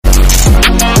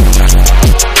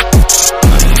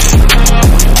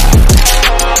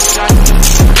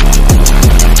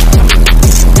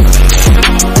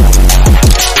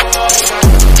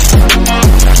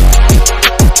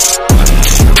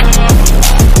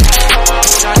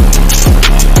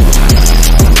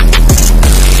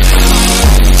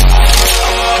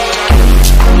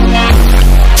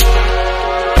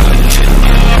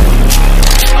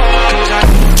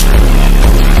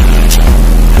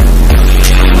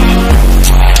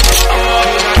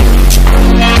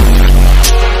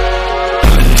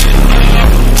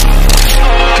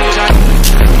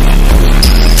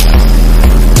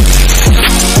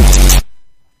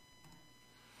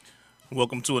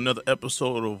welcome to another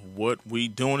episode of What We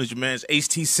Doing. Is your man's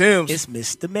HT Sims. It's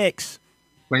Mr. Mix.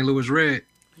 St. Louis Red.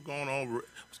 What's going on?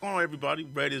 What's going on, everybody?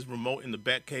 Red is remote in the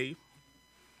back cave.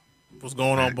 What's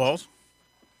going on, boss?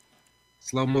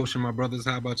 Slow motion, my brothers.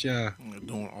 How about y'all?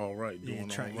 Doing all right.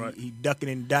 Doing all right. He ducking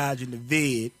and dodging the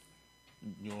vid.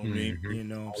 You know what I mean? You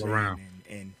know what I'm All saying? around.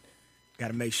 And got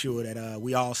to make sure that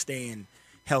we all staying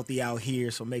healthy out here.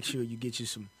 So make sure you get you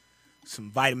some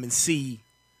vitamin C,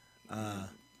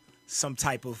 some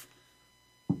type of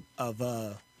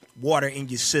water in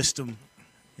your system,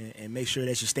 and make sure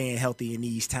that you're staying healthy in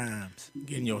these times.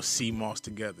 Getting your sea moss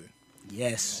together.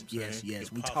 Yes, You know what I'm yes, saying? yes.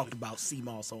 Get We positive. talked about sea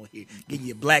moss on here. Getting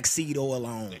your black seed oil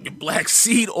on. Your black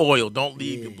seed oil. Don't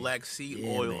leave Yeah. your black seed Yeah,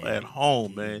 oil man. at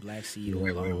home, Get your man. Black seed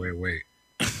oil on. Wait.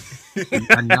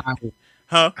 I nodded.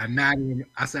 Huh? I nodded.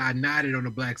 I said I nodded on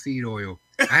the black seed oil.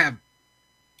 I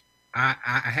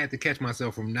had to catch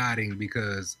myself from nodding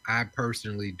because I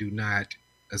personally do not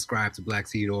ascribe to black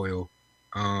seed oil.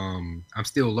 I'm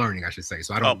still learning, I should say.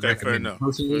 So I don't Okay, fair recommend enough. it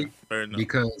personally Fair enough.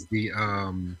 because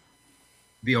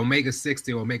the omega-6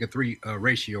 to omega-3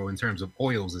 ratio in terms of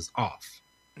oils is off.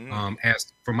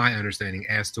 As from my understanding,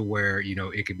 as to where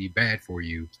it could be bad for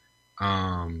you.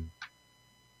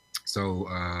 So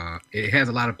it has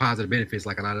a lot of positive benefits,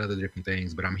 like a lot of other different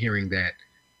things. But I'm hearing that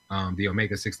the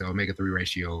omega-6 to omega-3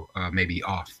 ratio may be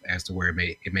off, as to where it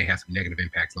may have some negative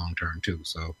impacts long term too.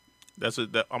 So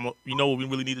you know what we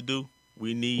really need to do?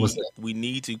 We What's that?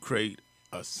 need to create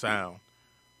a sound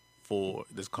for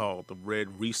that's called the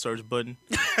red research button.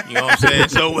 You know what I'm saying?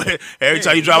 So every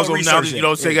time you drop something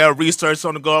down, say got research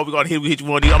on the go, we're gonna hit you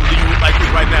one of these. I'm gonna do you like this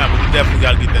right now, but we definitely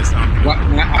gotta get that sound.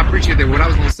 well, I appreciate that. What I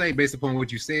was going to say, based upon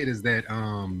what you said, is that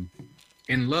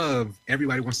in love,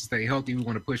 everybody wants to stay healthy. We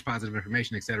want to push positive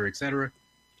information, et cetera, et cetera.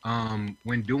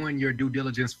 When doing your due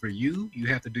diligence for you, you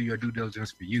have to do your due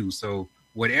diligence for you. So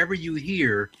whatever you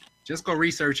hear, just go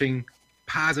researching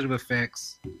positive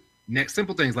effects. Next,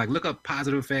 simple things like look up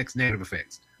positive effects, negative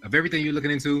effects of everything you're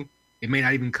looking into. It may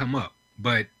not even come up,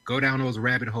 but go down those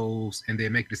rabbit holes and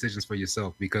then make decisions for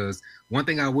yourself. Because one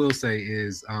thing I will say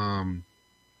is,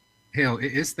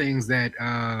 it's things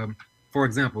that, for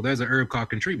example, there's an herb called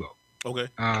Contribo. Okay.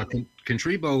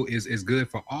 Contribo is good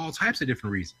for all types of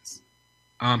different reasons.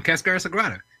 Cascara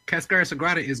sagrada. Cascara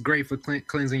sagrada is great for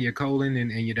cleansing your colon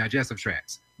and your digestive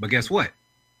tracts. But guess what?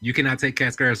 You cannot take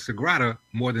Cascara sagrada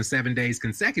more than 7 days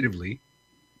consecutively,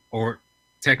 or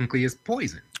technically it's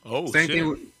poison. Oh, Same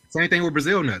shit. thing with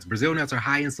Brazil nuts. Brazil nuts are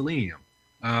high in selenium.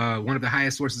 One of the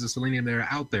highest sources of selenium that are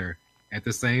out there. At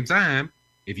the same time,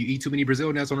 if you eat too many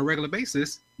Brazil nuts on a regular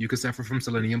basis, you could suffer from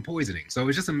selenium poisoning. So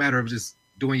it's just a matter of just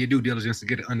doing your due diligence to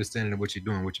get an understanding of what you're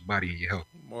doing with your body and your health.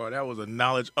 Boy, that was a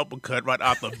knowledge uppercut right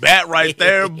out the bat right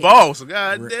there, boss.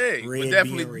 God dang. Red But being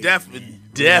definitely red, man.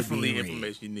 definitely Red being red.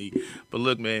 information you need. But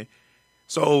look, man,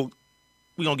 so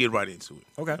we're gonna get right into it.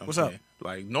 Okay, You know what's what I'm up? saying?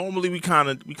 Like normally we kind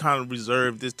of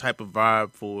reserve this type of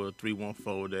vibe for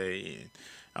 314 day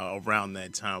and around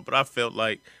that time. But I felt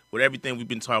like with everything we've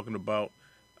been talking about,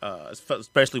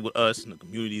 especially with us and the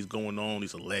communities going on,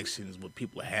 these elections, what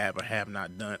people have or have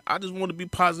not done, I just want to be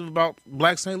positive about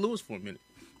Black St. Louis for a minute.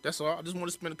 That's all. I just want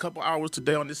to spend a couple hours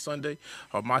today on this Sunday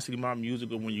on My City, My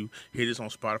Music, or when you hear this on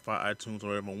Spotify, iTunes, or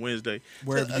whatever on Wednesday.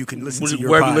 Wherever you can listen to your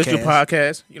wherever you listen to your podcast.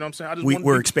 podcast. You know what I'm saying? I just want to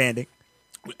We're be expanding.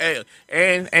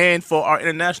 and for our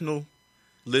international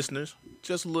listeners,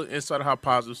 just a little insight of how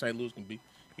positive St. Louis can be.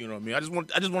 You know what I mean? I just want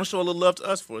to show a little love to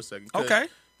us for a second. 'Cause, Okay.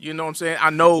 You know what I'm saying?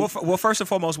 I know. Well, first and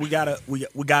foremost, we gotta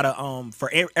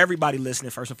for everybody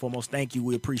listening. First and foremost, thank you.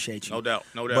 We appreciate you. No doubt.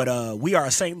 But we are a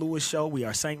St. Louis show. We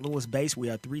are St. Louis based. We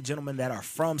are three gentlemen that are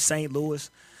from St. Louis,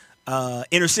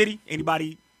 inner city.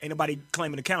 Anybody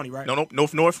claiming the county, right? No,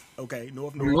 north. Okay,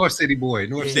 north. North City boy.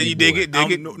 North Then City you dig boy. it,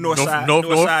 dig it. North side, north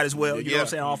side as well. You know what I'm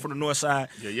saying? All from the north side.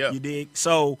 Yeah. You dig?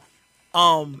 So,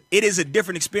 it is a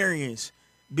different experience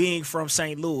being from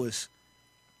St. Louis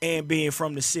and being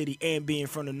from the city and being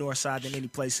from the north side than any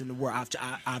place in the world.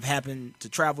 I've happened to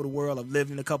travel the world. I've lived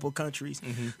in a couple of countries.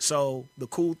 Mm-hmm. So the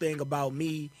cool thing about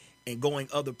me and going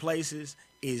other places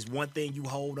is one thing you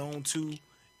hold on to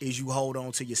is you hold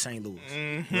on to your St. Louis.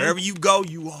 Mm-hmm. Wherever you go,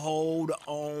 you hold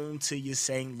on to your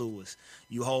St. Louis.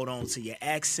 You hold on to your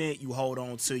accent. You hold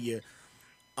on to your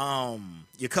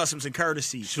customs and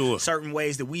courtesies. Sure. Certain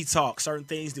ways that we talk, certain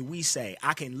things that we say.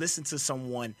 I can listen to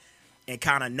someone and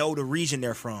kind of know the region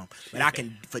they're from. But I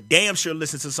can for damn sure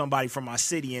listen to somebody from my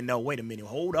city and know, wait a minute,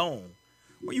 hold on.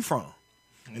 Where you from?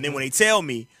 And then when they tell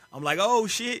me, I'm like, oh,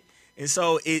 shit. And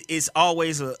so it's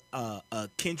always a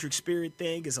kindred spirit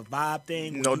thing. It's a vibe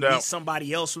thing. When No you doubt. meet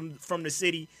somebody else from the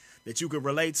city, that you could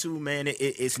relate to, man,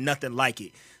 it's nothing like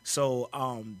it. So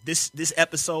this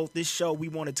episode, this show, we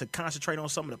wanted to concentrate on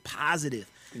some of the positive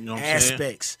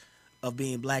aspects of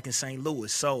being black in St.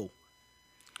 Louis. So,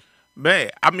 man,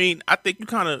 I mean, I think you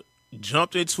kind of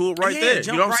jumped into it there.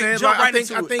 You know what I'm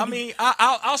saying? I mean,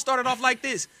 I'll start it off like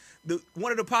this.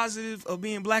 One of the positives of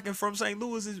being black and from St.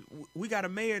 Louis is we got a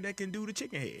mayor that can do the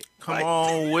chicken head. Come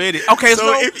on with it. Okay,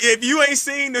 so if you ain't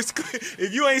seen this,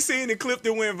 if you ain't seen the clip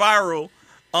that went viral,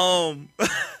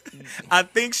 I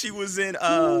think she was in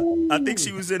I think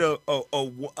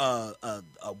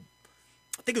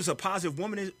it was a positive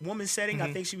woman setting.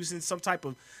 I think she was in some type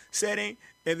of setting,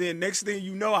 and then next thing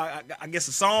you know, I guess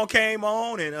a song came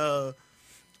on, and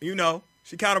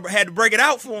she kind of had to break it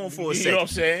out for him for a second. You know what I'm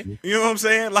saying? You know what I'm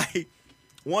saying? Like,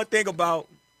 one thing about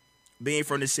being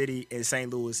from the city in St.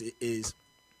 Louis is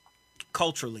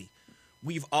culturally,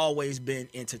 we've always been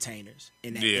entertainers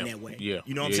in that way. Yeah.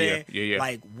 You know what I'm saying? Yeah.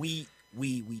 Like, we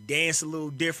dance a little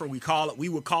different. We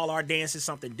would call our dances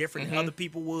something different than other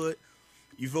people would.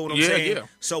 You feel what I'm saying? Yeah.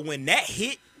 So when that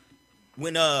hit,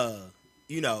 when the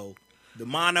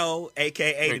Mono,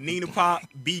 aka the Nina Pop,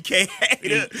 BK,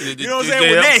 you know what I'm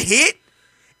saying? When that hit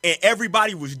and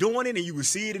everybody was doing it, and you would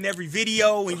see it in every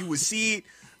video, and you would see it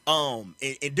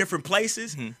in different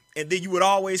places, and then you would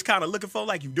always kind of looking for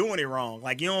like you doing it wrong,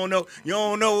 like you don't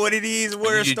know what it is,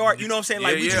 where it start. You know what I'm saying?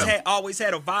 Like we just always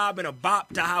had a vibe and a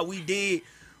bop to how we did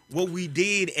what we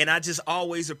did, and I just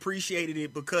always appreciated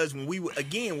it because when we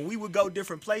would go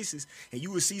different places and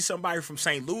you would see somebody from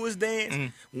St. Louis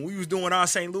dance, when we was doing our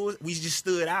St. Louis, we just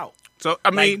stood out. So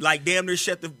I mean, like damn near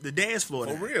shut the dance floor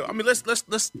down. For real. I mean,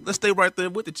 let's stay right there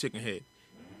with the chicken head.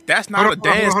 That's not a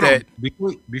dance that.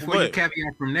 Before you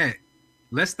caveat from that,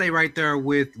 let's stay right there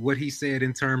with what he said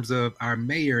in terms of our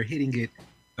mayor hitting it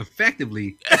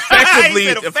effectively. Effectively.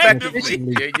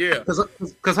 Yeah.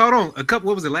 Because hold on, what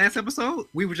was the last episode?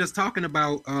 We were just talking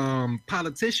about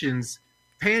politicians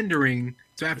pandering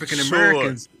to African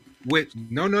Americans with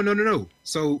no.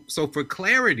 So for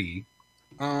clarity,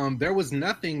 there was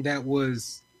nothing that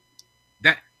was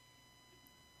that.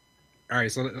 All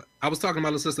right, so I was talking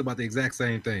about the sister about the exact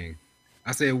same thing.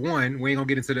 I said, one, we ain't gonna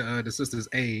get into the sister's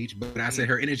age, but I said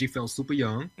her energy felt super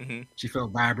young. She felt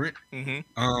vibrant.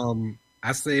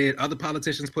 I said other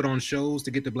politicians put on shows to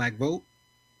get the black vote,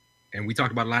 and we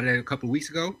talked about a lot of that a couple of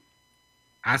weeks ago.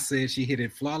 I said she hit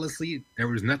it flawlessly. There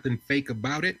was nothing fake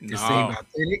about it. It seemed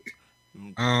authentic.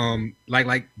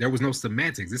 Like there was no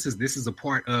semantics. This is a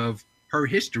part of her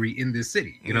history in this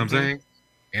city. You know what I'm saying?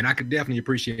 And I could definitely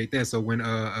appreciate that. So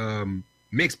when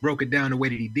Mix broke it down the way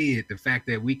that he did, the fact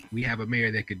that we have a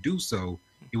mayor that could do so,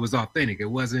 it was authentic. It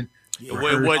wasn't. It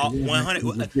wasn't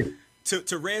 100.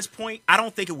 To Red's point, I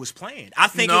don't think it was planned. I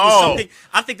think it was something.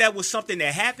 I think that was something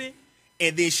that happened,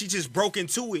 and then she just broke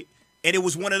into it, and it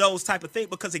was one of those type of things.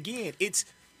 Because again, it's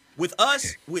with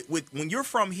us, with when you're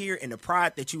from here and the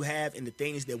pride that you have in the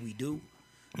things that we do.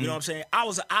 You know what I'm saying?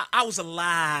 I was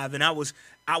alive, and I was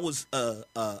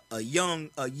a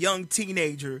young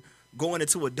teenager going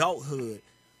into adulthood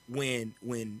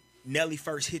when Nelly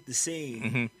first hit the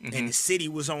scene and the city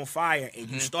was on fire, and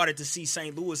you started to see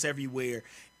St. Louis everywhere.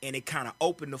 And it kind of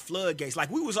opened the floodgates. Like,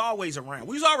 we was always around.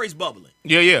 We was always bubbling.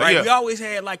 Yeah. We always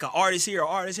had, like, an artist here, an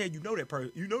artist here. You know that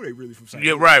person. You know they really from St.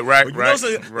 Louis. Yeah, right.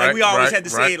 Like, we always had to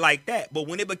say it like that. But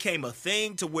when it became a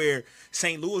thing to where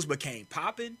St. Louis became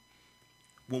popping,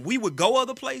 when we would go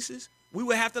other places, we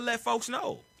would have to let folks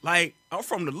know. Like, I'm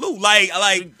from the Lou. Like,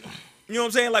 you know what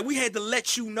I'm saying? Like, we had to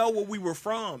let you know where we were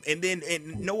from. And then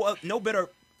no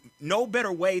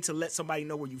better way to let somebody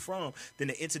know where you're from than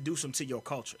to introduce them to your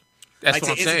culture. That's like what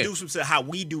to I'm saying. Introduce them to how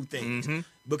we do things.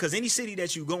 Because any city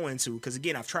that you go into, because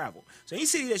again, I've traveled. So any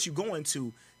city that you go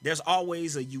into, there's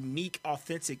always a unique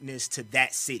authenticness to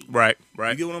that city. Right.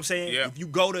 You get what I'm saying? Yeah. If you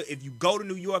go to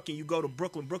New York and you go to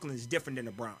Brooklyn, Brooklyn is different than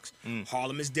the Bronx.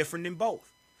 Harlem is different than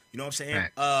both. You know what I'm saying?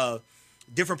 Right.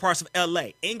 Different parts of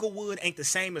LA. Inglewood ain't the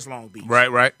same as Long Beach.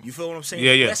 Right. You feel what I'm saying?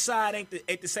 Yeah. West Side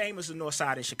ain't the same as the North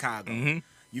Side in Chicago.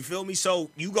 You feel me? So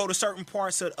you go to certain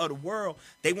parts of the world,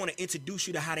 they want to introduce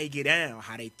you to how they get down,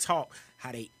 how they talk,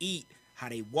 how they eat, how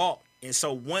they walk. And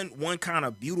so one kind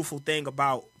of beautiful thing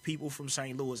about people from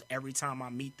St. Louis, every time I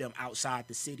meet them outside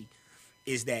the city,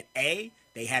 is that they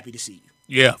happy to see you.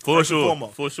 Yeah, for First and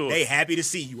foremost, For sure. They happy to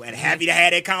see you and happy to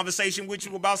have that conversation with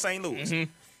you about St. Louis.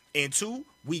 And two,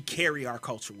 we carry our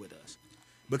culture with us.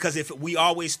 Because if we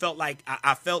always felt like,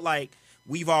 I felt like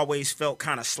we've always felt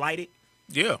kind of slighted.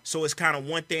 Yeah. So it's kind of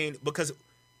one thing, because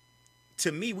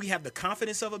to me, we have the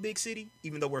confidence of a big city,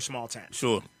 even though we're small town.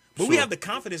 Sure. But we have the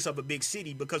confidence of a big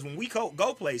city because when we go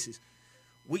places,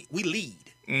 we lead.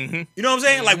 Mm-hmm. You know what I'm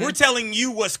saying? Like, we're telling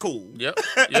you what's cool. Yep.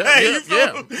 You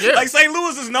feel me? Yeah. Like, St.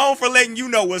 Louis is known for letting you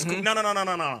know what's cool.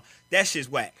 No. That shit's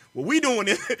whack. What we doing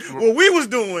is, what we was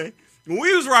doing, when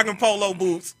we was rocking polo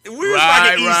boots, we was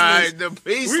rocking Eastlands. The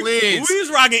Eastlands. We was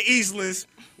rocking Eastlands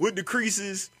with the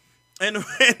creases and the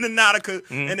Nautica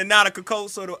and the Nautica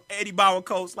coats or the Eddie Bauer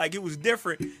coats. Like, it was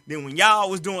different than when y'all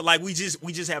was doing. Like, we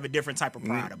just have a different type of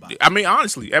pride about it. I mean,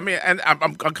 honestly, and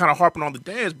I'm kind of harping on the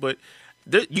dance, but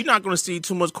you're not going to see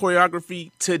too much choreography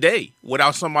today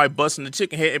without somebody busting the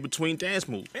chicken head in between dance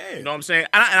moves. Yeah. You know what I'm saying?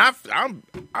 And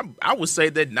I would say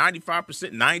that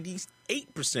 95%,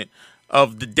 98%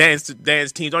 of the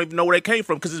dance teams don't even know where they came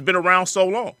from because it's been around so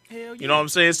long. Hell yeah. You know what I'm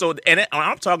saying? So, and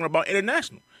I'm talking about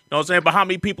international. You know what I'm saying? But how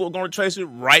many people are going to trace it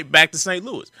right back to St.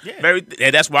 Louis? Yeah.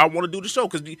 And that's why I want to do the show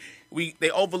because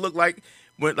they overlook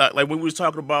when we was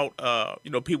talking about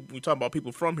people, we talking about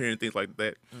people from here and things like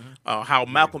that. How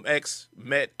Malcolm X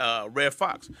met Red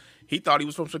Fox. He thought he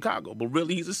was from Chicago, but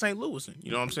really he's a St. Louisan.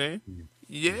 You know what I'm saying?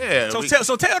 Yeah.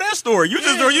 So tell that story. You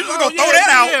just gonna throw that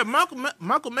out. Yeah,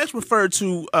 Malcolm X referred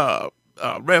to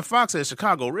Red Fox as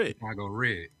Chicago Red. Chicago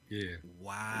Red. Yeah.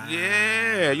 Wow.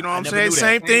 Yeah, you know what I'm never saying? knew that.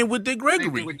 Same thing with Dick Same Gregory.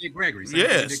 thing with Dick Gregory.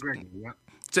 Yes. Yep.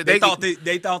 So They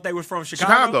thought they were from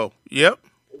Chicago. Chicago. Yep.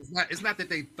 It's not that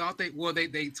they thought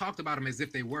they talked about them as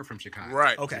if they were from Chicago.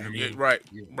 Right. Okay. You know what I Yeah, mean? right.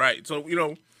 Yeah. Right. So,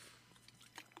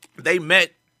 they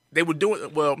met. They were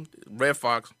doing Red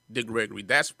Fox, Dick Gregory.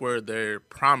 That's where their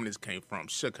prominence came from,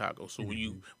 Chicago. So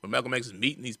when Malcolm X is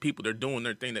meeting these people, they're doing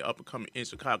their thing. They're up and coming in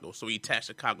Chicago. So he attached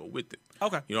Chicago with it.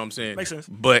 Okay. You know what I'm saying? Makes sense.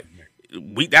 But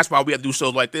that's why we have to do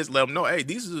shows like this. Let them know, hey,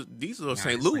 these are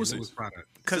St. Louis product.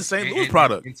 because it's St. Louis And-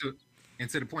 product. And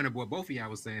to the point of what both of y'all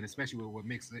was saying, especially with what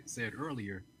Mick said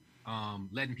earlier,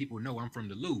 letting people know I'm from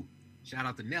the Lou. Shout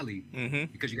out to Nelly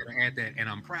because you got to add that, and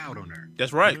I'm proud on her.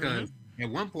 That's right. Because at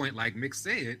one point, like Mick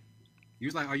said, he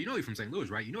was like, "Oh, you know you're from St. Louis,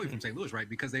 right? You know you're from St. Louis, right?"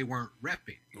 Because they weren't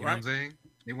repping. You know what I'm saying?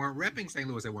 They weren't repping St.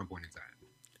 Louis at one point in time.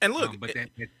 And look, But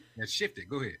that shifted.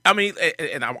 Go ahead. I mean,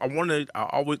 and I want to. I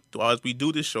always, as we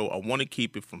do this show, I want to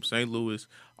keep it from St. Louis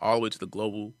all the way to the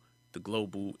global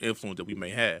influence that we may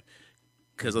have,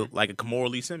 because like a Kimora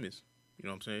Lee Simmons, you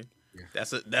know what I'm saying? Yeah.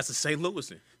 That's a St.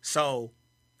 Louisan. So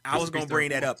I was gonna bring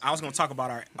that up. I was gonna talk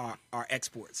about our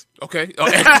exports. Okay.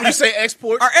 When you say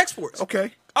exports, Our exports.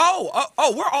 okay.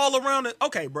 Oh, we're all around it.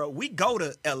 Okay, bro. We go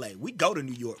to LA. We go to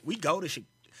New York. We go to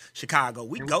Chicago.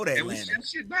 We go to And we Atlanta. shut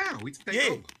shit down. We take Yeah.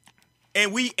 over.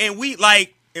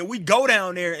 And we go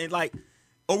down there and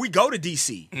or we go to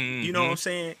DC. You know what I'm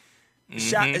saying?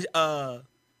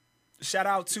 Shout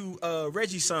out to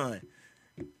Reggie's son,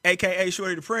 aka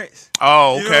Shorty the Prince.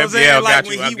 Oh, okay. You know what I'm saying? Yeah, I like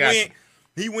got you. when I got you.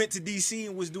 he went to DC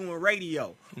and was doing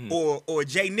radio, or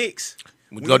Jay Nix.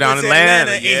 We When go he down went to to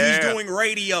Atlanta, and yeah. he's doing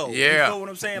radio. Yeah. You know what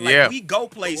I'm saying? Like Yeah. we go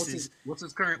places. What's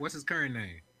his current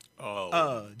name?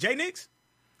 Oh, Jay Nix,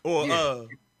 or Yeah.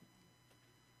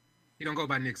 He don't go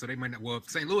by Nick, so they might not. Well,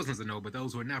 St. Louisans will know, but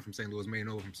those who are not from St. Louis may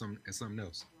know him from something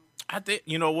else. I think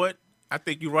you know what. I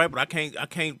think you're right, but I can't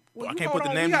Well, put hold the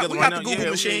on. name We got- together we right got now. the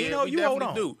Google machine. You know, we you hold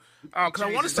definitely on. do. Because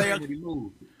I want to say When he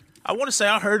moved.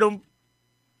 I heard him.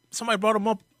 Somebody brought him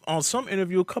up on some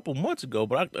interview a couple months ago,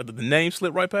 but the name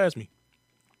slipped right past me.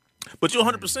 But you're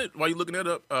 100% while you're looking that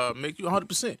up. Make you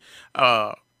 100%.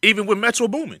 Even with Metro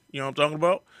Boomin, you know what I'm talking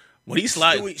about? When he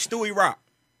slid. Stewie Rock.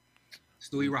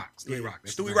 Stewie Rock.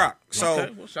 That's Stewie his Rock. name. So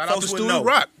Okay, well, shout out to folks would Stewie know.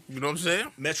 Rock. You know what I'm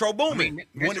saying? Metro I Boomin. mean,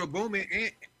 Metro Boomin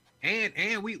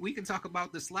and we can talk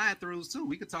about the slide throughs too.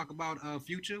 We could talk about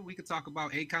Future. We could talk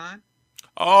about Akon.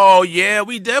 Oh yeah,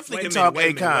 we definitely Wait can a talk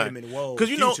minute, wait a Akon. minute. Whoa, Because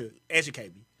you know, Future,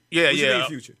 educate me. yeah, What you yeah. mean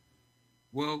Future?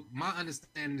 Well, my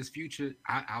understanding is Future,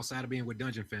 outside of being with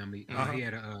Dungeon Family, he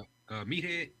had a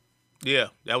Meathead. Yeah,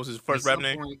 that was his first rap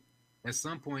name. At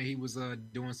some point, he was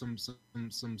doing some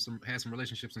had some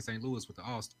relationships in St. Louis with the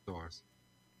All Stars.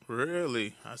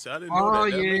 Really? I didn't know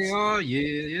that. That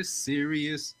makes- it's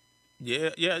serious.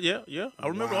 Yeah. I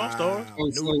remember All Stars.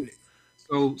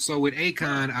 So with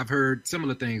Akon, I've heard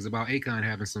similar things about Akon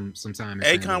having some time. In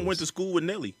St. Akon Louis. went to school with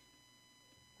Nelly.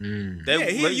 Mm.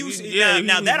 Yeah,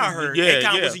 now that I heard.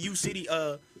 Akon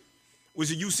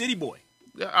was a U City boy.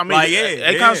 I mean, Like,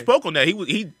 Akon yeah. spoke on that. It was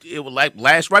like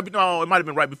it might have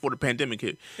been right before the pandemic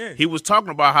hit. Yeah. He was talking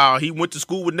about how he went to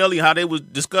school with Nelly, how they was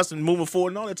discussing moving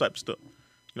forward and all that type of stuff.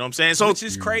 You know what I'm saying? So Which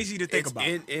is crazy to think it's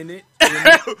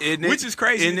about. Which is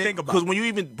crazy to think about. Because when you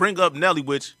even bring up Nelly,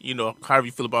 which, you know, however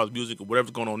you feel about his music or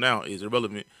whatever's going on now is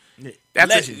irrelevant.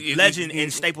 That's Legend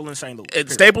and staple in St. Louis.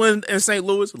 Staple in St.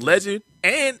 Louis, legend,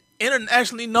 and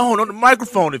internationally known on the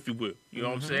microphone, if you will. You know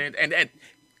what I'm saying?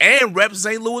 And reps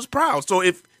St. Louis proud. So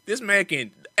if this man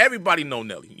can, everybody know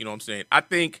Nelly. You know what I'm saying? I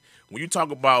think when you talk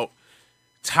about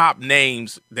top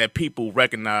names that people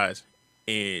recognize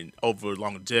in over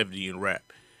longevity in rap.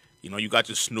 You know, you got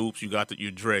your Snoops, you got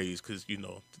your Dre's, because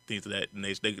things of that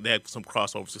nature. They have some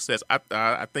crossover success.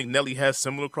 I think Nelly has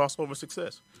similar crossover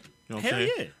success. You know what I'm Hell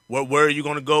saying? yeah. Where are you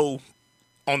gonna go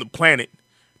on the planet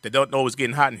that don't know it's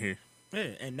getting hot in here? Yeah,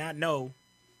 and not know.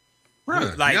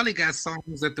 Bruh, Like- Nelly got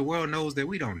songs that the world knows that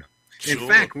we don't know. In Sure.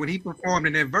 fact, when he performed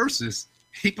in their verses,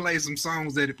 he played some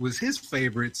songs that was his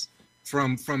favorites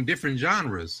from different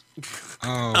genres.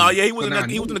 Oh yeah, he was so in now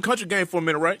he was in the country game for a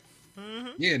minute, right?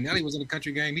 Yeah, Nelly was in the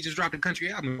country game. He just dropped a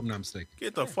country album, if I'm not mistaken.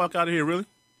 Get the fuck out of here, really?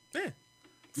 Yeah.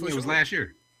 Yeah, it was last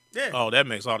year. Yeah. Oh, that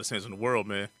makes all the sense in the world,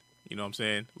 man. You know what I'm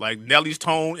saying? Like Nelly's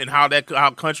tone and how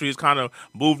country is kind of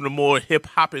moving to more hip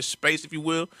hopish space, if you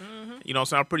will. You know what I'm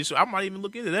saying? I'm pretty sure I might even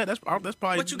look into that. That's probably.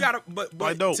 But you gotta, but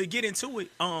probably dope. to get into it,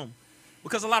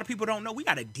 because a lot of people don't know, we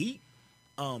got a deep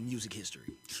music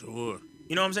history. Sure.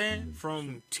 You know what I'm saying?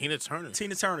 From Tina Turner.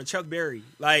 Tina Turner, Chuck Berry,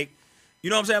 like, you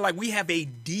know what I'm saying? Like, we have a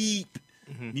deep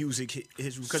music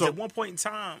history. Because So- at one point in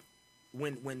time,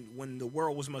 when the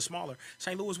world was much smaller,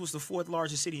 St. Louis was the fourth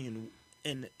largest city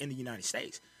in the United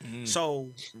States. So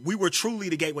we were truly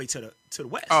the gateway to the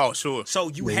West. Oh, sure. So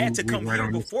you Yeah, had to we come right here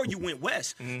on this. before you went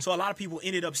west. So a lot of people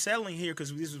ended up settling here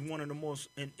because this is one of the most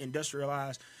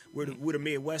industrialized. We're the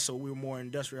Midwest, so we were more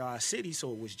industrialized city.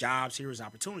 So it was jobs here, it was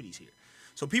opportunities here.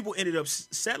 So people ended up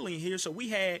settling here. So we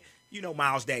had,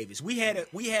 Miles Davis. We had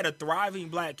a thriving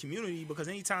black community because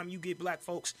anytime you get black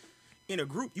folks in a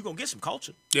group, you're gonna get some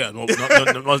culture. Yeah, most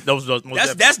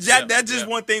That's definitely. just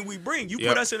one thing we bring. You Yeah.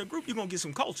 put us in a group, you're gonna get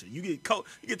some culture. You get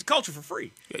the culture for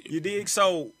free. You dig?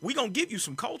 So we gonna give you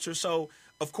some culture. So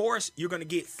of course you're gonna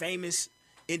get famous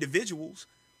individuals,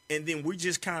 and then we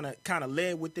just kind of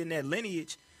led within that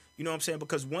lineage. You know what I'm saying?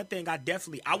 Because one thing I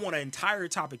want an entire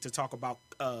topic to talk about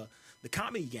the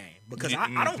comedy game, because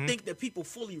I don't think that people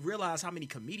fully realize how many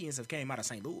comedians have came out of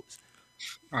St. Louis.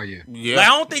 Oh yeah. Yeah. Like I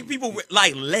don't think people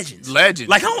like legends. Legends.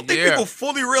 Like I don't think Yeah. people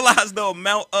fully realize the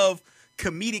amount of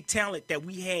comedic talent that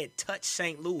we had touched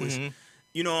St. Louis.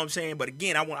 You know what I'm saying? But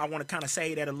again, I want to kind of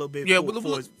say that a little bit Yeah,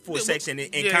 for a section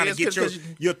and yeah, kind of it's get 'cause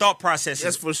your thought processes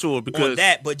That's for sure on because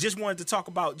that. But just wanted to talk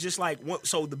about just like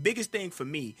so the biggest thing for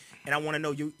me, and I want to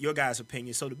know your guys'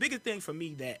 opinion. So the biggest thing for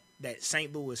me that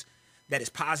St. Louis, that is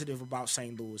positive about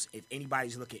St. Louis, if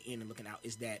anybody's looking in and looking out,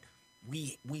 is that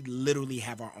we literally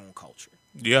have our own culture.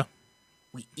 yeah,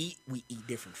 We eat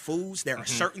different foods. There are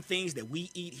certain things that we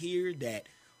eat here that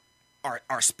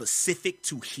are specific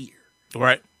to here.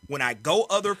 right. When I go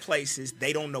other places,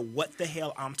 they don't know what the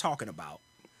hell I'm talking about.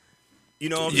 You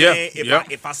know what I'm Yeah, saying? yeah.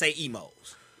 If I say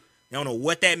emos, they don't know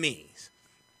what that means.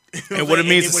 And what it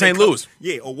means to then when St. it Louis.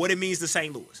 Yeah, or what it means to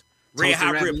St. Louis. Red Toasted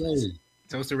hot ribs. ravioli.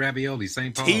 Toasted ravioli.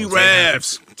 St. Paul.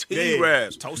 T-Ravs. Yeah.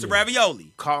 T-Ravs. Toasted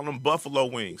ravioli. Call them buffalo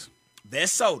wings.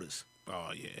 Best sodas.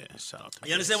 Oh yeah, shout out to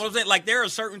You understand what I'm saying? Like there are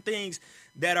certain things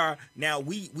that are now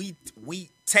we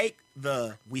take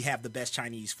we have the best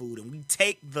Chinese food and we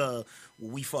take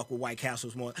we fuck with White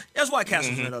Castles more. There's White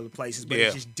Castles in other places, but it's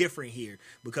Yeah. just different here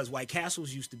because White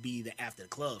Castles used to be the after the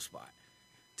club spot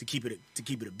to keep it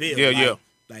a bill. Yeah, like, yeah.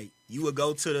 Like you would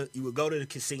go to the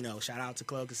casino. Shout out to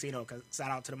Club Casino.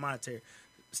 Shout out to the Monetary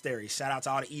Stereo. Shout out to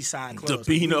all the East Side clubs.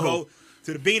 The We would Beano. go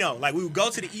to the Beano. Like we would go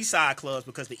to the East Side clubs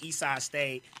because the East Side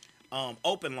stayed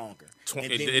open longer. And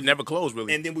then It never closed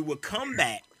really. and then we would come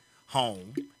back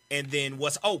home, and then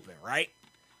what's open, right?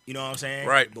 You know what I'm saying?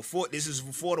 Right. This is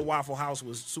before the Waffle House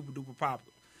was super duper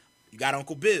popular. You got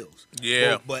Uncle Bill's.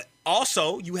 Yeah. But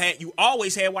also you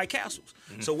always had White Castles.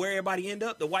 So where everybody end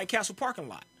up? The White Castle parking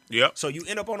lot. Yep. So you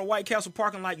end up on the White Castle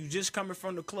parking lot. You just coming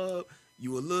from the club.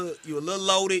 You a little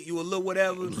loaded. You a little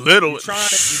whatever. Little. You trying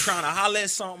to holler at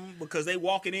something because they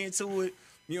walking into it.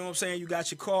 You know what I'm saying? You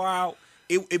got your car out.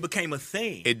 It became a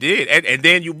thing. It did, and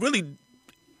then you really,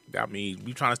 I mean,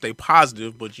 we trying to stay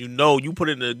positive, but you put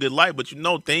it in a good light, but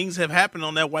things have happened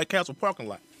on that White Castle parking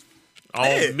lot on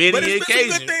Yeah, many but it's been some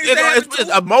occasions. good things that happened It's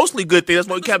too. a mostly good thing. That's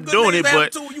why we kept Good doing things it. happen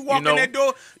But too. You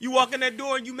walk in that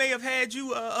door, and you may have had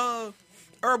you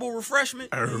herbal refreshment.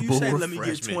 You Herbal say, "Let me get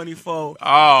refreshment. 24.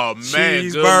 Oh man,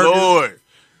 good Cheeseburgers. lord,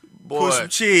 Put boy, some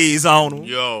cheese on them.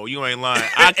 yo, you ain't lying.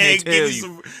 I can't tell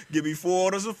you. Give me 4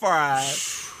 orders of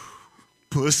fries.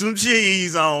 Put some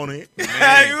cheese on it. you know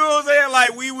Man. what I'm saying?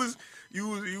 Like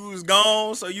you was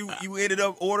gone, so you ended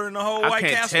up ordering the whole I White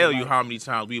can't Castle. tell you Like, how many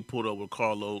times we pulled up with a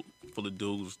carload full of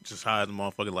dudes just high as a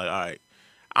motherfucker. Like, all right,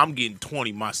 I'm getting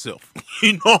 20 myself.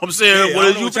 You know what I'm saying? Yeah, what I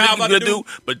are know you what y'all think you about gonna to do?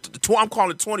 But I'm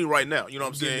calling it 20 right now. You know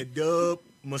what I'm getting saying? the dub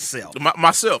myself.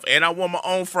 Myself, and I want my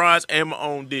own fries and my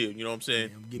own deal. You know what I'm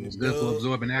saying? I'm getting It's the good for dub.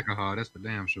 absorbing alcohol. That's for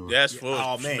damn sure. That's for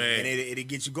Oh man, and it'll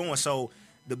get you going. So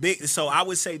So I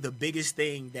would say the biggest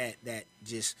thing that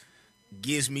just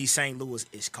gives me St. Louis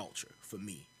is culture for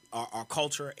me. Our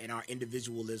culture and our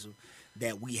individualism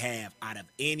that we have out of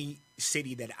any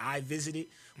city that I visited.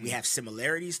 We have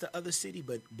similarities to other city,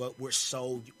 but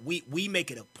we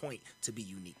make it a point to be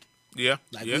unique. Yeah.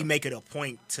 Like we make it a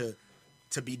point to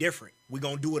be different. We're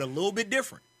gonna do it a little bit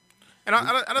different. And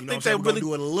I think that really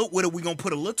do it a little. We're gonna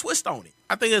put a little twist on it.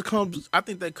 I think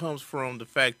that comes from the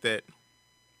fact that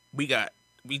we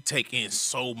take in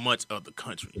so much of the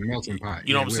country. The melting pot.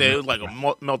 You know what I'm saying? It's like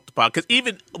a melting pot. Because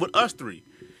even with us three,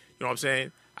 you know what I'm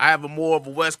saying? I have more of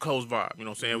a West Coast vibe. You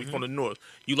know what I'm saying? We from the North.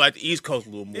 You like the East Coast a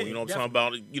little more. Yeah, you know what I'm talking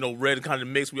about? You know, red kind of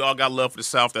mix. We all got love for the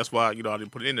South. That's why, you know, I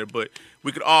didn't put it in there. But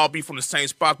we could all be from the same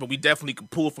spot, but we definitely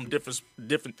could pull from different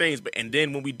things. And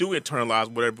then when we do internalize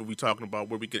whatever we're talking about,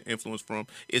 where we get influence from,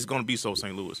 it's going to be so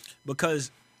St. Louis. Because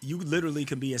you literally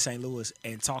can be in St. Louis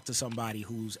and talk to somebody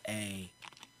who's a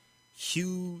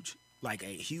huge, like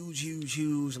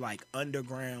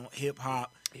underground hip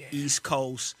hop, East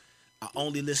Coast. I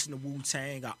only listen to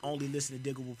Wu-Tang. I only listen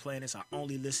to Diggable Planets. I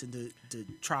only listen to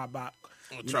Tribe.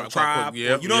 Tribe. You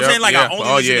know what I'm saying? Like I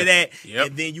only listen to that. Yep.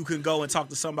 And then you can go and talk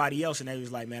to somebody else, and they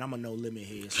was like, "Man, I'm a No Limit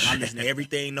head. So I listen to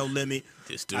everything No Limit.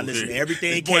 I listen to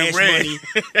everything Cash Money.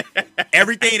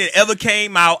 Everything that ever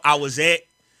came out, I was at.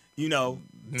 You know,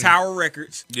 Tower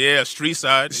Records. Yeah, Street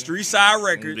Side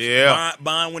Records. Yeah.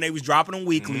 Buying when they was dropping them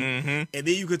weekly. And then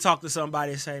you could talk to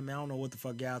somebody and say, man, I don't know what the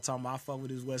fuck y'all talking about. I fuck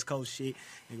with this West Coast shit.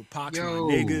 Nigga, Pox, my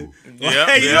nigga.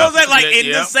 Like, you know what I'm saying? Like,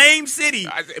 in the same city.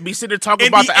 Be sitting there talking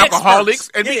about the alcoholics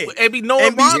and be knowing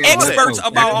and be experts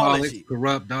about all that shit.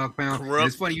 Corrupt, Dog Pound. Corrupt,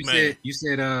 it's funny you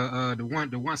said the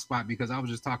one spot, because I was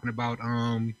just talking about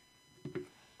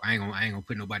I ain't gonna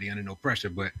put nobody under no pressure,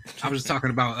 but I was just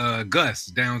talking about Gus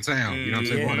downtown. You know what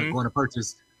I'm saying? Going to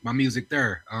purchase my music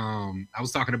there. I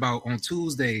was talking about on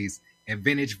Tuesdays at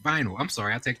Vintage Vinyl. I'm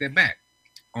sorry, I take that back.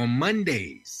 On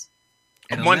Mondays.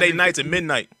 Monday nights at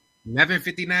midnight.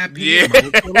 11:59 p.m. I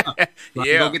will pull up. So I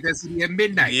can go get that CD at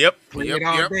midnight. Yep. Play it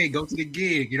all day. Go to the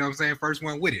gig. You know what I'm saying? First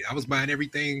one with it. I was buying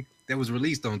everything that was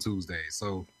released on Tuesday.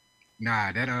 So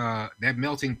that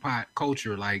melting pot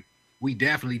culture, like, we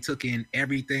definitely took in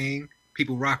everything.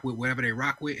 People rock with whatever they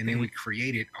rock with, and then we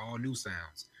created all new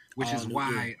sounds, which is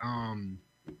why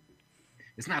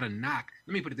it's not a knock.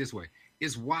 Let me put it this way.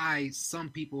 It's why some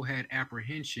people had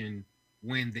apprehension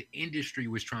when the industry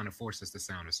was trying to force us to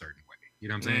sound a certain way. You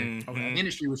know what I'm saying? The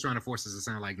industry was trying to force us to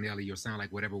sound like Nelly or sound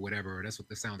like whatever. Or that's what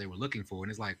the sound they were looking for. And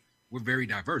it's like, we're very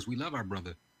diverse. We love our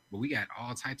brother. But we got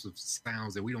all types of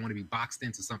sounds that we don't want to be boxed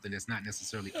into something that's not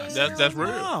necessarily us. That's real.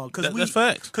 No, that's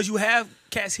facts. Because you have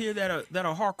cats here that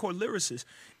are hardcore lyricists,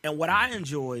 and what I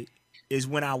enjoyed is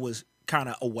when I was kind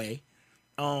of away,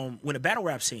 when the battle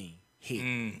rap scene hit,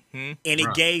 and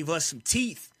it gave us some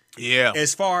teeth. Yeah.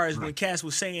 As far as when Cass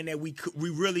was saying that we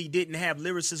really didn't have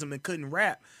lyricism and couldn't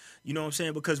rap, you know what I'm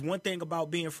saying? Because one thing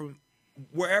about being from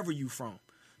wherever you from,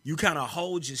 you kind of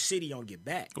hold your city on your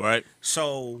back. Right.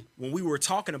 So when we would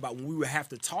have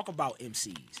to talk about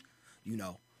MCs, you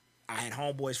know, I had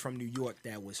homeboys from New York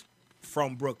that was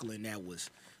from Brooklyn that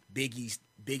was Biggie's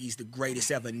the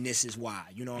greatest ever, and this is why.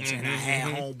 You know what I'm saying? I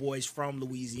had homeboys from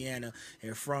Louisiana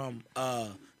and from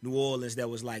New Orleans that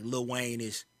was like Lil Wayne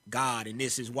is God and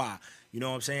this is why. You know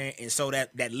what I'm saying? And so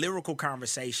that lyrical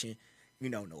conversation, you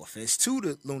know, no offense to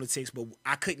the Lunatics, but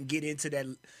I couldn't get into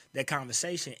that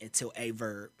conversation until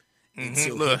Averb,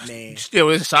 until Hitman, still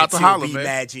it's shout to Holla, man.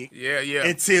 Magic, yeah,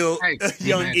 until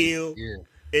Young Magic.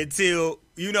 Ill,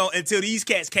 until these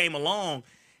cats came along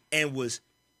and was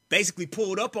basically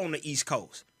pulled up on the East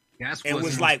Coast and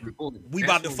was like, we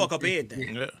about to fuck up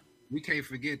everything. Yeah. We can't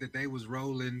forget that they was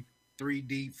rolling 3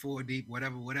 deep, 4 deep,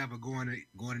 whatever, going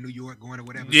to New York, going to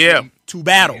whatever. Yeah, city, to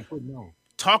battle.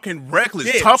 Talking reckless,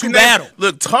 Yeah, talking to battle.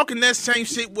 talking that same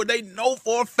shit where they know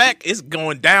for a fact it's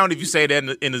going down if you say that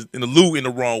in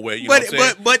the wrong way. You know what I'm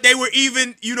saying? But they were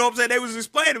even, you know what I'm saying? They was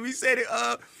explaining. We said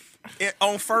it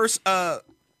on first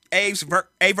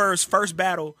Averb's first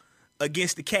battle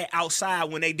against the cat outside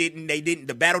when they didn't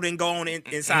the battle didn't go on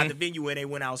inside the venue when they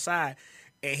went outside,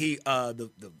 and he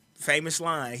the famous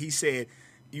line he said,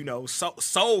 you know,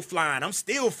 soul flying, I'm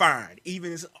still fine,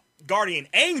 even as Guardian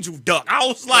Angel duck. I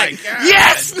was like,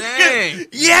 yes,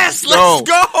 yes, let's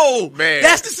go, man.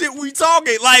 That's the shit we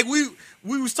talking. Like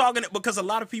we was talking because a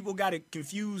lot of people got it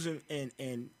confused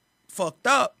and fucked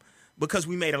up because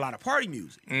we made a lot of party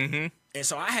music, and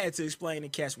so I had to explain to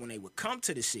cats when they would come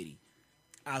to the city.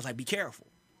 I was like, be careful.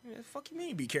 Yeah, the fuck you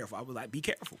mean be careful? I was like, be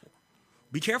careful.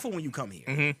 Be careful when you come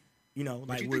here. You know,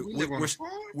 like we're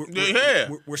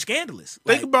scandalous.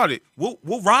 Think about it.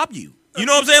 We'll rob you. You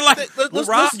know what I'm saying? Like, we'll let's-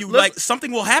 rob let's- you. let's- Like,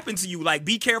 something will happen to you. Like,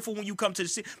 be careful when you come to the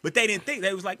city. But they didn't think.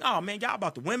 They was like, oh, man, y'all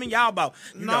about the women. Y'all about,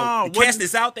 you know, the cast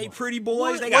is out. They pretty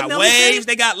boys. They got what Nelly waves. said?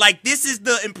 They got, like, this is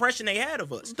the impression they had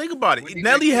of us. Think about it. What DJ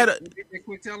Nelly had a. What DJ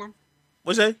Quick tell him?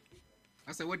 What's that?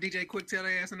 I said, what DJ Quick tell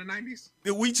their ass in the 90s?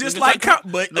 We just Niggas like, like-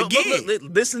 but Look, again. look,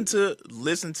 listen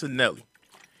to Nelly.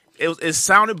 It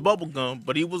sounded bubblegum,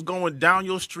 but he was going down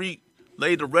your street,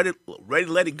 ready to let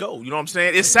it go. You know what I'm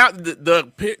saying? It sound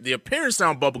the appearance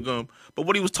sound bubblegum, but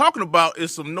what he was talking about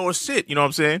is some North shit. You know what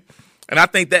I'm saying? And I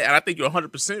think you're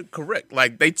 100% correct.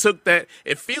 Like, they took that.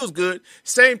 It feels good.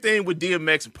 Same thing with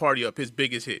DMX and Party Up, his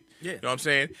biggest hit. Yeah. You know what I'm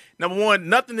saying? Number one,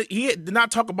 he did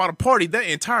not talk about a party that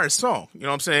entire song. You know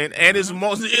what I'm saying? And it's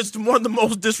one of the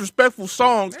most disrespectful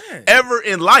songs Man. ever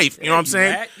in life. You know what I'm You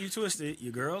saying? whack, you twisted.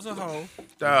 Your girl's a hoe. You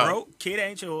Dog. broke. Kid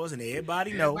ain't yours, and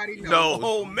everybody know. Everybody know.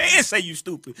 Oh man, say you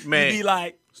stupid. Man. You be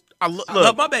like, I look,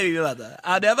 look, my baby mother.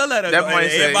 I'll never let her That go. might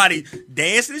And say- everybody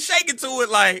dancing and shaking to it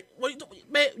like. what you doing?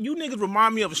 Man, you niggas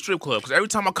remind me of a strip club because every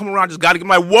time I come around, I just gotta get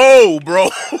like, whoa, bro.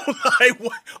 Like,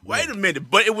 wait a minute.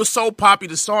 But it was so poppy.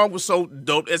 The song was so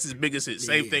dope. That's his biggest hit.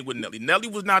 Same thing with Nelly. Nelly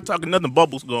was not talking nothing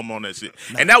bubbles going on that shit.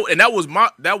 And that was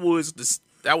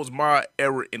my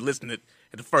error in listening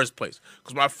in the first place.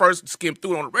 Because when I first skimmed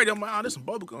through it on the radio, I'm like, oh, this some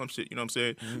bubblegum shit. You know what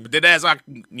I'm saying? But then as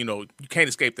you can't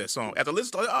escape that song. After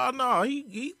listening, oh no,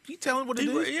 he telling what it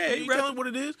is. Yeah, he telling what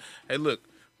it is. Hey, look.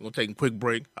 We're going to take a quick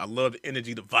break. I love the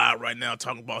energy, the vibe right now,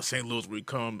 talking about St. Louis where we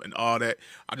come and all that.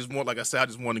 Like I said, I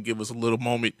just want to give us a little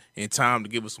moment in time to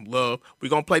give us some love. We're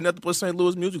going to play nothing but St.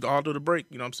 Louis music all through the break.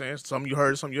 You know what I'm saying? Some you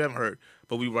heard, some you haven't heard.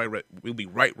 But we'll be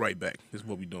right back. This is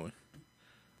what we're doing.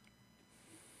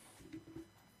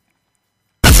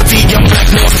 Young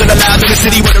black male still alive in the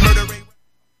city where the murder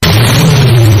rate.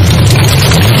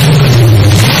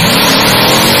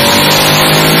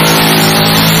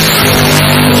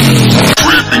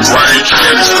 Rain,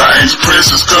 candy stains,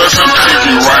 princess cousin,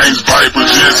 pinky rings, Viper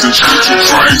jets and choo-choo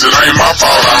trains. It ain't my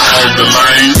fault I had the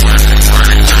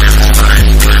lane.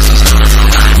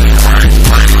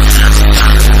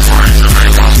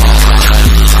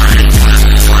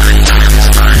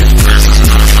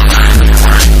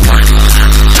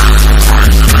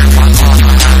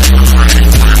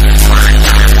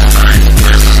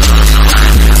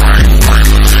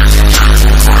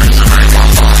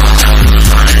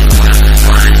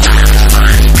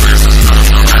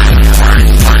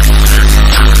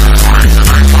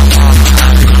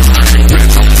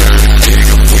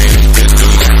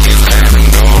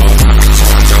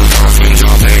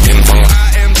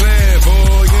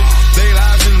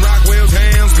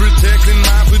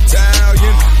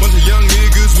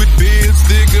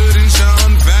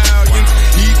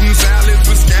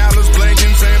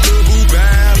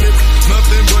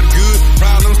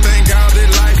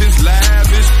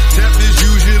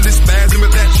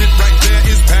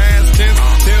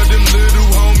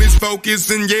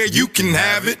 And yeah, you can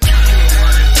have it.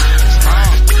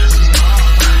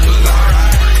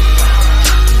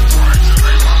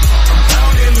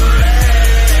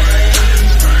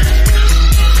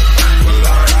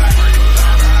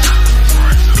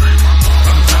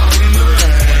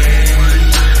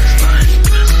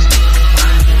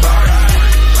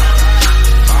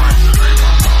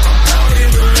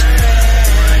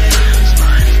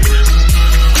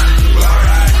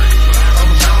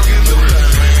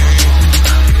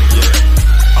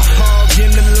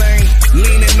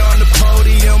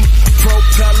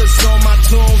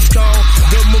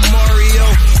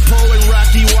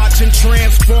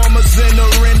 Transformers in a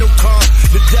rental car.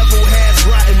 The devil has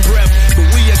rotten breath, but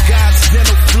we are God's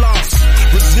dental floss.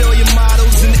 Brazilian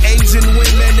models and Asian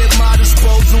women at my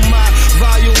disposal. My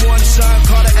volume 1 sign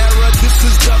called an error. This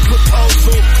is the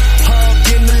proposal. Hog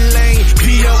in the lane.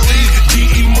 POE, the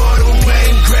immortal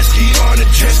Wayne Gretzky on a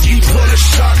jet ski. Pull a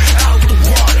shark out the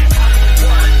water.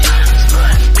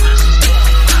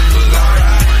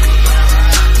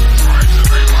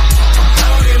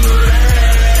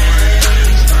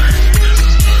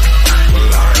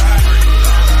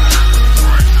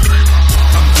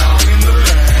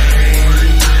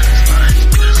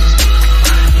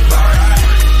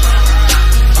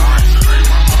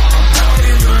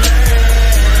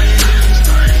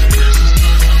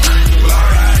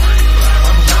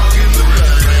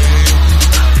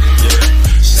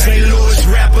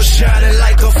 Shining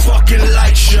like a fucking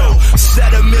light show.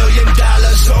 Set $1 million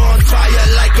on fire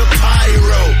like a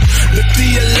pyro. The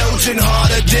theologian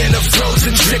harder than a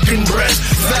frozen chicken breast.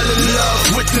 Fell in love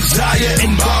with desire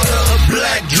and bought her a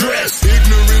black dress.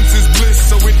 Ignorance is bliss,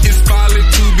 so it is folly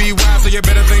to be wise. So you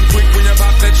better think quick when you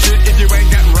pop that shit. If you ain't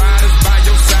got riders by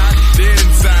your side, dead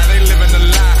inside, they living a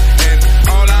lie. And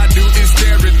all I do is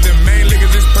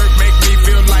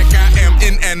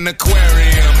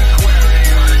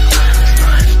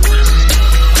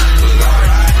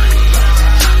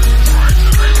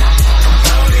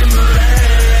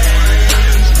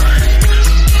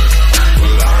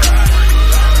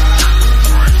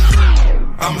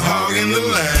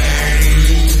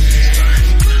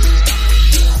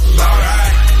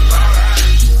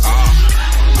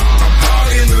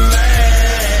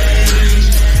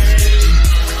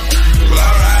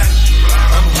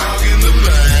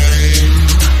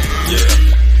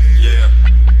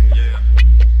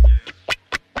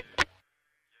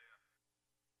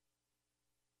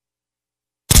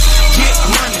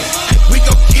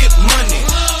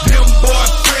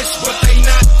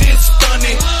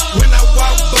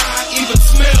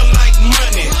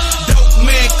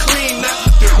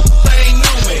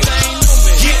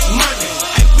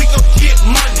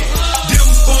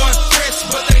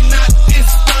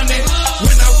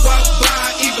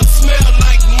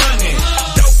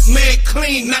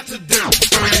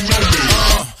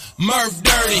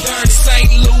dirty. St.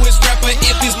 Louis rapper,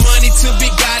 if it's money to be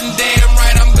gotten, damn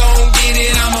right I'm gon' get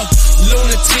it. I'm a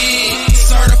lunatic,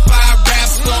 certified rap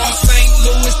star. St.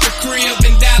 Louis, the crib,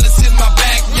 and Dallas is my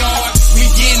backyard. We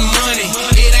getting money,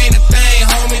 it ain't a thing,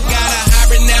 homie. Got a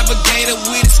hybrid navigator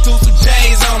with exclusive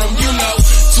J's on them, you know.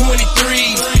 23,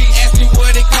 ask me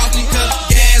what it cost me, cause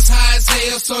gas high as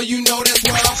hell, so you know that's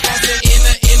what I'm costing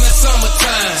in the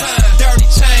summertime. Dirty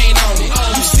chain on it,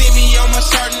 you see me on my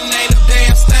shirt and ain't a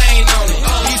damn stain on it.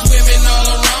 These women all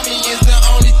around me is the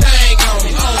only thing on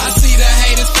it. I see the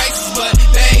haters' faces, but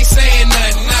they ain't saying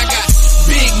nothing. I got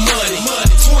big money,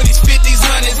 20s, 50s,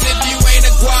 100s. If you ain't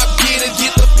a guap getter,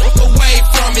 get the fuck away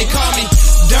from me. Call me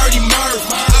Dirty Murph.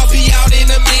 I'll be out in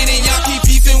a minute. Y'all keep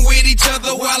beefing with each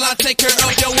other while I take care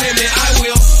of your women. I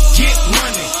will get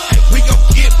money, and we gon'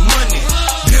 get money.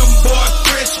 Them boys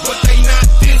fresh, but they not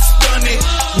this funny.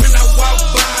 When I walk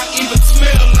by, even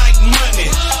smell like money.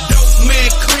 Dope man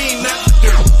clean, not the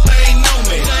dirt. They ain't know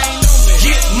me.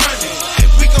 Get money,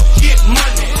 and we gon' get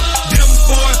money. Them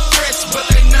boys fresh, but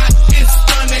they not this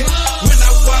funny. When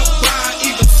I walk by,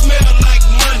 even smell like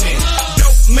money.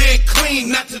 Dope man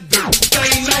clean, not the dirt. They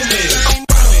ain't know me.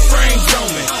 Frames on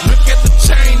me, look at the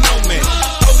chain on me.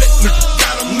 Oh, that nigga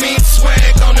got a mean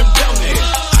swag on him, don't it?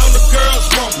 All the girls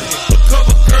want me, a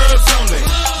couple girls on it.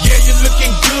 Yeah, you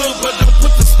looking good, but don't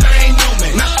put the stain on me.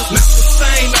 Not the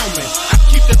stain on me. I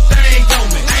keep the thing on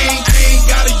me. I ain't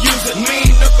gotta use it.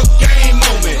 Mean knuckle game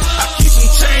on me. I keep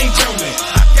some change on me.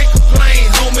 I can't complain,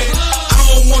 homie. I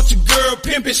don't want your girl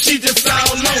pimping, she just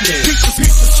all on me.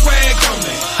 Keep the swag on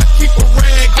me. I keep a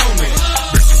rag on me.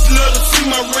 Bitches love to see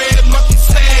my red monkey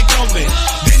sag on me.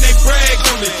 Then they brag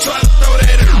on me, try to throw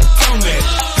that on me.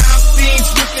 How things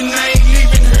looking, I ain't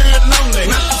leaving her lonely.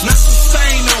 Not the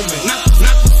stain on me. Not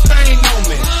the stain on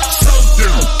me. So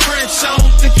down. French, I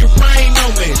don't think it rain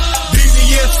on me.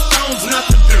 VVS stones, not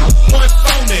the dirt. One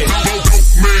phony.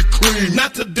 Man clean.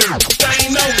 Not the dirt.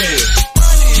 Stain on me.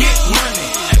 Get money,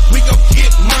 and we gon'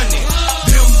 get money.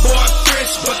 Them boys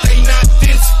fresh, but they not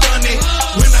this funny.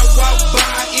 When I walk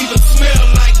by, even smell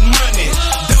like money.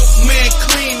 Dope man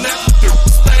clean, not the dirt.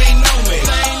 Stain on me.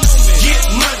 Get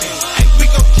money, and we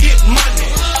gon' get money.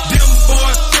 Them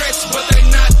boys fresh, but they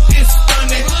not this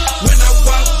funny. When I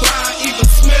walk by, even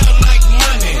smell like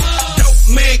money. Dope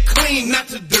man clean, not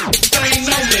the dirt. Stain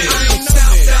on me.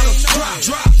 South Dallas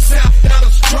drop. South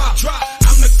Dallas drop.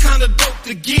 I'm the kind of dope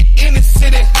to get in the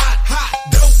city hot.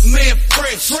 Dope man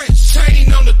fresh.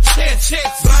 Chain on the chest.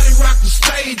 Body rock the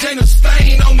stage, ain't a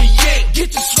stain on me yet.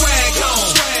 Get your swag on.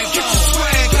 Get your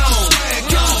swag on. Get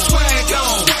your swag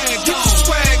on. Get your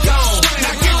swag on.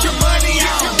 Now get your money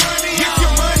on. Get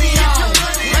your money on.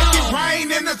 Make it rain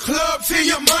in the club till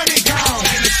your money gone.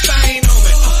 Ain't a stain on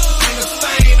me. Ain't a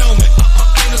stain on me.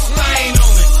 Ain't a stain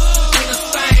on me. Ain't a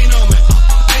stain on me.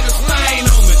 Ain't a stain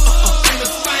on me. Ain't a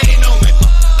stain on me.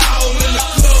 All in the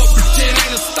club, bitch, it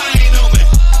ain't a stain on me.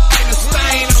 Ain't a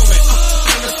stain on me.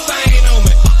 Ain't a stain on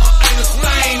me. Ain't a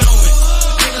stain on me.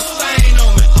 Ain't a stain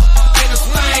on me. Ain't a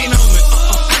stain on me.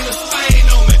 Ain't a stain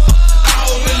on me.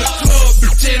 All in the club,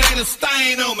 bitch, it ain't a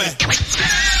stain on me.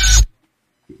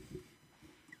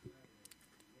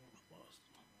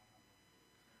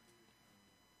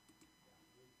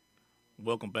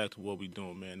 Welcome back to what we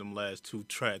doing, man. Them last two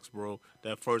tracks, bro.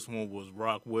 That first one was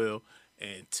Rockwell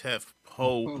and Tef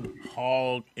Poe,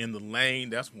 Hog in the Lane.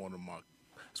 That's one of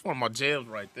my jams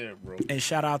right there, bro. And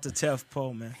shout out to Tef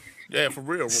Poe, man. Yeah, for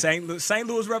real. St. Louis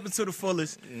repping to the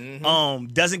fullest.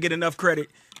 Doesn't get enough credit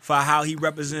for how he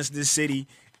represents this city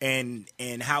and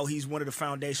how he's one of the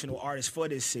foundational artists for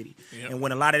this city. Yep. And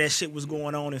when a lot of that shit was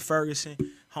going on in Ferguson,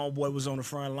 Homeboy was on the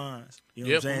front lines. You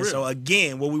know what I'm saying? for real. So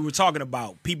again, what we were talking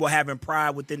about, people having pride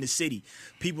within the city,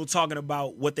 people talking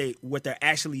about what they're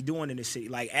actually doing in the city,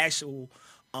 like actual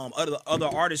other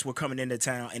artists were coming into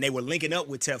town and they were linking up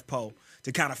with Tef Poe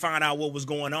to kind of find out what was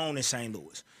going on in St.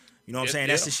 Louis. You know what I'm saying?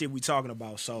 That's the shit we talking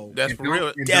about. So That's for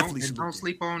real. Definitely don't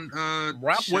sleep on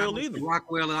Rockwell either.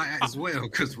 Rockwell as well,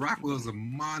 because Rockwell's a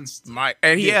monster.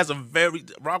 Rockwell has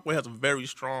a very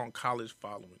strong college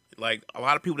following. Like a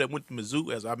lot of people that went to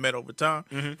Mizzou, as I met over time,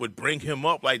 would bring him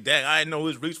up like that. I didn't know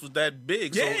his reach was that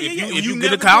big. So if you get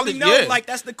to college, like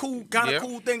that's the cool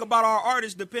thing about our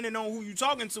artists, depending on who you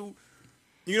talking to.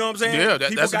 You know what I'm saying? Yeah,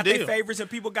 people that's got the their deal. favorites and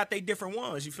people got their different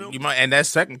ones. You feel me? You might, and that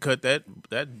second cut, that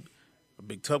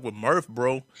Big Tuck with Murph,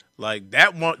 bro, like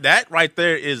that right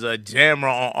there is a jammer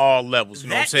on all levels. You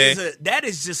know what I'm saying? That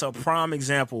is just a prime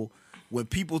example when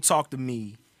people talk to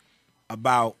me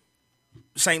about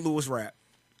St. Louis rap.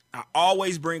 I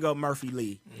always bring up Murphy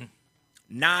Lee,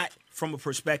 not from a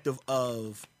perspective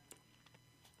of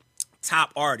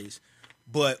top artists,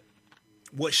 but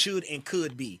what should and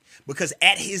could be. Because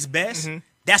at his best,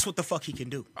 that's what the fuck he can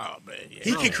do. Oh man, yeah.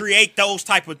 He can create those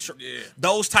type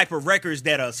of records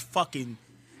that are fucking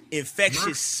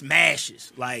infectious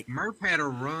smashes. Like Murph had a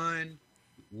run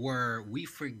where we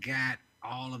forgot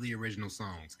all of the original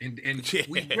songs, and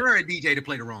we were a DJ to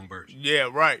play the wrong version. Yeah,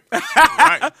 right.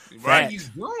 right. What he's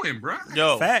doing, bro?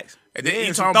 Yo, facts. And then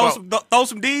you throw talking about throw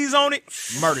some D's on it.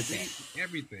 Murder that.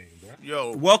 Everything, bro.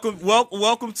 yo,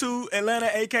 Welcome to Atlanta,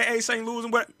 aka St. Louis,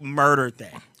 and what? Murdered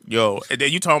that. yo, and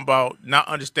then you talking about not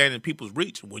understanding people's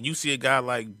reach. When you see a guy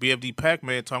like BFD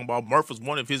Pac-Man talking about Murph was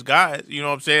one of his guys, you know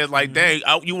what I'm saying? Like, dang,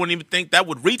 you wouldn't even think that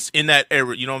would reach in that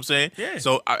era. You know what I'm saying? Yeah.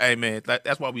 So, hey man,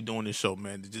 that's why we doing this show,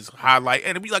 man, to just highlight.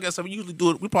 And we, like I said, we usually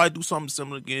do it. We probably do something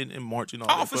similar again in March and all.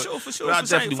 Oh, that, for sure. But I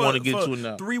definitely want to get to it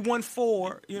now.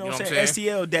 314, you know what I'm saying? saying?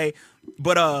 STL day.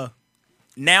 But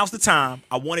now's the time.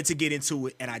 I wanted to get into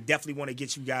it, and I definitely want to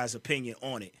get you guys' opinion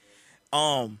on it.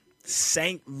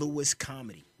 St. Louis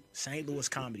comedy.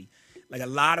 Like, a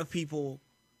lot of people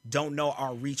don't know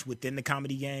our reach within the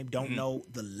comedy game, don't know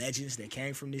the legends that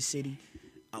came from this city.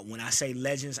 When I say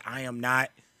legends, I am not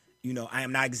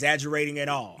exaggerating at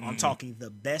all. I'm talking the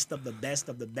best of the best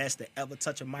of the best that ever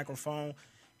touch a microphone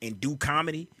and do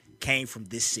comedy came from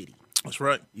this city. That's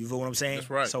right. You feel what I'm saying? That's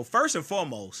right. So first and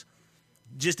foremost,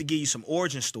 just to give you some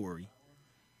origin story,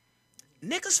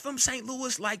 niggas from St.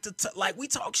 Louis like to we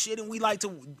talk shit and we like to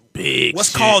Big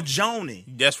what's shit. called joning.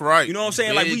 That's right. You know what I'm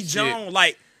saying? Like, Big we Joan. shit.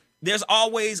 Like, there's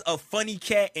always a funny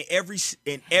cat in every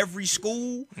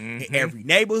school, in every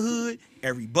neighborhood,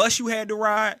 every bus you had to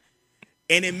ride.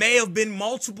 And it may have been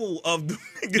multiple of them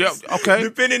niggas, okay.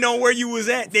 depending on where you was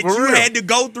at, that For you real. had to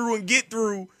go through and get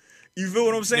through. You feel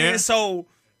what I'm saying? Yeah. So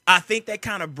I think that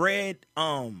kind of bred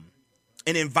an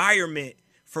environment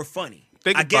for funny.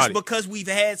 I guess about it. because we've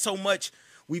had so much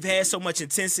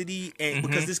intensity, and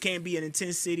because this can be an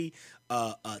intense city,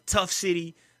 a tough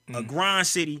city, a grind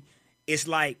city, it's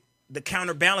like the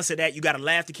counterbalance of that, you got to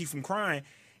laugh to keep from crying,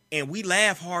 and we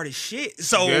laugh hard as shit.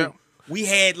 So we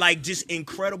had like just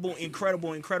incredible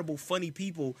funny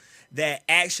people that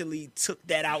actually took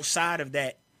that outside of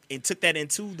that and took that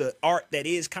into the art that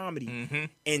is comedy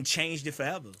and changed it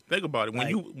forever. Think about it.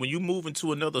 When you move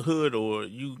into another hood or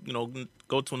you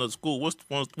go to another school,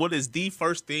 what is the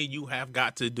first thing you have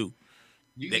got to do?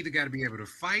 You either got to be able to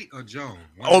fight or Joan.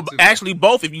 Oh, actually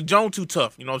both. If you Joan too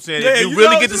tough, you know what I'm saying? Yeah, if you you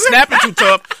really know get to what I'm snapping too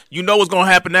tough, you know what's gonna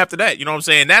happen after that. You know what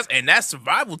I'm saying? That's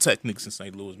survival techniques in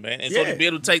St. Louis, man. And so to be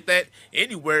able to take that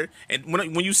anywhere, and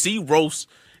when you see roasts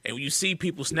and when you see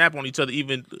people snap on each other,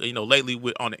 even lately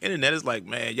on the internet, it's like,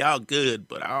 man, y'all good,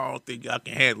 but I don't think y'all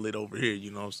can handle it over here.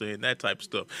 You know what I'm saying? That type of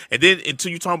stuff. And then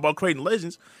until you talk about creating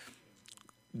legends,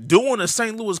 doing a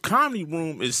St. Louis comedy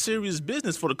room is serious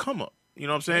business for the come up. You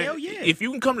know what I'm saying? Hell yeah. If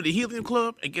you can come to the Helium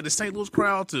Club and get the St. Louis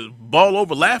crowd to ball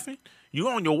over laughing,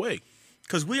 you're on your way.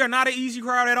 Because we are not an easy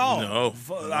crowd at all. No.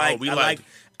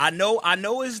 I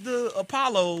know it's the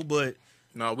Apollo, but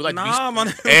No, we like to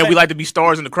man. and we like to be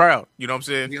stars in the crowd. You know what I'm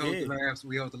saying?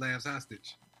 We hold the laughs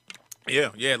hostage.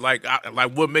 Yeah. Like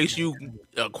what makes you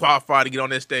qualified to get on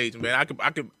that stage, man? I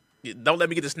could. Don't let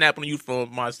me get the snap on you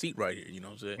from my seat right here. You know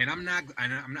what I'm saying? And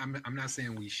I'm not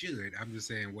saying we should. I'm just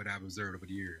saying what I've observed over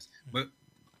the years. But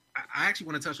I actually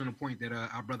want to touch on the point that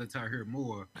our brother Tahir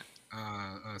Moore,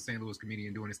 St. Louis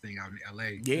comedian doing his thing out in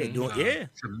LA.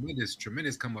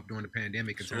 Tremendous come up during the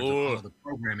pandemic in terms of all of the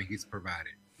programming he's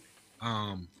provided.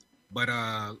 But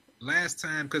last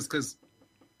time, because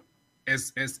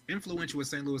as influential as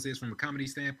St. Louis is from a comedy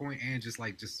standpoint and just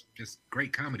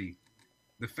great comedy,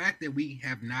 the fact that we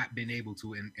have not been able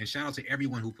to, and shout out to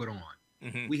everyone who put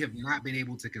on, we have not been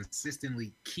able to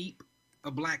consistently keep a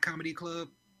black comedy club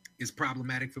is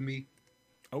problematic for me.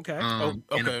 Okay.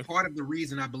 And a part of the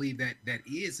reason I believe that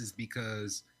is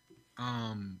because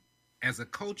as a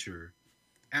culture,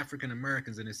 African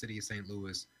Americans in the city of St.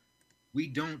 Louis,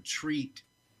 we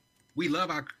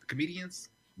love our comedians,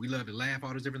 we love to laugh,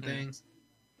 all those different things,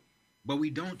 but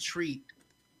we don't treat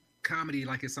comedy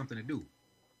like it's something to do.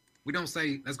 We don't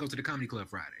say, let's go to the comedy club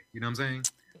Friday. You know what I'm saying?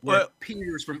 Where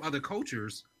peers from other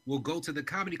cultures will go to the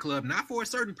comedy club, not for a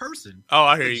certain person. Oh,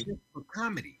 I hear you. Just for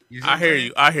comedy. You see I what I'm hear saying?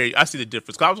 you. I hear you. I see the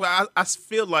difference. 'Cause I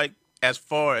feel like as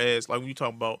far as like when you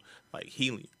talk about like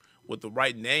Helium with the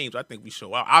right names, I think we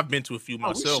show out. I've been to a few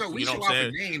myself. We you know show what I'm out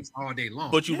saying? the names all day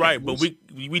long. But you're right. But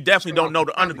we definitely don't know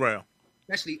the underground.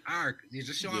 Especially you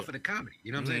just show out for the comedy.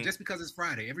 You know what I'm saying? Just because it's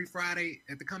Friday. Every Friday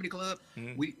at the comedy club,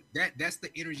 that's the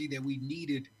energy that we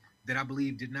needed that I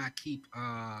believe did not keep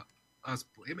us.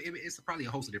 It's probably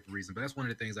a host of different reasons, but that's one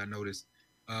of the things I noticed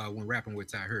when rapping with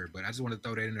Tahir. But I just want to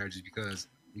throw that in there just because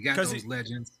You got 'Cause those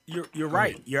legends. You're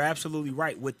right. You're absolutely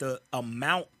right. With the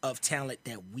amount of talent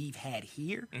that we've had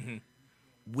here,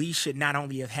 we should not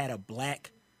only have had a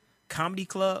black comedy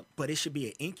club, but it should be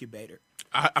an incubator.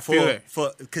 I feel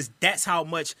that. Because that's how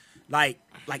much like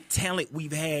talent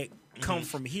we've had come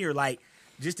from here. Like,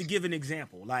 just to give an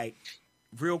example, like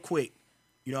real quick,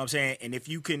 you know what I'm saying? And if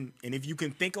you can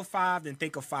think of 5, then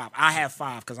think of 5. I have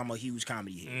 5 because I'm a huge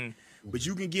comedy head. But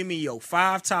you can give me your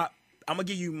 5 top. I'm gonna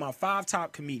give you my 5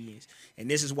 top comedians, and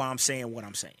this is why I'm saying what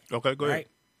I'm saying. Okay, go ahead.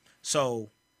 So,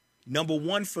 number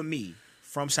 1 for me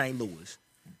from St. Louis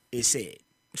is Said.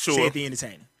 Sure. Said the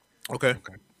Entertainer. Okay.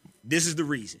 This is the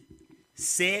reason.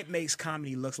 Said makes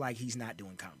comedy look like he's not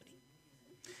doing comedy.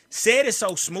 Said is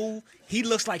so smooth, he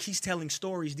looks like he's telling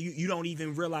stories. You don't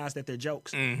even realize that they're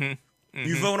jokes. You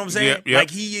feel what I'm saying? Yep, yep. Like,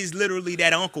 he is literally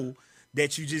that uncle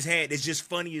that you just had that's just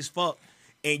funny as fuck.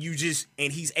 And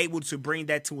he's able to bring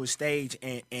that to a stage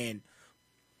and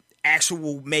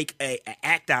make a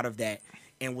act out of that,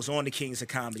 and was on the Kings of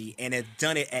Comedy and has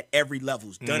done it at every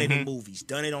level. Done it in movies,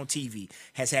 done it on TV,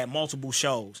 has had multiple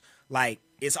shows. Like,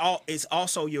 it's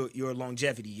also your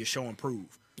longevity, your show and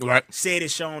prove. Right. Said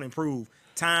it's shown and proved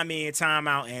time in, time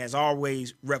out, and has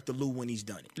always repped the Lou when he's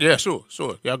done it. Yeah, sure.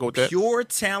 Y'all go with that. Pure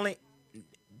talent,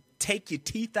 take your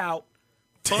teeth out,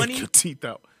 funny, Take your teeth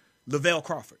out. Lavelle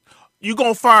Crawford. You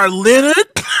gonna fire Leonard?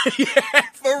 Yeah,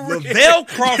 for real. Lavelle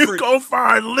Crawford You gonna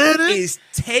fire Leonard? is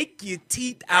take your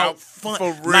teeth out fun.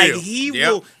 For real. Like, he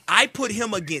Yep. will. I put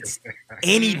him against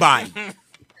anybody.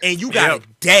 And you got a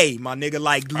day, my nigga.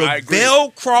 Like, I agree.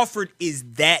 Lavelle Crawford is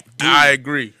that dude. I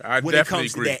agree. I when it definitely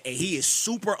comes agree. to that. And he is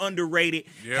super underrated,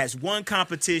 Yep. has won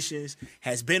competitions,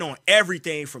 has been on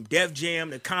everything from Def Jam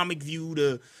to Comic View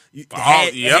to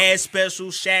had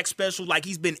specials, Shaq special. Like,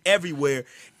 he's been everywhere,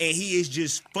 and he is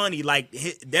just funny. Like,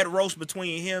 that roast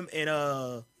between him and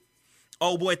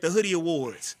old boy at the Hoodie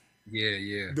Awards.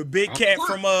 Yeah. The big cat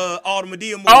from all the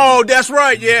Medea movies. Oh, that's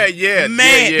right. Yeah.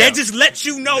 Man, yeah. that just lets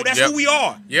you know that's Yep. who we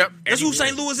are. Yep. That's who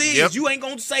St. Louis is. Yep. You ain't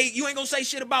gonna say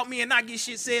shit about me and not get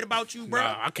shit said about you, bro.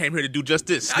 Nah, I came here to do just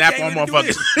this. I Snap came on here to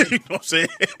do motherfuckers. You know what I'm saying?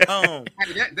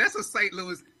 Hey, that's a St.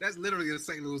 Louis. That's literally a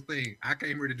St. Louis thing. I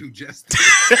came here to do justice.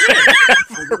 Yeah,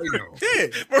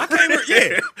 I came here.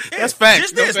 Yeah, That's facts.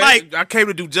 Just You know this, what I'm saying? like, I came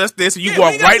to do just this, and you yeah, we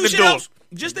walk ain't gotta right in do the shit door. else.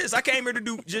 Just this. I came here to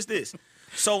do just this.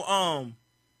 So,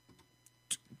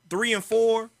 3 and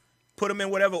 4, put them in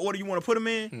whatever order you want to put them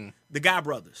in. The Guy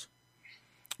brothers,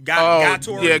 Guy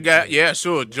Tory, yeah,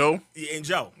 sure, Joe. and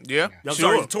Joe. Yeah, I'm sure.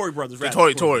 sorry, the Tory brothers. The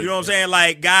Rather. Tory. You know what I'm saying?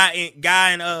 Like, Guy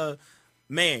and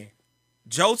man,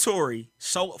 Joe Torre,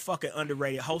 so fucking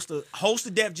underrated. Host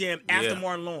of Def Jam after Yeah.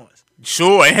 Martin Lawrence.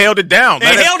 Sure, and held it down.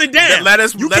 And held it down. Let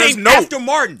us You let us came know. after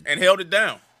Martin. And held it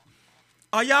down.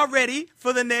 Are y'all ready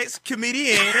for the next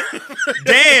comedian?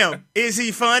 Damn, is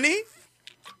he funny?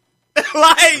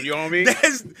 Like, You know what I mean?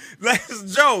 That's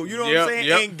Joe. You know what Yep, I'm saying?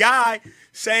 yep. And Guy,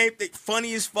 same thing,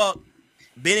 funny as fuck.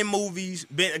 Been in movies,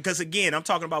 because again, I'm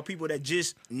talking about people that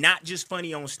not just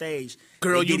funny on stage.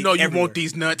 Girl, they you get know it you everywhere. want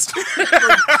these nuts. You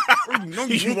know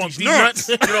You want these nuts.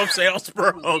 You know what I'm saying? I'm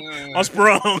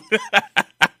sprung.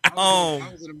 I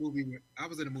was in a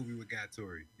movie with Guy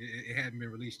Tory. It hadn't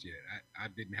been released yet. I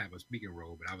didn't have a speaking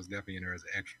role, but I was definitely in there as an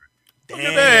extra. Look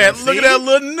at that. Look at that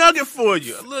little nugget for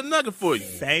you. A little nugget for you.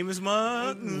 Famous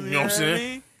mug. You know what I'm saying? I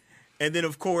mean? And then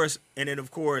of course,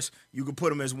 you can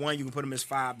put him as 1, you can put him as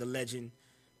 5, the legend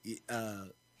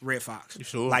Red Fox.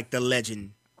 Sure. Like the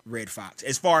legend Red Fox.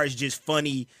 As far as just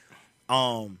funny,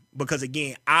 because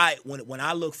again, when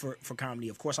I look for comedy,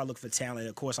 of course I look for talent,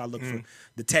 of course I look for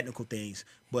the technical things,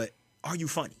 but are you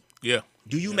funny? Yeah.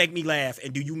 Do you make me laugh,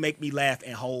 and do you make me laugh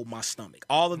and hold my stomach?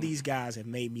 All of these guys have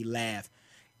made me laugh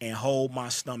and hold my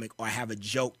stomach, or have a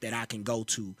joke that I can go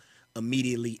to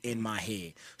immediately in my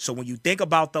head. So when you think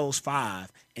about those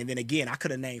 5, and then again, I could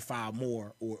have named 5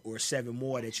 more or 7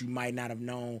 more that you might not have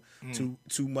known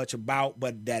too much about,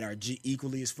 but that are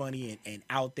equally as funny and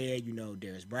out there. You know,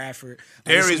 Darius Bradford.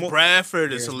 Darius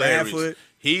Bradford is Darius hilarious. Bradford.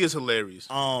 He is hilarious.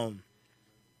 You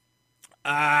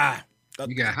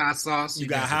got hot sauce. You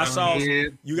got hot sauce.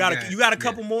 You got a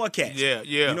couple more cats. Yeah.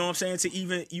 You know what I'm saying? To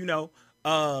even,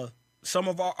 some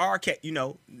of our cat,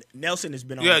 Nelson has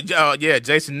been on. Yeah,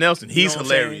 Jason Nelson. He's know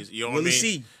what I'm hilarious. saying? You know what I Willie mean?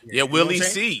 C. Yeah, what Willie I'm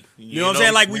saying? C. You know what I'm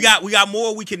saying? Like, we got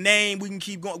more we can name. We can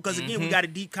keep going, because again, we got a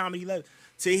deep comedy level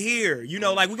to hear.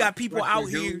 Like, we got people out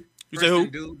here. You say who?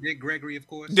 Dude, Dick Gregory, of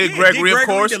course. Dick Yeah, Gregory, Dick of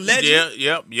course. Gregory, the legend.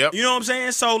 Yep. You know what I'm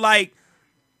saying? So, like,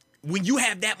 when you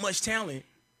have that much talent,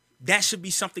 that should be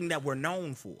something that we're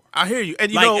known for. I hear you.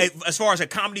 And as far as a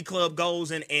comedy club goes,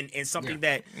 and something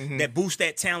that boosts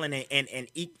that talent and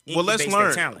well, let's incubates learn.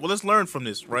 that talent. Well, let's learn from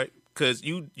this, right? Because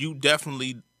you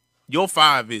definitely your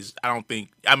 5 is, I don't think,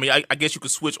 I mean, I guess you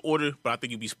could switch order, but I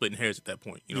think you'd be splitting hairs at that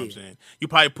point. You know what I'm saying? You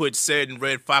probably put Ced and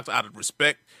Red Fox out of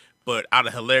respect, but out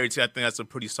of hilarity, I think that's a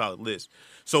pretty solid list.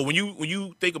 So when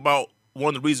you think about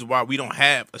one of the reasons why we don't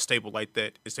have a staple like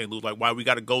that in St. Louis, like why we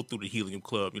got to go through the Helium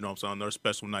Club, you know what I'm saying, on their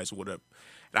special nights or whatever.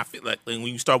 And I feel like when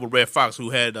you start with Red Fox, who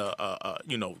had,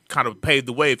 you know, kind of paved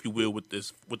the way, if you will, with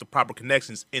the proper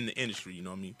connections in the industry, you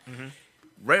know what I mean? Mm-hmm.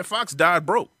 Red Fox died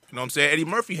broke. You know what I'm saying? Eddie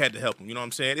Murphy had to help him. You know what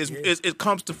I'm saying? It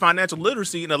comes to financial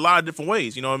literacy in a lot of different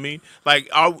ways. You know what I mean? Like,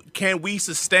 can we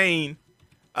sustain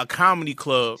a comedy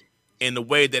club in the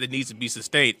way that it needs to be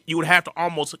sustained? You would have to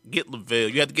almost get LaVelle.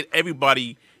 You have to get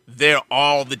everybody there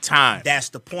all the time. That's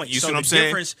the point. You see what I'm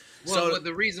saying? Well,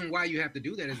 the reason why you have to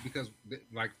do that is because,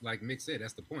 like Mick said,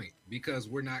 that's the point. Because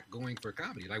we're not going for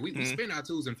comedy. Like, we spend our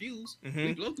tools and fuse.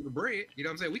 We blow through the bread. You know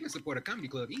what I'm saying? We can support a comedy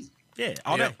club easily. Yeah,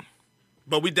 all day.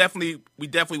 But we definitely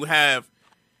would have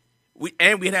we'd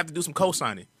have to do some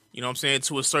co-signing, you know what I'm saying,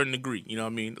 to a certain degree. You know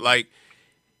what I mean? Like,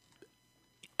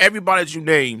 everybody that you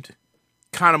named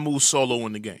kind of moves solo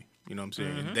in the game. You know what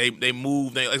I'm saying? They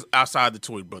move outside the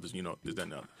Tory Brothers, you know, this, that,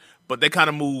 and that. But they kind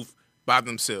of move by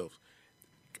themselves.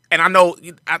 And I know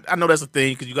that's a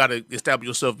thing because you got to establish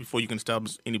yourself before you can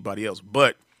establish anybody else.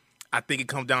 But I think it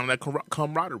comes down to that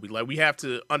camaraderie. Like, we have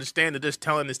to understand that there's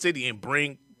talent in the city and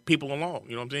bring people along,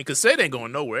 you know what I'm saying? Because Ced ain't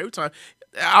going nowhere. Every time,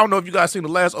 I don't know if you guys seen the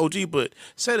last OG, but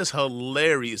Ced is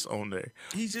hilarious on there.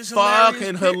 He's just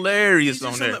fucking hilarious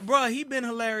on there, bro. He been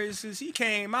hilarious since he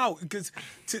came out. Because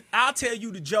I'll tell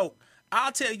you the joke.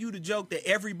 That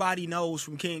everybody knows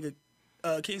from Kings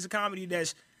of Comedy.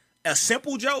 That's a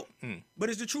simple joke, but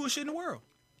it's the truest shit in the world.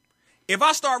 If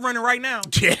I start running right now,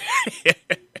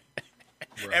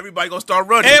 everybody gonna start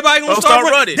running. Everybody gonna start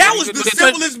running. That was the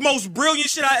simplest, most brilliant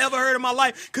shit I ever heard in my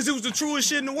life because it was the truest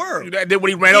shit in the world. That when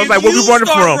he ran, I was like, "Where we running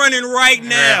from?" Start running right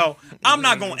now. I'm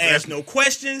not gonna ask no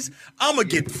questions. I'm gonna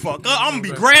get the fuck up. I'm gonna be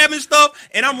grabbing stuff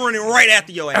and I'm running right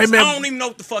after your ass. Hey, man, I don't even know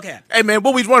what the fuck happened. Hey man,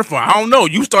 what we running for? I don't know.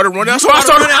 You started running. That's why I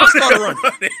started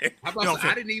running.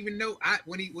 I didn't even know.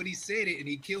 When he said it and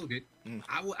he killed it,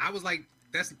 I was like,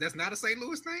 that's not a St.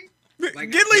 Louis thing. Like,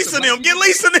 get Lisa them. Get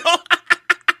Lisa them.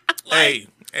 Hey,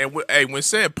 when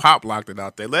Ced Pop locked it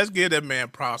out there, let's give that man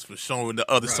props for showing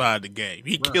the other side of the game.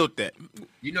 He killed that.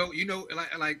 You know,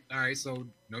 like all right. So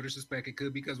no disrespect, it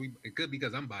could because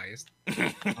I'm biased.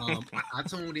 I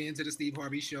tuned into the Steve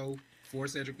Harvey show for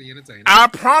Cedric the Entertainer. I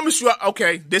promise you.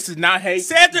 Okay, this is not hate.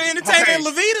 Cedric the Entertainer and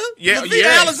Levita.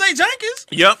 Levita Alizé Jenkins.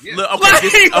 Yep.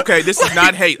 Yeah. This is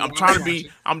not hate. I'm trying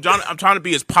to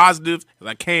be as positive as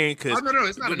I can because no,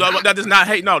 it's not. That is not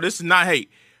hate. No, this is not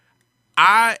hate.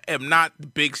 I am not the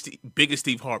biggest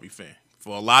Steve Harvey fan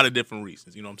for a lot of different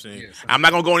reasons. You know what I'm saying? Yes, I'm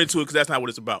not going to go into it because that's not what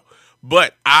it's about.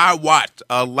 But I watched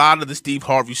a lot of the Steve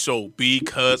Harvey show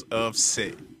because of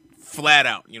Ced. Flat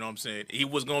out. You know what I'm saying? He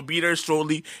was going to be there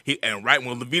shortly. And right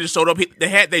when Levita showed up,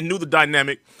 they knew the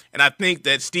dynamic. And I think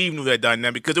that Steve knew that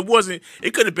dynamic because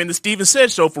it could have been the Steve and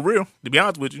Ced show for real, to be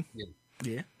honest with you.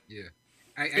 Yeah.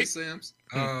 Hey, Sims,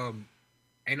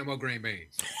 ain't no more green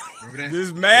beans. Remember that?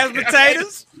 There's mashed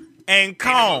potatoes and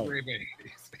corn.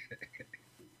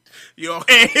 Yo,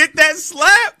 and hit that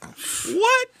slap.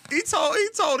 What? He told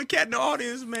the cat in the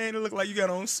audience, man, it looked like you got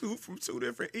on suit from two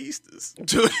different Easters. I'm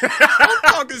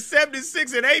talking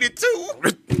 76 and 82.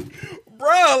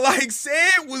 Bruh, like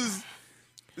Ced was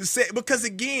because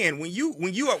again, when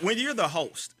you're the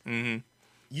host,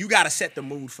 you gotta set the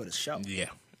mood for the show.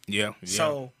 Yeah.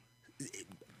 So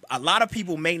a lot of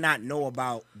people may not know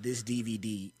about this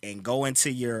DVD and go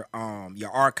into your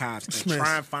archives and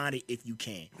try and find it if you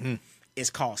can. It's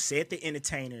called Ced the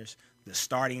Entertainers, The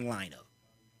Starting Lineup.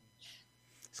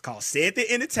 It's called Ced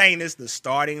the Entertainers, The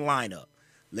Starting Lineup.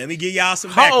 Let me give y'all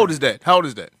some background. How old is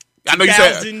that? I know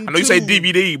you said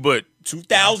DVD, but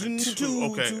 2002,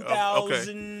 okay.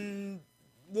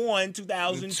 2001,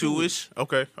 2002. 2-ish.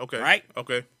 Okay. Right?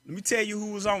 Okay. Let me tell you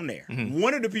who was on there.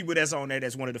 One of the people that's on there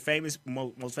that's one of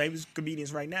the most famous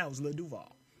comedians right now is Lil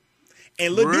Duval.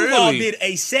 And Lil Duval did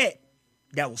a set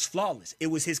that was flawless. It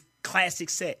was his classic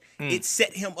set. It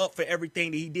set him up for everything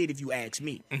that he did, if you ask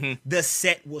me. The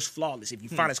set was flawless. If you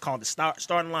find it's called the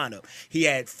starting lineup. He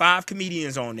had 5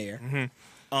 comedians on there.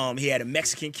 He had a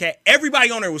Mexican cat.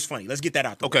 Everybody on there was funny. Let's get that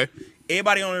out there. Okay.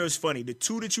 Everybody on there was funny. The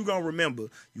two that you're going to remember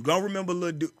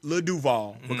Lil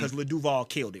Duval because Lil Duval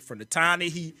killed it. From the time that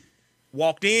he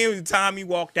walked in to the time he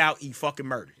walked out, he fucking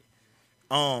murdered it.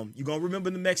 You're going to remember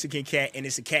the Mexican cat, and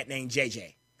it's a cat named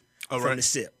JJ from the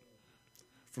SIP.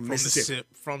 From Mississippi.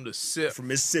 From the SIP. From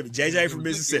Mississippi. JJ from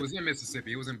Mississippi. It was in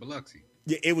Mississippi. It was in Biloxi.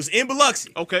 Yeah, it was in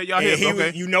Biloxi. Okay, y'all hear me.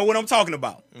 Okay. You know what I'm talking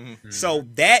about. So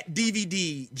that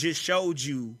DVD just showed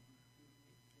you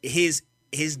his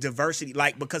diversity,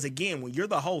 like, because again, when you're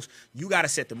the host, you got to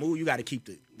set the mood, you got to keep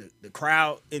the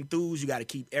crowd enthused, you got to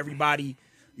keep everybody,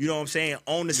 you know what I'm saying,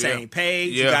 on the same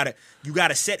page. Yeah. You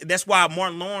gotta set. That's why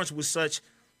Martin Lawrence was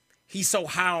he's so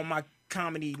high on my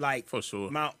comedy, like, For sure.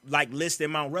 list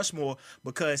in Mount Rushmore,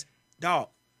 because dog,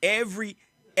 every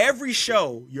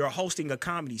show you're hosting a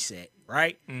comedy set,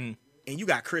 right? And you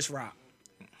got Chris Rock,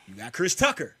 you got Chris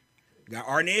Tucker, you got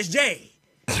Arnez J,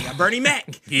 you got Bernie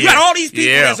Mac. You got all these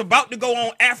people that's about to go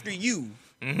on after you,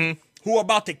 who are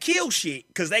about to kill shit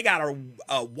because they got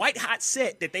a white hot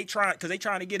set that they trying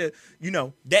to get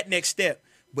that next step.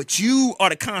 But you are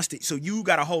the constant, so you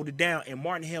got to hold it down. And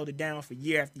Martin held it down for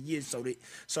year after year. So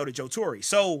did Joe Torre.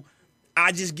 So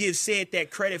I just give Sid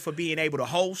that credit for being able to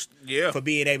host, for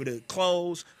being able to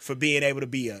close, for being able to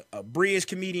be a bridge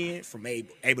comedian, from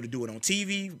able to do it on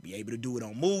TV, be able to do it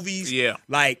on movies.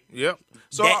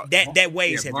 So that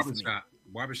weighs heavy for me.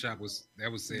 Barbershop was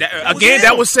said.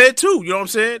 That was said too. You know what I'm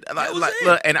saying?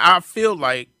 Look, and I feel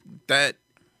like that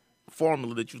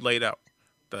formula that you laid out,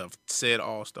 the said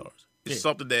All Stars, is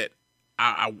something that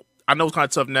I know it's kind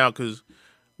of tough now because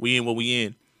we in what we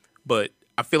in, but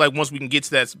I feel like once we can get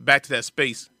to back to that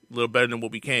space a little better than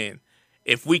what we can.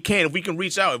 If we can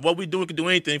reach out, if what we doing can do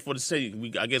anything for the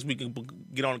city, I guess we can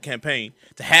get on a campaign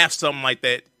to have something like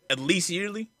that at least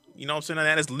yearly. You know what I'm saying?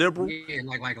 That is liberal. Yeah,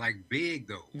 like big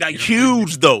though. Like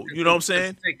huge though. You know what I'm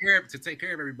saying? To take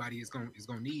care of everybody, it's gonna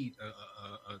need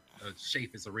a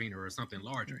Chaffetz Arena or something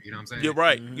larger. You know what I'm saying? You're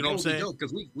right. You know what I'm saying?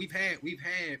 Because we've had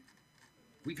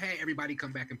everybody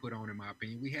come back and put on. In my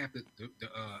opinion, we have the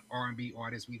R&B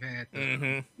artists. We've had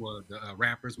the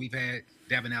rappers. We've had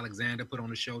Devin Alexander put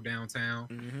on a show downtown.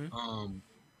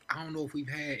 I don't know if we've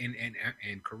had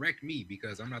and correct me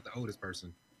because I'm not the oldest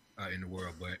person in the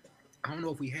world, but I don't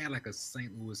know if we had like a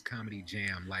St. Louis comedy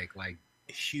jam, like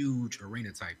huge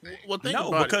arena type thing. Well,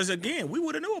 because again, we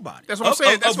would have knew about it. That's what I'm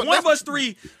saying. If one of us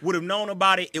three would have known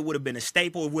about it, it would have been a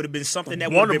staple. It would have been something that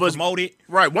would have been promoted.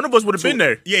 Right, one of us would have been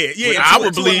there. Yeah. I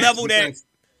would believe level that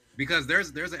because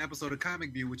there's an episode of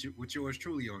Comic View with yours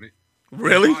truly on it.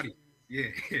 Really? Yeah.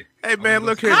 Hey man,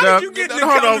 look here, How dog. did you get in the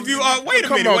Comic View? Wait a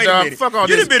minute. Fuck all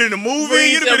You'd this. have been in the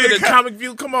movie. You'd have been in the Comic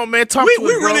View. Come on, man. Talk we to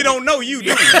us, bro. really don't know you, do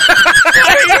we? You know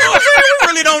what I'm saying? We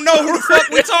really don't know who the fuck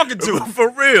we talking to. For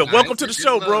real. Welcome to the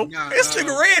show, bro. This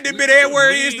nigga Red done been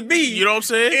everywhere he is to be. You know what I'm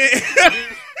saying?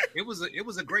 It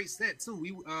was a great set too.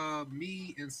 We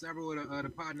me and several of the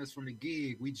partners from the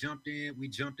gig, we jumped in. We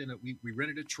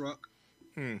rented a truck.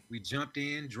 We jumped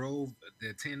in, drove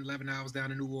the 10, 11 hours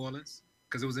down to New Orleans.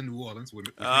 Because it was in New Orleans.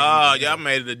 Y'all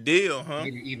made it a deal, huh?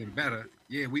 Made it even better.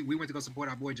 Yeah, we went to go support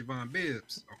our boy Javon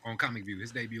Bibbs on Comic View.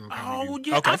 His debut on Comic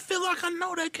View. Yeah. Okay. I feel like I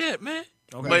know that cat, man.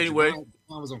 Okay. But anyway.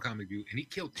 Javon was on Comic View, and he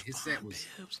killed it. He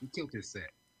killed his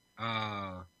set.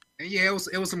 And yeah, it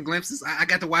was some glimpses. I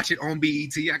got to watch it on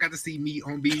BET. I got to see me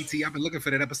on BET. I've been looking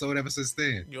for that episode ever since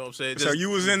then. You know what I'm saying? So you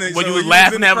was in the... When you was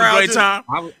laughing, having a great time?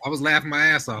 I was laughing my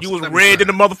ass off. You was red in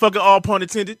the motherfucker, all pun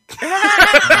intended.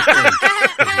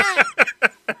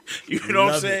 You know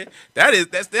what I'm saying?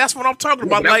 That's what I'm talking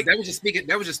about. That was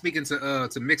just speaking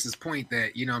to Mix's point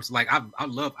that, you know, I'm like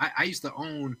I used to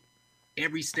own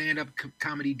every stand-up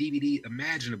comedy DVD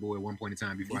imaginable at one point in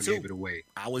time before I gave it away.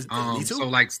 I was me too. So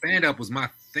like stand-up was my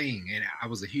thing, and I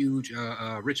was a huge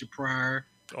Richard Pryor,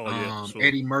 sure.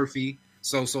 Eddie Murphy.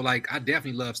 So like I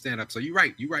definitely love stand-up. So you're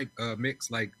right,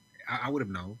 Mix. Like I would have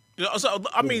known. So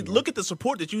I mean, look at the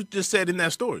support that you just said in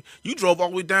that story. You drove all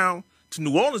the way down to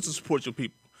New Orleans to support your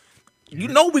people. You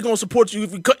know we're gonna support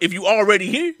you if you already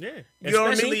here. Yeah, you know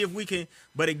especially what I mean? if we can.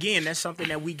 But again, that's something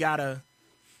that we gotta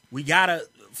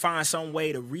find some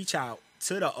way to reach out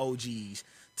to the OGs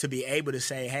to be able to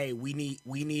say, hey, we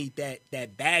need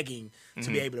that bagging to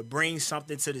be able to bring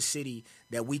something to the city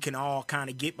that we can all kind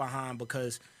of get behind,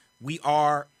 because we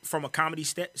are, from a comedy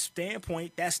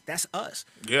standpoint, that's us.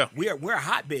 Yeah, we're a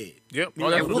hotbed. Yep.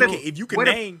 If you can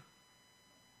name.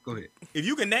 Go ahead. If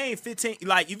you can name 15,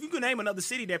 like if you can name another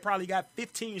city that probably got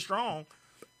 15 strong,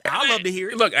 I'd love to hear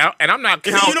it. Look, and I'm not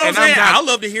counting. You know what I'm saying? I'd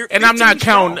love to hear it. And I'm not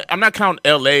counting. I'm not counting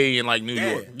L.A. and like New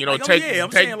York. You know, like, take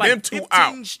saying, like, them two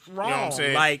out. Strong. You know what I'm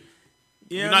saying? Like,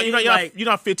 you're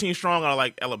not 15 strong out of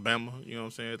like Alabama. You know what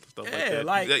I'm saying? Stuff like that.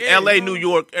 Like L.A., New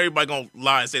York, everybody gonna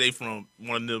lie and say they from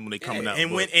one of them when they coming out.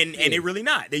 And they really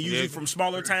not. They usually from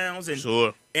smaller towns and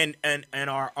sure. And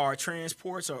our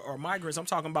transports or migrants. I'm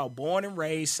talking about born and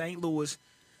raised St. Louis.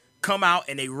 Come out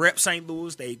and they rep St.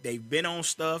 Louis. They've been on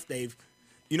stuff. They've,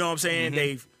 you know what I'm saying?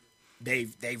 They've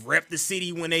repped the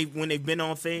city when they've been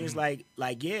on things like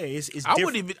yeah, it's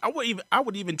different. I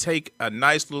would even take a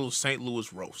nice little St.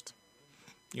 Louis roast.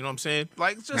 You know what I'm saying?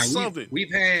 Like, it's just now, something.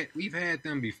 We've had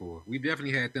them before. We've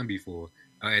definitely had them before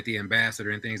at the Ambassador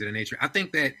and things of that nature. I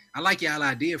think that I like y'all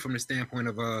idea from the standpoint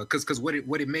of because what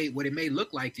it may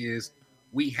look like is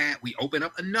we open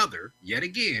up another yet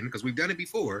again, because we've done it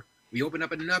before. We open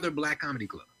up another Black comedy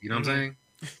club. You know what I'm saying?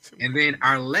 And then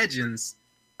our legends.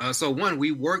 So one,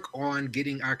 we work on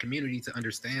getting our community to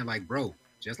understand, like, bro,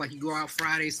 just like you go out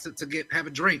Fridays to have a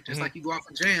drink, just like you go out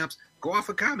for jams, go out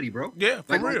for comedy, bro. Yeah,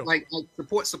 for real. Like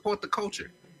support the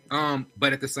culture.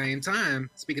 But at the same time,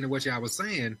 speaking of what y'all was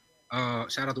saying,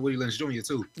 shout out to Woody Lynch Jr.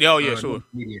 too. Yeah, sure.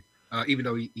 Comedian, even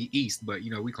though he East, but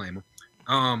we claim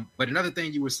him. But another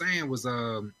thing you were saying was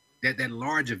that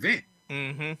large event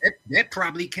that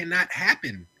probably cannot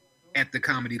happen at the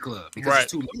comedy club because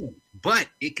it's too large, but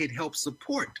it could help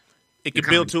support. It can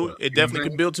build to it. It definitely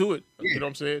can build to it. Yeah. You know what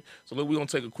I'm saying? So look, we're going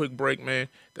to take a quick break, man.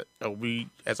 We,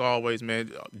 as always,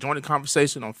 man, join the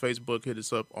conversation on Facebook. Hit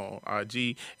us up on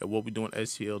IG at What We Doing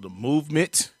STL, The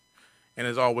Movement. And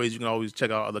as always, you can always check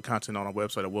out other content on our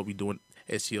website at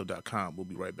whatwedoingstl.com. We'll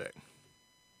be right back.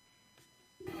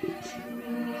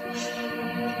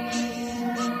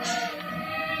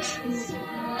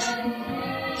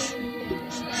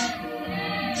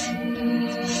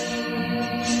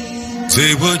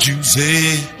 Say what you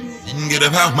say, get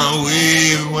up out my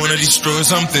way, wanna destroy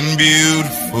something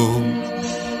beautiful.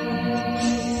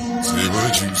 Say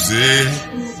what you say,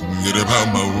 get up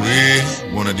out my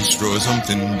way, wanna destroy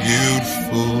something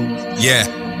beautiful. Yeah,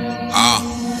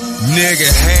 nigga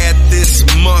had this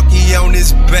monkey on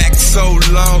his back so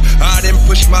long, I didn't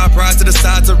push my pride to the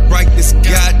side to write this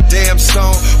goddamn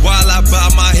song. While I bow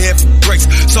my head for breaks,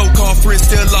 so-called friends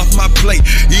still off my plate.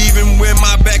 Even when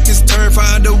my back is turned,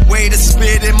 find a way to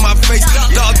spit in my face.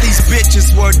 Thought these bitches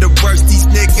were the worst, these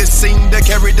niggas seem to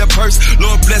carry the purse.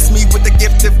 Lord bless me with the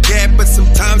gift of gab, but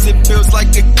sometimes it feels like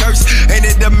a curse. Ain't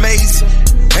it amazing?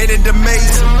 Ain't it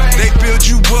amazing? They build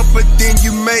you up, but then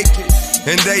you make it,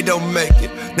 and they don't make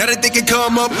it. Now that they can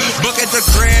come up, look at the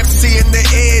crab, seeing the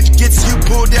edge gets you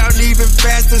pulled down even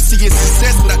faster. Seeing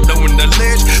success, not knowing the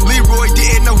ledge. Leroy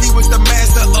didn't know he was the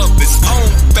master of his own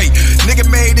fate. Nigga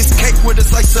made his cake with a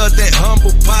slice of that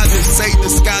humble pie. They say the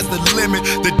sky's the limit.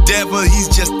 The devil, he's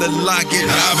just the locket.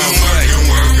 I've been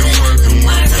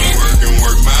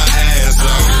work my ass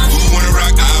off. Who wanna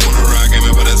rock? I wanna rock. Give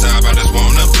me for the top, I just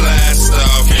wanna blast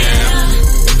off.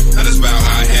 Yeah, I just bow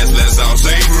high heads, let's all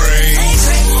say praise.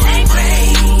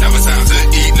 Now it's time to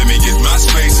eat, let me get my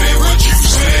space. Say what you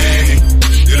say,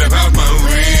 get up out my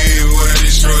way, wanna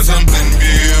destroy something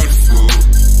beautiful.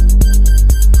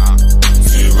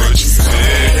 Say what you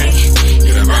say,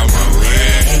 get up out my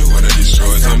way, wanna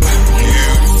destroy something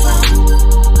beautiful.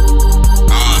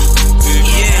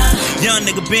 Young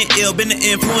nigga been ill, been the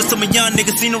influence to my young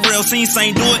niggas, seen the real, seen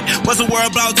Saint do it. Wasn't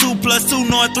worried about 2 + 2,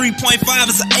 knowing 3.5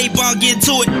 is an 8-ball, getting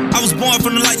to it. I was born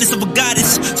from the likeness of a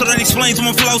goddess, so that explains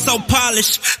why my flow so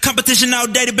polished. Competition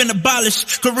outdated, been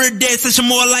abolished. Career dead, session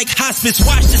more like hospice.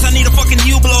 Watch this, I need a fucking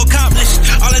you blow accomplished.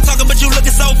 All that talking, but you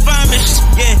looking so famished.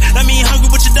 Yeah, that mean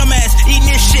hungry with your dumb ass, eating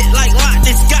this shit like Loch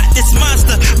Ness. Got this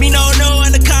monster, me no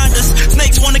anacondas.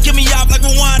 Snakes wanna kill me off like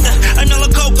Rwanda. I'm yellow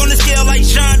coke on the scale like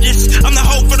jaundice. I'm the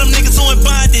hope for them niggas who in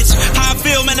bondage. How I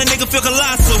feel, man, a nigga feel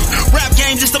colossal. Rap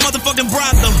game just a motherfucking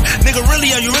brothel. Nigga,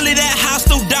 really, are you really that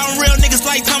hostile? Down real niggas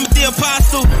like Thomas the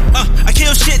Apostle. I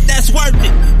kill shit that's worth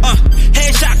it.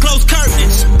 Headshot, close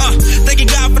curtains. Thanking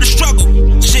God for the struggle.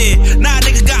 Shit, nah,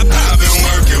 niggas got purpose. I've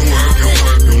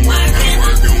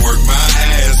been work my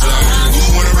ass off. Who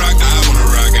wanna rock? I wanna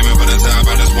rock. Give me for the top,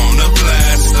 I just wanna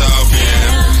blast off.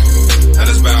 Yeah, I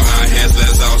just bow high heads,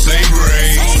 let's all say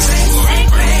praise.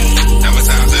 Now it's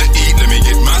time to eat, let me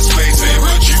get my space. Say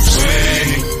what you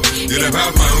say, get up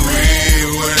out my way,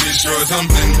 wanna destroy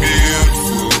something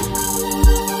beautiful.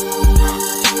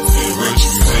 Say what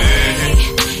you say,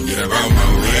 get up out my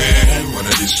way,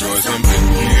 wanna destroy something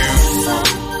beautiful.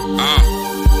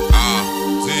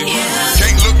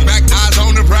 Can't look back, eyes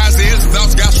on the prizes.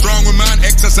 Thoughts got strong with mine,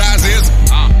 exercises.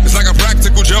 It's like a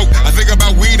practical joke. I think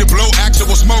about weed to blow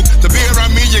actual smoke. To be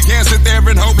around me, you can't sit there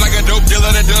and hope like a dope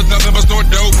dealer that does nothing but snort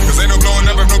dope. Cause ain't no blowing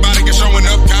up if nobody can showing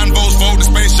up. Convos fold the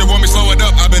space, you want me slow it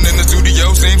up. I've been in the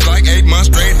studio, seems like 8 months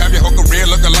straight. Have your whole career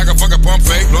looking like a fucking pump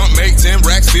fake. Blunt make 10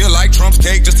 racks, feel like Trump's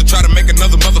cake. Just to try to make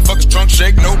another motherfucker's trunk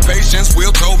shake. No patience,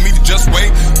 Will told me to just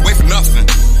wait for nothing.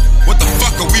 What the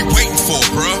fuck are we waiting for,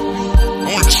 bruh?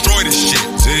 I wanna destroy this shit.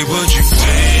 Say what you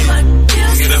say,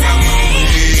 get up out my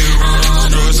way,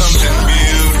 destroy something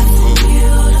beautiful.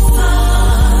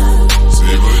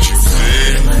 Say what you say,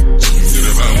 get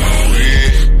up out my way,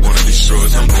 wanna destroy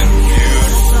something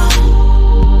beautiful.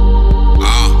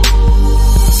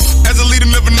 As a leader,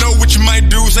 never know what you might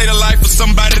do. Say the life of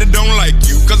somebody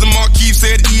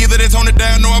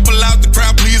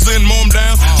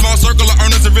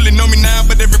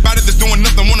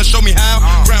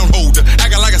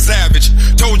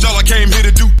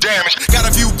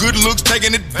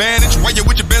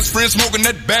friend smoking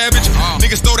that Babbage.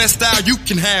 Niggas throw that style, you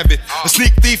can have it. A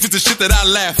sneak thief is the shit that I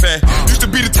laugh at. Used to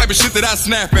be the type of shit that I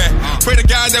snap at. Pray to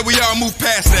God that we all move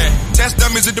past that. That's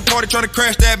dummies at the party trying to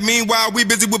crash that. Meanwhile, we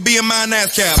busy with being my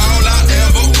ass cap. All I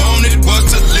ever wanted was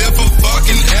to live for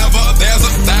fucking ever. There's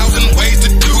 1,000 ways to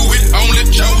do it, only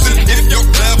chosen if you're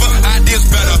clever. Ideas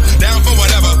better, down for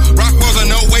whatever. Rock was an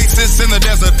oasis in the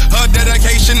desert. Her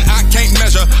dedication I can't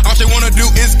measure. All she wanna do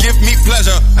is give me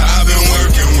pleasure. I've been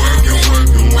working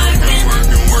my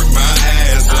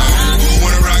ass off. Who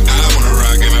wanna rock? I wanna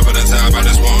rock. Give me for the top, I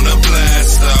just wanna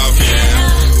blast off,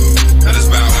 yeah. That is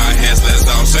about our heads, let's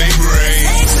all say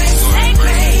grace.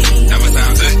 Now it's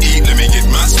time to eat, let me get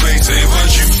my space. Say what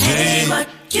you say.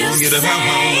 Don't get about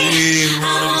my way.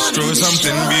 Wanna destroy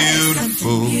something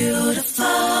beautiful.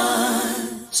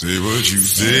 Say what you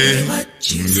say.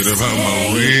 Get about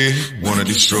my way. Wanna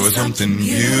destroy something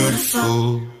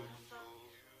beautiful.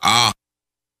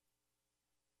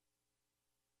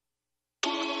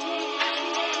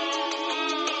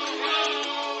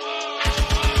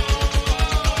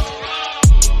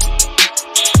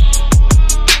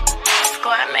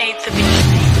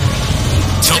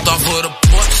 Jumped off of the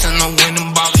porch and I went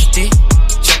and bought a stick.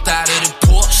 Jumped out of the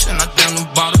Porsche and I down and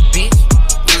bought a bitch.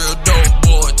 Real dope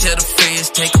boy, tell the feds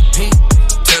take a peek.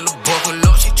 Tell the buckle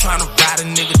up, she tryna ride a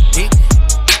nigga dick.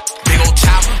 Big old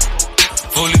chopper,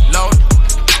 fully loaded.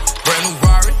 Brand new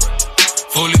Rari,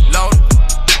 fully loaded.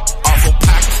 Awful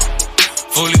pockets,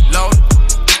 fully loaded.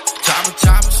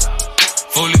 Choppers,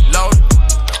 fully loaded.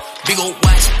 Big old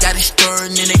watch, got it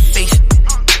stirring in their face.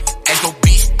 Ask no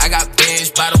beast, I got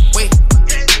bands by the way.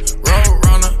 Road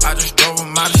runner, I just drove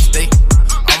them out of state.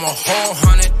 I'm a whole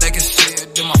 100, they can see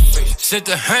it in my face. Sit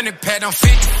the 100 pad, I'm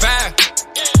 55.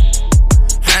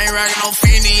 I ain't rockin' no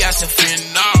Fendi, I said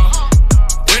Fendi.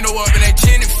 Window up in that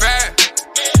 25.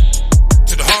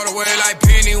 To the harder way like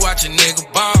Penny, watch a nigga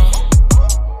ball.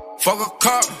 Fuck a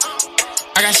car,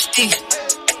 I got stick.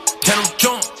 Tell them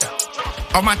jump,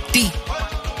 on my D.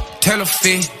 Tell her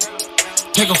fit,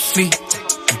 take a fleet.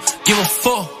 Give a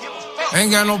fuck,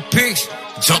 ain't got no pics.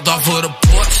 Jumped off of the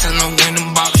porch and I went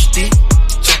and bought a stick.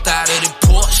 Jumped out of the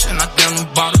Porsche and I down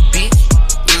and bought a bitch.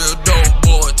 Real dope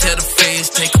boy, tell the feds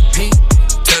take a peek.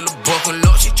 Tell the buckle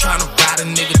up, she tryna ride a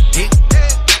nigga dick.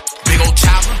 Big old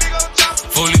chopper,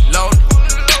 fully loaded.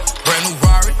 Brand new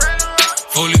Rari,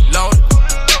 fully loaded.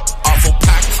 Awful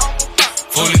pockets,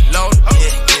 fully loaded.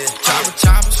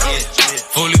 Choppers,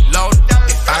 fully loaded.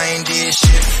 If I ain't did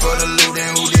shit for the loot,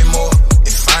 then who did more?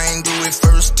 If I ain't do it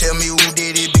first, tell me who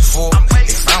did it before.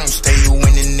 If I don't stay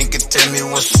winning, nigga, tell me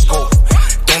what's the score.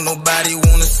 Don't nobody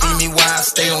wanna see me while I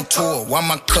stay on tour. While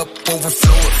my cup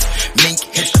overflows, mink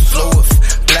hit the floor.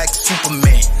 Black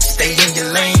Superman, stay in your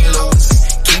lane, Lois.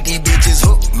 Keep these bitches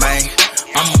hooked, man.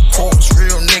 I'm a corpse,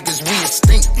 real niggas, we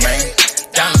extinct, man.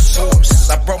 Dinosaurs,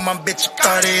 I brought my bitch a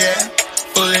Cartier.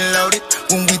 Fully loaded,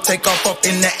 when we take off up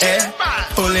in the air.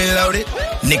 Fully loaded,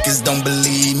 niggas don't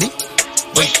believe me.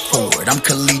 Wait for it, I'm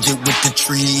collegiate with the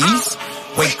trees.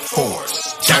 Wait for it.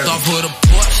 Jumped off of the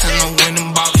porch and I went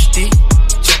and bought a stick.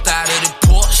 Jumped out of the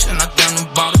Porsche and I down and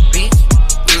bought a bitch.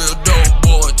 Real dope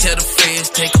boy, tell the feds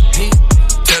take a peek.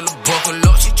 Tell the buckle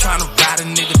up, she tryna ride a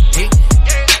nigga dick.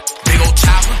 Big old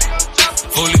chopper,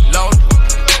 fully loaded.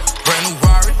 Brand new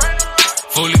Rari,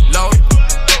 fully loaded.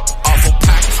 Awful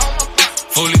pockets,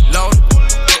 fully loaded.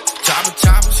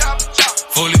 Choppers,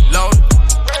 fully loaded.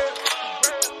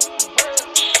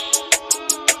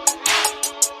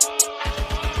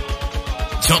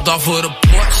 Jumped off of the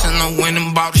porch and I went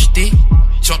and bought a stick.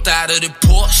 Jumped out of the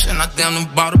Porsche and I down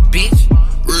and bought a bitch.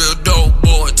 Real dope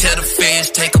boy, tell the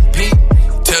feds take a peek.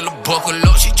 Tell the buckle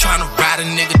up, she tryna ride a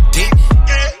nigga dick.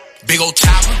 Big old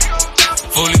chopper,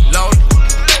 fully loaded.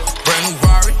 Brand new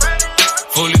Rari,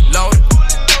 fully loaded.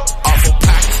 Awful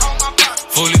pockets,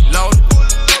 fully loaded.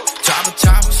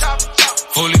 Choppers,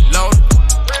 fully loaded.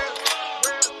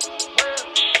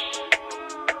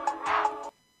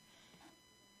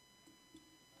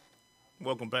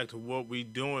 Welcome back to What We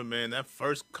Doing, man. That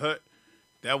first cut,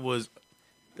 that was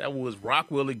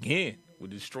Rockwell again. We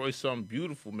Destroy Something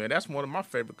Beautiful, man. That's one of my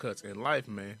favorite cuts in life,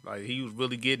 man. Like, he was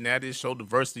really getting at it, showed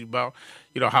diversity about,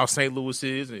 how St. Louis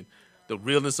is and the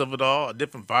realness of it all, a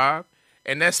different vibe.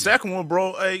 And that second one,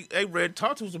 bro, hey, Red,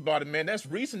 talk to us about it, man. That's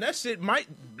recent.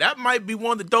 That might be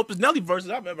one of the dopest Nelly verses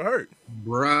I've ever heard.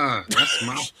 Bruh, that's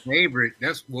my favorite.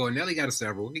 Nelly got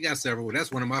several. He got several.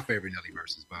 That's one of my favorite Nelly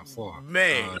verses by far.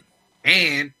 Man.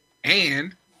 And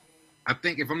I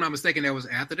think, if I'm not mistaken, that was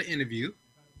after the interview.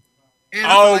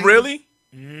 And really?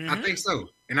 I think so.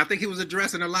 And I think he was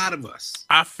addressing a lot of us.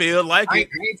 I feel like I it.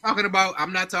 ain't talking about.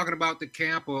 I'm not talking about the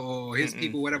camp or his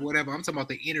people, whatever. I'm talking about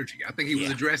the energy. I think he was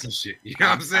addressing shit. You know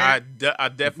what I'm saying? I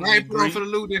If definitely I ain't put on agree. for the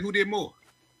loot, then who did more?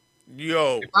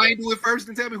 Yo, If I ain't do it first,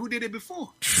 then tell me who did it before.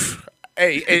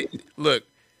 hey, look.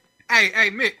 Hey,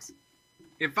 Mix.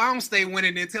 If I don't stay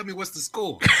winning, then tell me what's the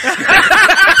score.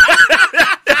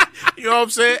 You know what I'm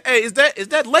saying? Hey, is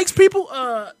that Lakes people?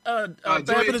 Jordan,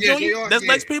 Jr.? JR, That's yeah.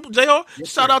 Lakes people, JR? Yes,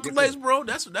 Shout sir. out to Yes, Lakes, sir. bro.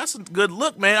 That's a good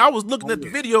look, man. I was looking at the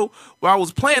video while I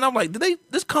was playing. I'm like, did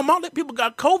this come out that people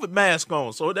got COVID masks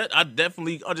on? So that I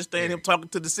definitely understand him talking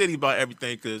to the city about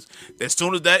everything, because as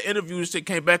soon as that interview shit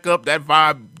came back up, that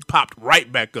vibe popped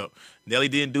right back up. Nelly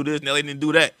didn't do this, Nelly didn't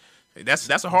do that.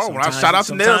 That's a hard one. Shout out to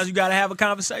Sometimes Nelly. you got to have a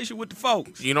conversation with the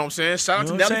folks. You know what I'm saying? Shout out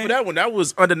You know to what I'm Nelly for that one. That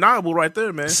was undeniable right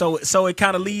there, man. So it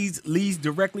kind of leads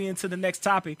directly into the next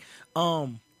topic.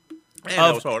 Man,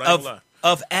 that was hard. I ain't gonna lie.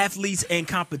 Of athletes and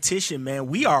competition, man.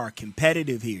 We are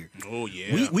competitive here. Oh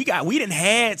yeah. We didn't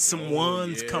had some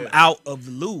ones yeah. come out of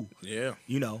the loo. Yeah.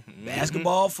 You know,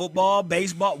 basketball, football,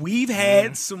 baseball. We've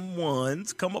had some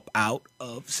ones come up out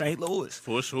of St. Louis.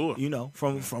 For sure. You know,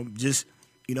 from just,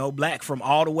 you know, black, from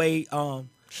all the way.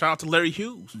 Shout out to Larry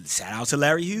Hughes. Shout out to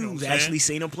Larry Hughes. know what I'm saying? Actually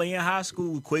seen him play in high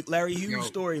school. Quick Larry Hughes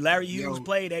story. Larry Hughes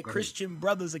played at Christian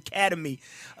Brothers Academy,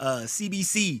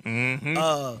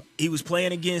 CBC. He was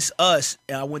playing against us.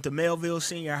 I went to Melville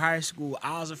Senior High School.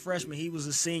 I was a freshman. He was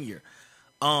a senior.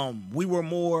 We were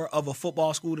more of a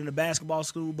football school than a basketball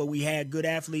school, but we had good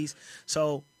athletes.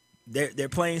 So they're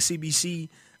playing CBC.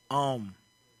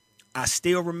 I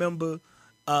still remember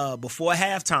before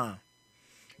halftime,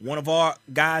 one of our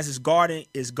guys is guarding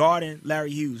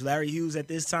Larry Hughes. Larry Hughes at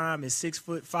this time is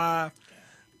 6'5",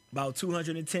 about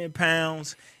 210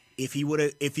 pounds. If he would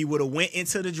have went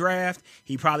into the draft,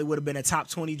 he probably would have been a top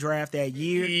 20 draft that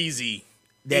year. Easy.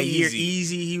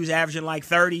 Easy. He was averaging like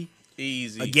 30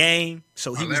 Easy. a game.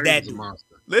 So he was Larry that was a dude.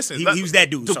 monster. Listen, He was that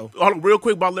dude. to- So hold on, real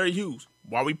quick about Larry Hughes.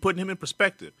 While we putting him in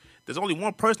perspective, there's only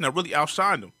one person that really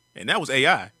outshined him, and that was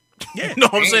AI. yeah, You know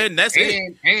what I'm saying? That's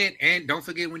it. And don't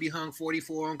forget when he hung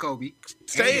 44 on Kobe.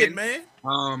 Say it, And, man.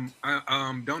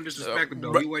 Don't disrespect him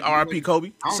though. R.I.P.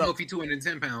 Kobe. I don't know if he's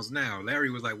 210 pounds now. Larry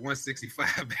was like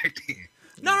 165 back then.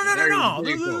 No. Larry was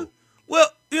big, though. Well,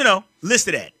 you know, list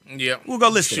of that. Yeah, We'll go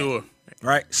list of that. Sure.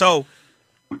 Right. So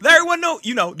Larry wasn't no,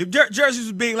 you know, the jerseys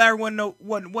was big. Larry wasn't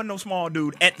no small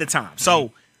dude at the time.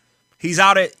 So he's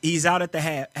out at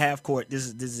the half court. This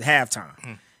is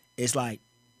halftime. It's like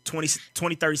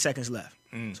 20-30 seconds left.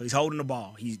 So he's holding the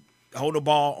ball. He's holding the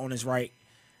ball on his right,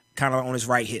 kind of on his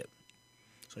right hip.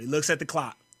 So he looks at the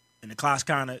clock, and the clock's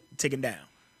kind of ticking down.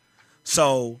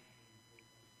 So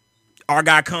our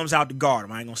guy comes out to guard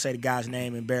him. I ain't gonna say the guy's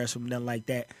name, embarrass him, nothing like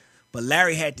that. But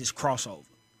Larry had this crossover,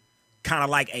 kind of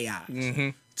like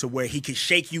AI, to where he could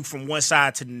shake you from one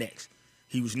side to the next.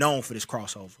 He was known for this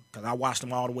crossover because I watched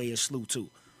him all the way in SLU too.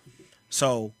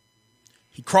 So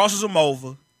he crosses him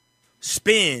over,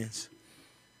 spins,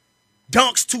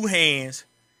 dunks two hands,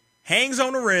 hangs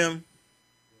on the rim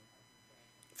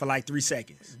for like 3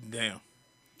 seconds, Damn.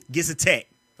 gets a tech,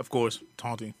 Of course,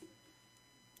 taunting.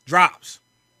 drops,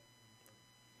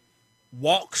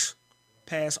 walks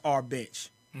past our bench.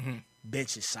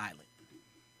 Bench is silent.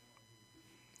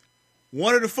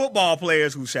 One of the football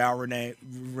players who shall remain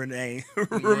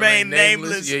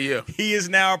nameless, Yeah. he is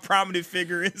now a prominent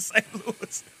figure in St.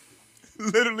 Louis,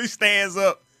 literally stands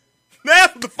up.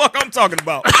 That's what the fuck I'm talking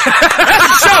about. That's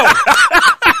the show.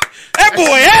 That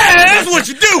boy, that's what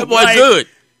you do. That boy Like, good.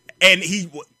 And he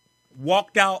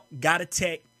walked out, got a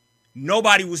tech.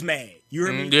 Nobody was mad. You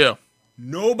hear me? Yeah.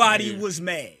 Nobody was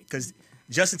mad because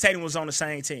Justin Tatum was on the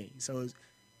same team. So it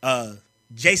was,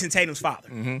 Jason Tatum's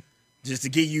father. Just to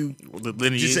give you,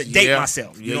 just to date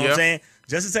myself. You know what I'm saying?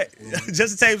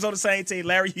 Justin Tatum's on the same team.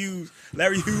 Larry Hughes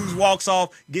walks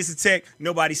off, gets a tech.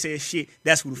 Nobody says shit.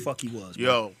 That's who the fuck he was. Bro.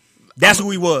 Yo. That's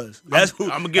who he was. That's who.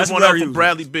 I'm gonna give that's one who up Larry for Hughes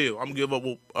Bradley Beal. I'm gonna give up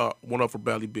one up for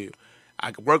Bradley Beal.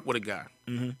 I could work with a guy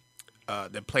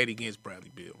that played against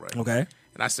Bradley Beal, right? was. Okay.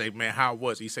 And I say, man, how it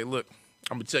was? He said, look,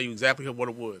 I'm gonna tell you exactly what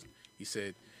it was. He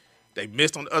said they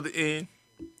missed on the other end.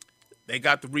 They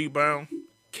got the rebound,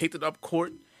 kicked it up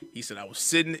court. He said I was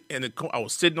sitting on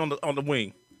the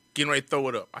wing, getting ready to throw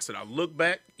it up. I said I looked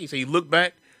back. He said he looked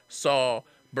back, saw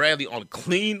Bradley on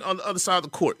the other side of the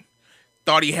court.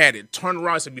 Thought he had it. Turned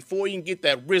around and said, before you can get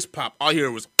that wrist pop, all you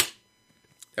heard was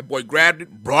that boy grabbed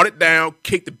it, brought it down,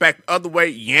 kicked it back the other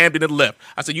way, yammed it to the left.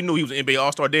 I said, you knew he was an NBA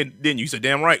All-Star then, didn't you? He said,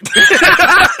 damn right.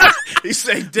 He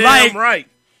said, damn right.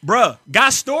 Bruh,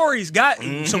 got stories.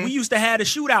 So we used to have a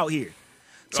shootout here.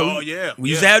 So Oh, yeah. We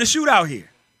used to have a shootout here.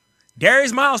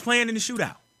 Darius Miles playing in the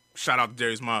shootout. Shout out to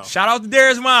Darius Miles. Shout out to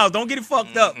Darius Miles. Don't get it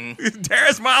fucked up.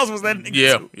 Darius Miles was that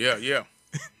nigga too. Yeah.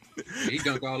 He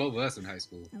dunked all over us in high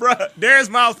school. Bruh, Darius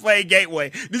Miles played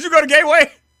Gateway. Did you go to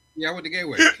Gateway? Yeah, I went to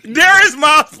Gateway. Darius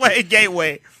Miles played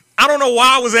Gateway. I don't know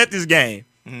why I was at this game.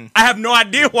 I have no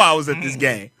idea why I was at this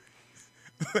game.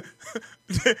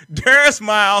 Darius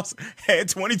Miles had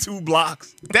 22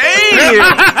 blocks.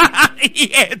 Damn. He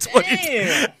had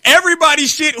 22.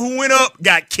 Everybody's shit who went up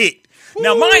got kicked.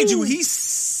 Now, mind you, he's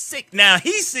sick. Now,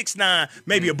 he's 6'9",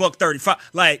 maybe a $135.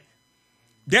 Like,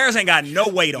 Darius ain't got no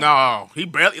weight on him. No, he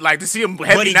barely like to see him But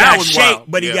heavy he now got was shake.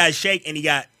 wild. But he Yeah. got shake, and he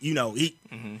got,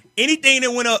 anything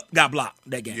that went up got blocked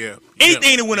that game. Yeah.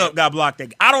 Anything that went up got blocked that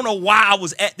game. I don't know why I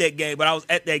was at that game, but I was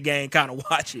at that game kind of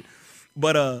watching.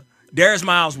 But Darius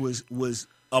Miles was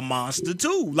a monster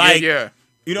too. Like, yeah.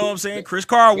 you know what I'm saying? Chris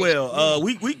Carwell.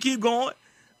 We keep going.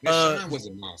 Sean was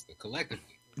a monster collectively.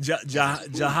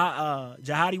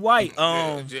 Jahadi White.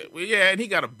 Yeah, and he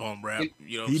got a bum rap.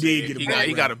 You know what He I'm did saying? get a He bum got,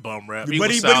 he rap. got a bum rap. But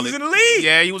he was in the league.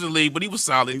 Yeah, he was in the league, but he was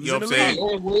solid. He was You know in what the I'm saying?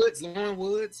 Lauren Woods. Lauren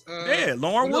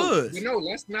Woods. But no,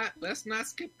 let's not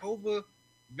skip over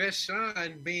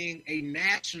Vashon being a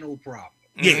national problem.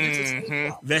 Yeah. It's a state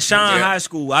problem. Vashon Yeah. High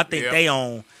School, I think Yeah. they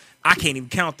own. I can't even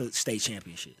count the state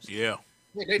championships. Yeah.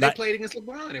 Yeah, they Like- played against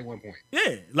LeBron at one point.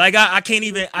 Yeah, like I can't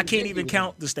even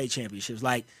count the state championships.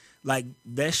 Like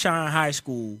Vashon High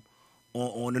School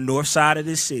on the north side of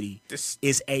this city This-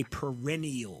 is a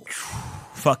perennial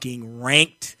fucking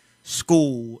ranked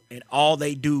school, and all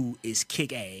they do is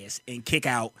kick ass and kick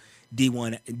out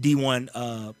D1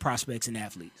 prospects and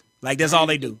athletes. Like that's all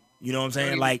they do. You know what I'm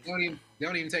saying? Like they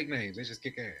don't even take names. They just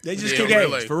kick ass. they just Yeah, kick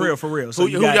really. ass for real. So Who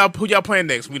you got- y'all playing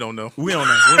next? We don't know. we don't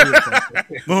know. We don't give a fuck.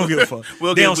 We don't give a fuck.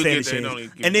 We'll They get- don't we'll stand a get there. Don't chance.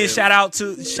 even give And then a shout out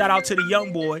to the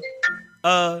young boy,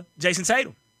 Jason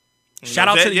Tatum. Shout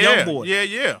out to the young boy.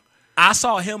 Yeah. I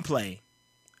saw him play,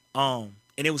 and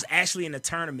it was actually in a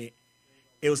tournament.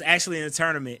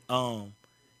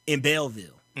 In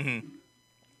Belleville. Mm-hmm.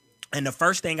 And the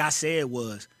first thing I said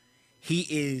was, he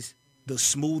is the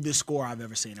smoothest scorer I've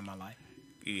ever seen in my life.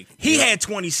 He had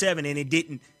 27, and it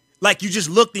didn't. Like, you just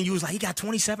looked and you was like, he got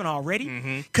 27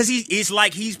 already? Because it's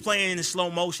like he's playing in slow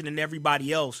motion and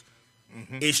everybody else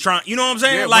is trying. You know what I'm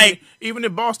saying? Yeah, like, even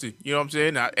in Boston, you know what I'm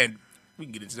saying? And we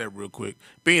can get into that real quick.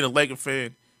 Being a Laker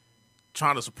fan,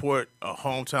 trying to support a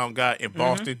hometown guy in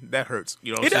Boston, that hurts.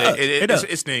 You know what I'm saying? It does.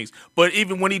 It stings. But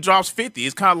even when he drops 50,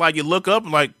 it's kind of like you look up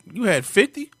and like, you had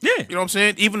 50? Yeah. You know what I'm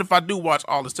saying? Even if I do watch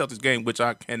all the Celtics game, which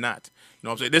I cannot. You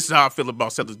know what I'm saying? This is how I feel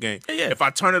about Celtics game. Yeah. If I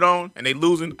turn it on and they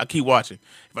losing, I keep watching.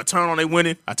 If I turn on they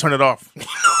winning, I turn it off. You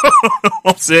know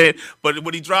what I'm saying? But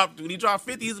when he dropped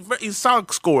 50, he's a solid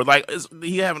scorer. Like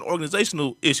he having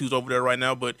organizational issues over there right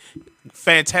now, but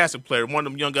fantastic player. One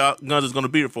of them young guns is going to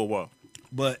be here for a while.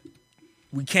 but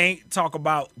we can't talk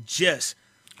about just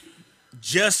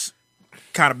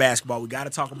kind of basketball. We got to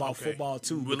talk about football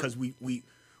too, because we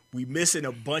missing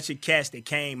a bunch of cats that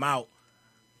came out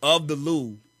of the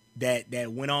Lou that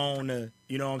went on to,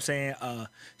 you know what I'm saying?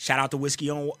 Shout out to Whiskey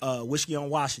on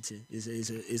Washington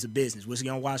is a business. Whiskey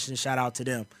on Washington, shout out to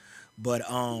them. But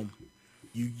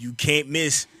you can't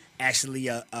miss actually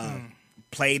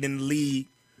played in the league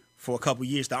for a couple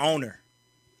years. The owner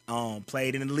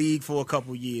played in the league for a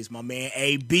couple years. My man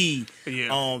AB.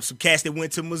 Yeah. Some cats that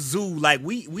went to Mizzou. Like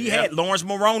we had Lawrence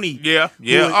Moroney. Yeah. who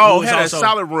was Had a also-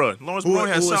 solid run. Lawrence who-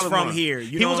 Moroney had a who was solid from run. here,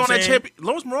 you he know was what on I'm that saying?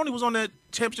 Lawrence Moroney was on that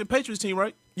championship Patriots team,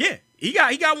 right? Yeah, he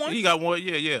got one. He got one.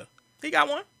 Yeah. He got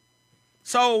one.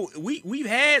 So we've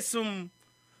had some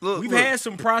Look, had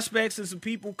some prospects and some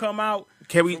people come out.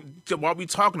 Can we, while we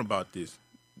talking about this,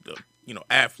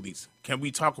 athletes, can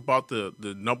we talk about the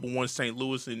number one St.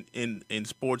 Louis in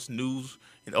sports news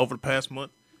over the past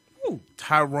month? Ooh.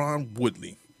 Tyron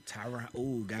Woodley.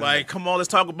 Ooh, God. Like, come on, let's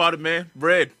talk about it, man.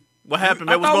 Red, what happened,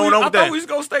 man? I What's thought going we- on I with thought that? we was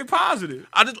gonna stay positive.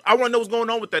 I want to know what's going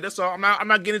on with that. That's all. I'm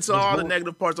not getting into all the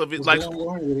negative parts of it. What's Like, going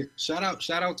on with it? Shout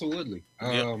out to Woodley.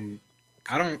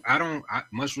 I don't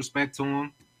much respect to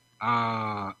him.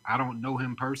 I don't know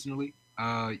him personally.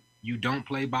 You don't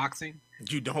play boxing.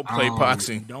 you don't play You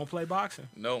boxing. don't play boxing.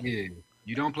 No. Yeah,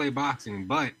 you don't play boxing.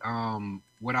 But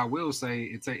what I will say,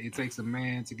 it takes a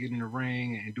man to get in the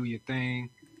ring and do your thing.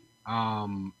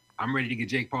 I'm ready to get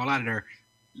Jake Paul out of there.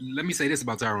 Let me say this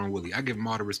about Tyron Woodley. I give him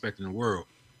all the respect in the world.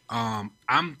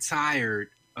 I'm tired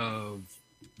of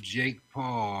Jake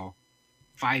Paul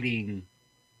fighting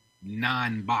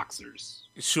non-boxers.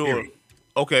 Sure. Period.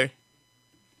 Okay.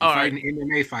 All right. Fighting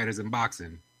MMA fighters in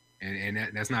boxing, and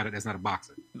that's not a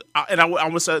boxer. I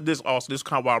want to say this also. This is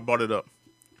kind of why I brought it up.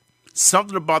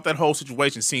 Something about that whole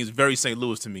situation seems very St.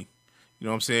 Louis to me. You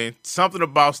know what I'm saying? Something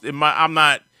about it. I'm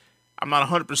I'm not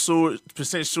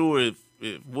 100% sure if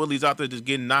Willie's out there just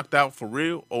getting knocked out for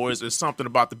real, or is there something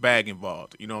about the bag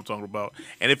involved? You know what I'm talking about?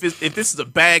 And if this is a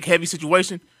bag heavy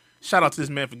situation, shout out to this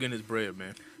man for getting his bread,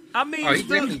 man. I mean, he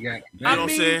definitely got it. You know what I'm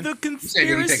saying? the You said, did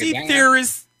he take conspiracy a dive?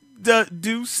 theorists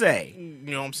do say.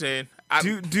 You know what I'm saying?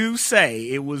 Do say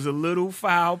it was a little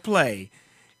foul play,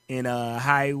 and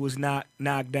how he was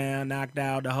knocked down, knocked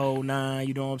out, the whole nine.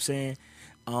 You know what I'm saying?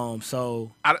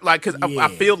 So Cause yeah. I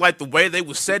feel like the way they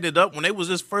was setting it up when they was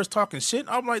just first talking shit,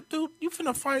 I'm like, dude, you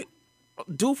finna fight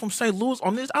a dude from St. Louis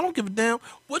on this? I don't give a damn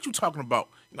what you talking about.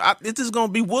 This is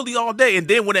gonna be Willie all day. And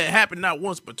then when it happened not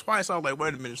once but twice, I was like,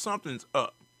 wait a minute, something's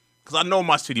up. Cause I know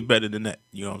my city better than that.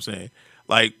 You know what I'm saying?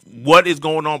 Like, what is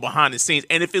going on behind the scenes?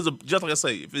 And if it's just like I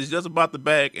say, if it's just about the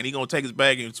bag and he gonna take his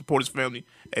bag and support his family,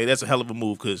 hey, that's a hell of a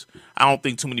move. Cause I don't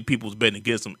think too many people was betting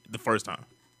against him the first time.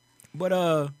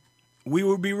 But we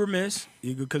would be remiss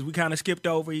because we kind of skipped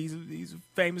over. He's a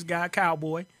famous guy,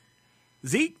 cowboy.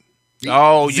 Zeke.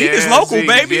 Oh yeah, Zeke is local, Zeke,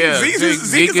 baby. Yeah.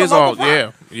 Zeke is a local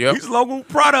product. Yeah, He's a local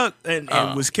product and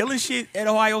was killing shit at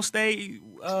Ohio State.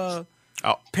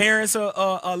 Parents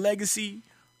a legacy.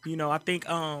 You know, I think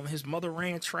his mother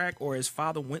ran track or his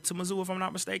father went to Mizzou, if I'm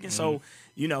not mistaken. So,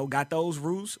 you know, got those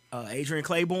roots. Adrian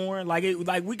Claiborne, like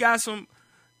we got some.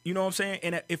 You know what I'm saying?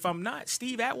 And if I'm not,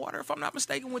 Steve Atwater, if I'm not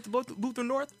mistaken, went to Luther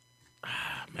North.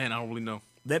 Man, I don't really know.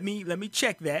 Let me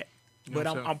check that. But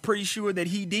I'm pretty sure that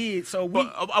he did. So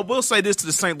I will say this to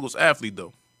the St. Louis athlete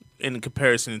though, in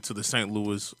comparison to the St.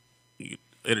 Louis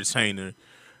entertainer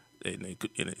and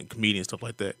comedian and stuff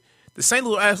like that. The St.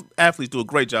 Louis athletes do a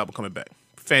great job of coming back.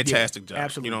 Fantastic job.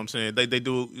 Absolutely. You know what I'm saying? They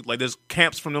do, like, there's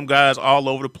camps from them guys all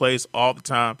over the place all the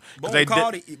time. Boone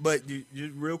called it, but just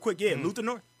real quick, Luther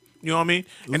North. You know what I mean?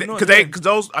 Luther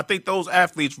Because I think those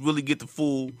athletes really get the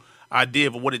full idea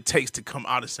of what it takes to come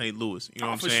out of St. Louis. You know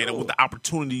what I'm saying? Sure. And with the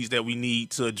opportunities that we need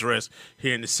to address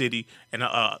here in the city, and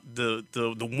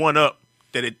the one up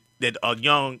that a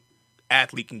young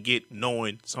athlete can get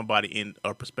knowing somebody in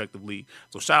a prospective league.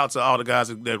 So shout out to all the guys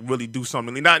that really do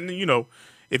something. Not, you know,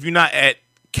 if you're not at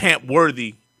camp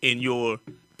worthy in your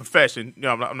profession, you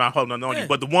know, I'm not holding on you,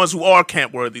 but the ones who are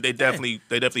camp worthy, they definitely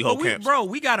hold camps. Bro,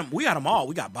 we got them all.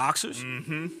 We got boxers.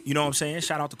 Mm-hmm. You know what I'm saying?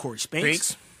 Shout out to Corey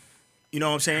Spinks. You know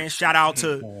what I'm saying? Shout out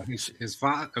to his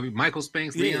father, Michael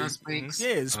Spinks, Leon Spinks,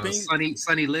 Spinks.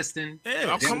 Sonny Liston.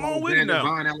 Yeah, come on with it now.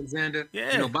 Vaughn Alexander.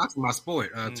 Yeah. You know, boxing my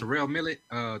sport. Teron Millett.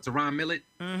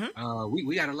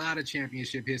 We got a lot of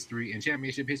championship history and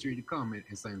championship history to come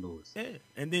in St. Louis. Yeah.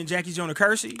 And then Jackie Jonah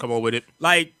Kersey. Come on with it.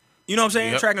 Like, you know what I'm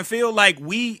saying? Yep. Track and field. Like,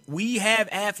 we have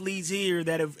athletes here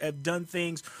that have done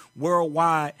things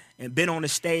worldwide and been on the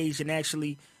stage and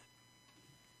actually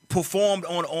performed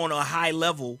on a high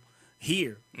level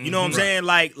here. You know what I'm saying?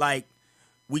 Like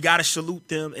we got to salute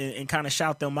them and kind of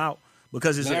shout them out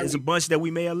because it's a bunch that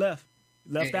we may have left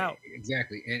out.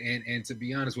 Exactly. And to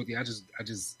be honest with you, I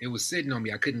just it was sitting on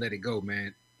me. I couldn't let it go,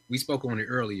 man. We spoke on it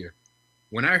earlier.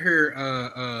 When I heard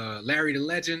Larry the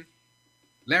Legend,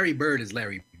 Larry Bird is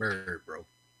Larry Bird, bro.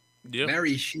 Yep.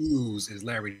 Larry Hughes is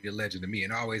Larry the Legend to me,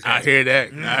 and always. I hear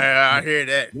that. I hear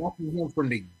that. Walking him from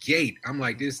the gate, I'm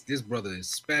like, this brother is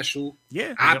special.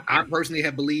 Yeah. I personally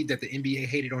have believed that the NBA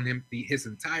hated on him his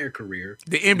entire career.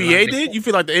 The NBA did? You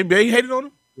feel like the NBA hated on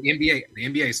him? The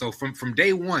NBA. So from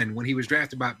day one, when he was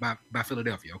drafted by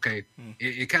Philadelphia, okay,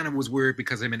 it kind of was weird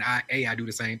because him and I do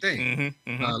the same thing.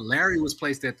 Larry was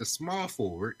placed at the small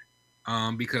forward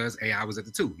because I was at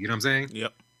the 2. You know what I'm saying?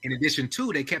 Yep. In addition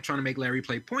to, they kept trying to make Larry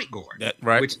play point guard,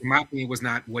 right? Which, in my opinion, was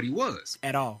not what he was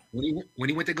at all. When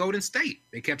he went to Golden State,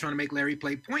 they kept trying to make Larry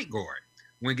play point guard.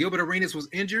 When Gilbert Arenas was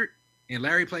injured and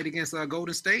Larry played against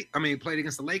Golden State, played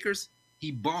against the Lakers, he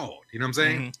balled. You know what I'm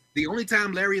saying? The only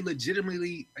time Larry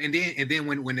legitimately, and then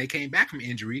when they came back from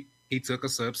injury, he took a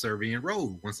subservient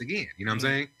role once again. You know what I'm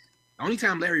saying? The only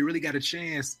time Larry really got a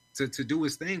chance to do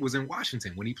his thing was in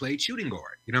Washington when he played shooting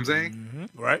guard. You know what I'm saying?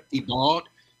 Right. He balled.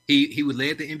 He would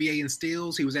lead the NBA in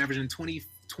steals. He was averaging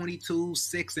 22,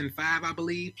 6, and 5, I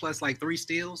believe, plus like 3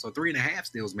 steals or 3.5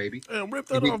 steals maybe. Damn, rip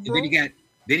that off, bro.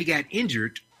 Then he got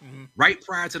injured right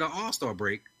prior to the All-Star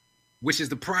break, which is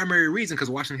the primary reason because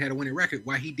Washington had a winning record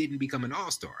why he didn't become an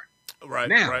All-Star. Right.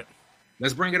 Now,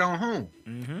 let's bring it on home.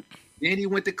 Then he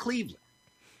went to Cleveland.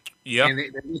 Yeah. And they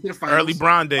went to the finals. Early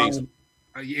Bron days.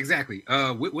 Exactly.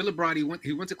 With LeBron,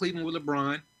 he went to Cleveland with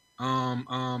LeBron.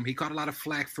 He caught a lot of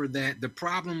flack for that. The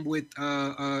problem with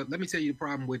let me tell you the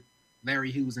problem with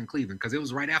Larry Hughes in Cleveland, because it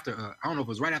was right after I don't know if it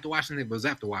was right after Washington, but it was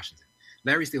after Washington.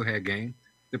 Larry still had game.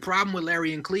 The problem with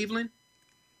Larry in Cleveland,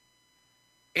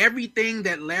 everything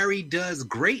that Larry does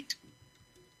great,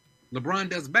 LeBron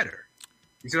does better.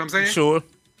 You see what I'm saying? Sure.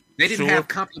 They didn't Sure. have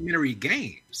complementary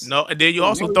games. No, and then you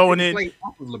also Nobody throwing could in. play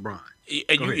off of LeBron.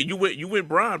 And Go ahead. you went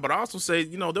Bron, but I also say,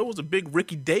 you know, there was a big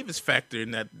Ricky Davis factor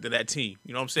in that team.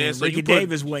 You know what I'm saying? And So Ricky you put-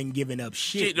 Davis wasn't giving up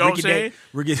shit. You know what I'm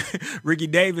Ricky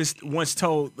Davis once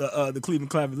told the Cleveland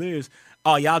Cavaliers,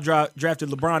 "Oh, y'all drafted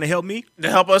LeBron to help me." to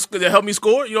help me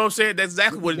score. You know what I'm saying? That's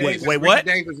exactly what it is. Wait, Ricky what?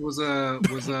 Davis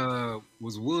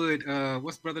was Wood.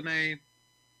 What's the brother name?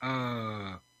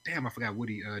 Damn, I forgot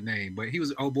Woody name, but he was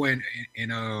an old boy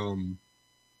in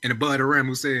the Bud Ram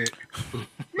who said,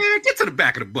 "Man, get to the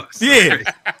back of the bus." Yeah.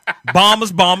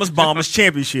 Bombers,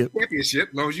 championship. Championship,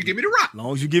 as long as you give me the rock. As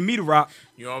long as you give me the rock.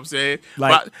 You know what I'm saying?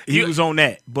 Like But he you- was on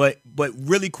that. But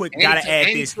really quick, And gotta he add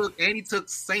took- this. And he took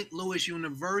St. Louis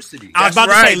University. I was That's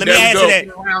about to say, right. let me There we add go. to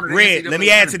that. Red, NCAA let me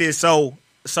add to this.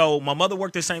 So my mother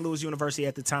worked at St. Louis University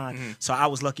at the time, Mm-hmm. so I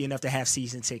was lucky enough to have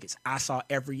season tickets. I saw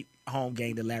every home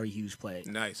game that Larry Hughes played.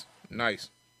 Nice.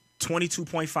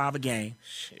 22.5 a game,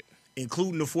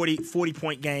 including the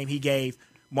 40-point game he gave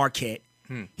Marquette.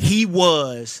 He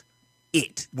was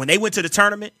it. When they went to the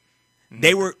tournament,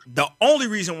 they were the only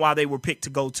reason why they were picked to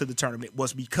go to the tournament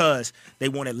was because they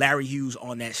wanted Larry Hughes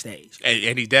on that stage.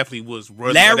 And he definitely was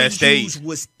running Larry that stage. Hughes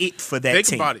was it for that Think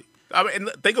team. about it. I mean, and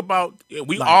think about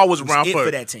we Like, all was it was around it for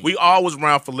for that team. We all was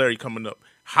around for Larry coming up.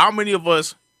 How many of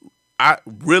us I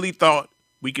really thought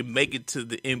we could make it to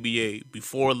the NBA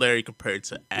before Larry compared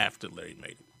to after Larry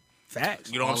made it?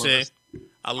 Facts. You know what I'm All of saying? us.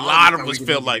 A of lot us of thought we us could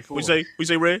felt make it like we before.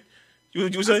 say Red. You I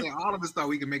say? said, all of us thought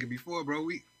we could make it before, bro.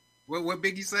 What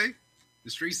Biggie say? The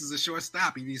streets is a short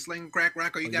stop. You need sling crack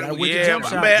rock, or you got got a wicked Yeah, jump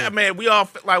shot. man, we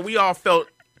all felt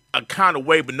a kind of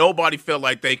way, but nobody felt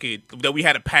like that we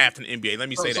had a path to the NBA. Let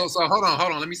me say that. So hold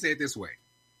on. Let me say it this way.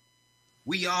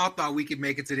 We all thought we could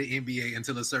make it to the NBA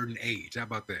until a certain age. How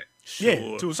about that?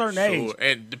 Yeah, to a certain age.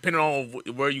 And depending on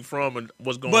where you from and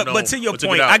what's going on. But to your we took it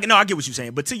point, out. I get what you're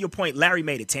saying. But to your point, Larry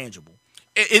made it tangible.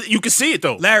 You can see it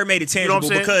though. Larry made it You know what tangible I'm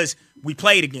saying? because we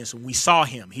played against him. We saw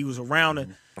him. He was around the,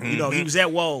 he was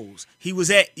at Woes. He was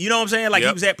at, you know what I'm saying? Like he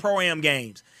Yep. was at Pro-Am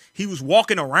games. He was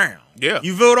walking around. Yeah.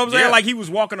 You feel what I'm saying? Yeah. Like he was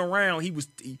walking around.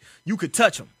 You could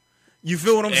touch him. You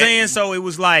feel what I'm saying? So it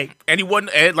was like, And he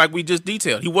wasn't, and like we just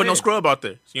detailed, he wasn't no scrub out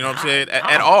there. You know what I'm saying?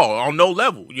 At all, on no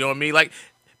level. You know what I mean? Like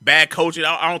bad coaching.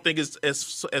 I don't think it's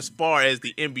as far as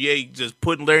the NBA just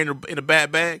putting Larry in a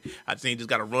bad bag. I think he just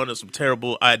got to run of some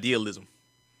terrible idealism.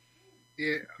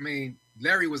 Yeah, I mean,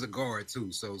 Larry was a guard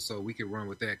too, so we could run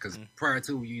with that because prior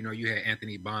to you had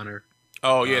Anthony Bonner.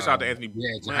 Oh yeah, shout out to Anthony.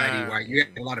 You had Jahidi White. You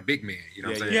had a lot of big men. You know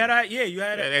what I'm saying? you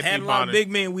had Anthony a lot Bonner. of big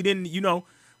men. We didn't,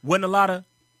 wasn't a lot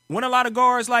of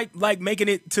guards like making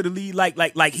it to the league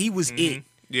like he was it.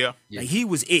 Yeah. Like he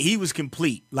was it. He was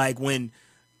complete. Like when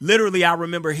literally I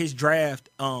remember his draft,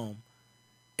 and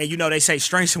they say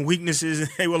strengths and weaknesses, and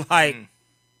they were like,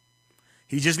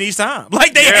 he just needs time.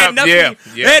 Like they had nothing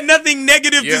they had nothing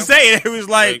negative to say. It was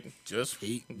like just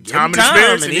give him time and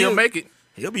experience, and and he'll make it.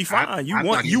 he'll be fine. I you thought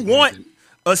want he you was want decent.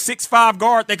 a 6'5"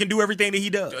 guard that can do everything that he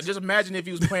does. Just imagine if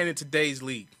he was playing in today's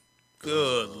league.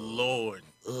 Good Lord,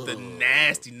 the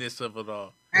nastiness of it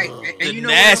all. Hey, The and you know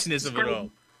what? nastiness of it all.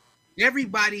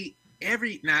 Everybody,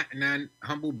 not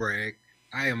humble brag.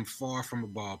 I am far from a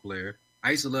ball player.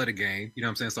 I used to love the game. You know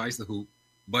what I'm saying? So I used to hoop.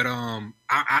 But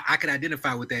I could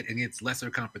identify with that against lesser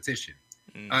competition.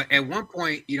 At one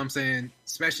point, you know what I'm saying,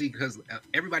 especially because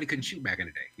everybody couldn't shoot back in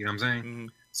the day. You know what I'm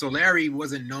saying? So Larry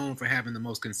wasn't known for having the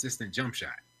most consistent jump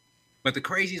shot. But the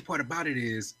craziest part about it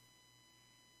is,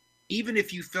 even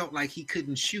if you felt like he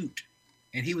couldn't shoot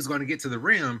and he was going to get to the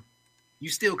rim, you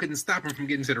still couldn't stop him from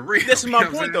getting to the rim. This is You my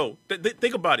know what I'm point, saying? though.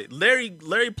 Think about it. Larry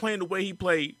playing the way he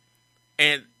played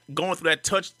and going through that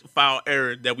touch foul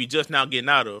error that we just now getting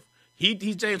out of.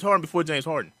 He's James Harden before James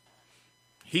Harden.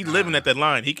 He living at that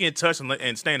line. He can't touch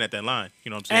and stand at that line. You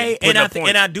know what I'm saying? Hey, Putting up and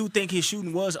points. I do think his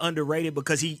shooting was underrated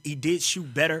because he did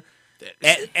shoot better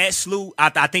at SLU.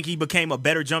 I think he became a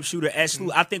better jump shooter at SLU.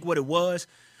 I think what it was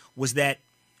that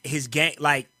his game,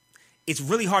 like, it's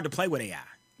really hard to play with AI.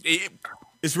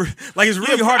 It's really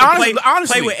hard to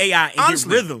play with AI and get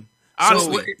rhythm.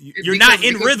 Honestly, You're not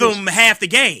in rhythm half the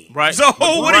game, Right. So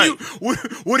what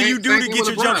Right. do you do to get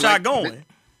your jump shot going?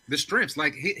 The strengths,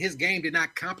 like his game did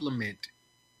not complement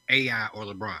AI or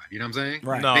LeBron. You know what I'm saying?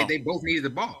 Right. No. They both needed the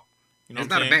ball. You know It's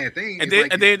what not I'm a saying? bad thing. And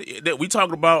It's then we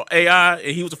talked about AI,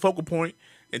 and he was the focal point.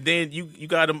 And then you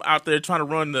got him out there trying to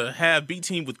run the half B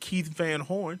team with Keith Van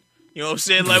Horn. You know what I'm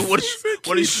saying? Like what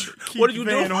are you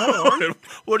Van doing? Horn.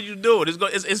 What are you doing?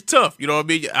 It's tough. You know what I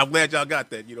mean? I'm glad y'all got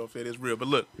that. You know what I'm saying? It's real. But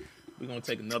look, we're gonna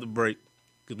take another break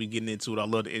because we're getting into it. I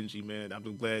love the energy, man.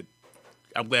 I'm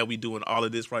glad we doing all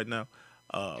of this right now.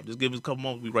 Just give us a couple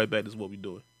moments. We'll be right back. This is what we're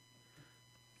doing.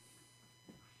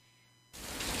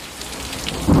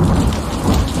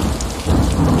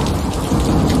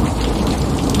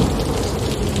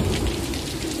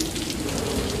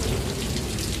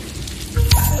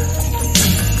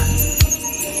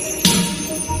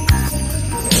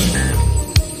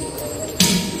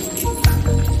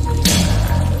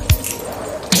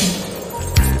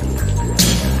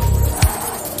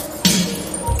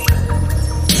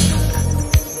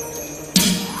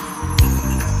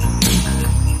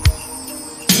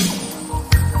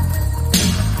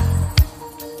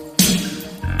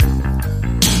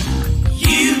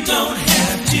 don't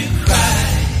have to cry.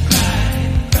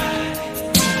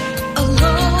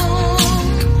 Alone,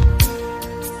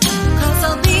 'cause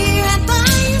I'll be right by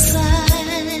your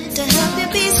side to help you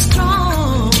be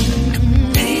strong.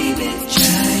 Baby,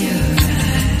 dry your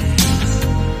eyes.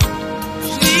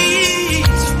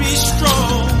 Please be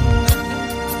strong.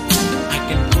 I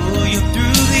can pull you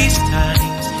through these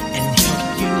times and help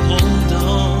you hold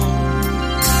on.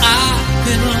 I've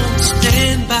been on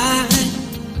standby,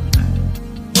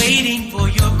 waiting for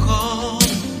your call.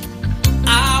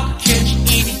 I'll catch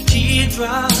any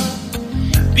teardrop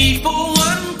before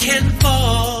one can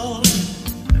fall.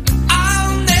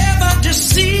 I'll never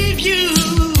deceive you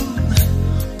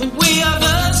the way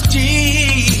others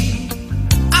did.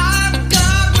 I've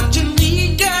got what you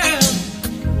need, girl,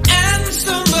 and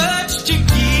so much to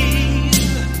give.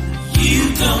 You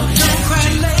don't have to cry,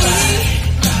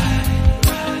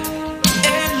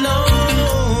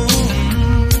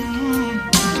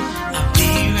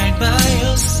 by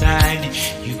your side,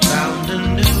 you found a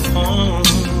new home.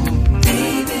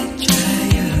 Baby, dry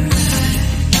your eyes.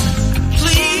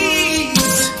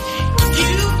 Please,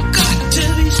 you've got to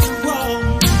be strong.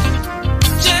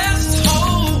 Just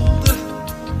hold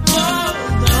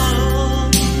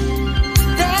on.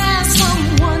 There's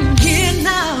someone here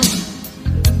now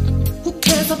who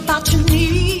cares about your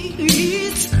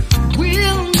needs.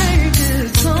 We'll make it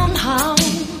somehow,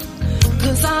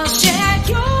 'cause I'll share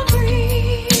your dreams.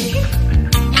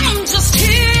 I'm just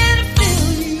here to fill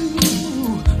you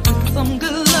with some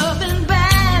good love in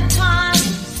bad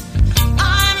times.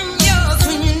 I'm yours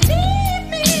when you need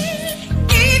me.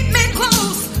 Keep me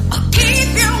close, I'll keep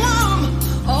you warm.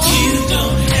 Oh, You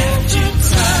don't have to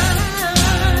cry.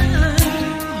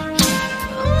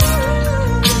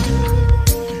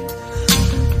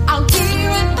 I'll be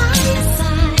right by your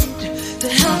side to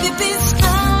help you be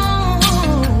strong.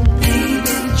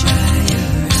 Baby, dry your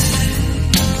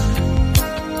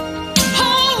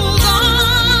Hold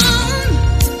on,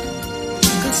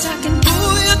 'cause I can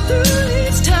pull you through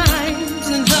these times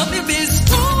and help you be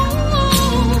strong.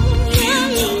 You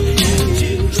don't have to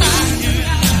cry your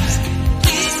eyes.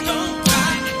 Please don't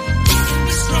cry. You can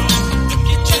be strong if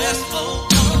you just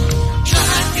hold on.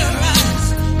 Dry your eyes.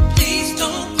 Please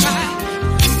don't cry.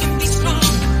 You can be strong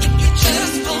if you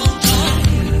just hold on.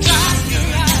 Dry your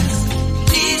eyes.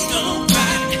 Please don't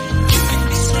cry. You can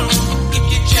be strong if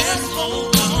you just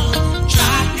hold on.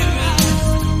 Dry your eyes.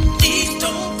 Please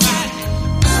don't cry.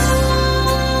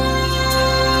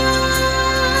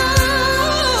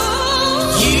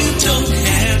 You don't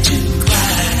have to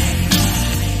cry.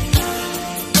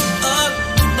 Oh,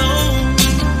 no.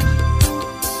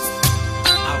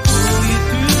 I'll pull you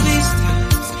through these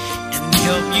times and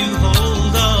help you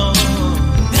hold on.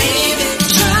 Baby,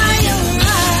 dry your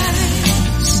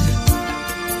eyes.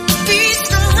 Be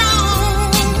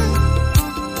strong.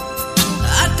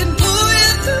 I can pull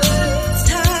you through these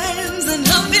times and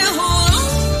help you hold on.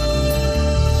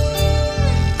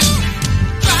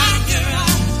 Dry your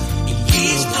eyes.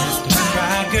 Please don't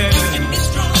cry, girl. You can be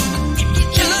strong if you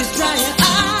just Dry your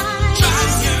eyes. dry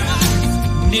your eyes.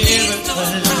 Never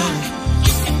alone.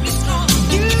 You can be strong.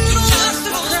 You don't Just have to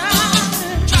hold cry. on.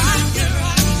 Dry your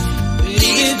eyes.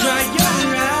 Baby, dry your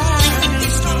eyes. You can be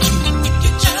strong if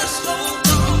you just hold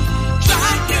on.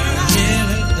 Dry your eyes.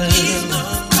 Please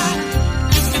don't cry.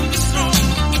 You can be strong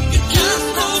if you just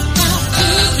hold on.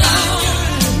 Dry your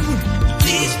eyes.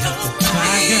 Please don't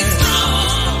cry, girl.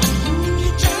 If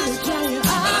you just Dry your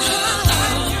eyes.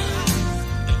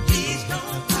 please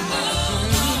don't cry.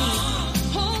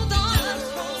 Hold on.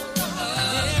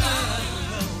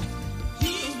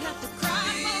 You don't have to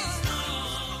cry.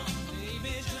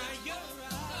 Baby, dry your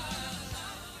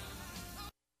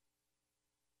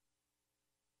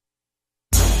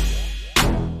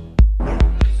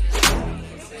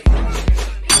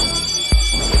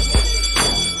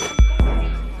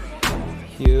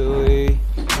Huey.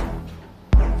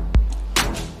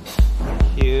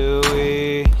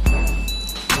 Huey.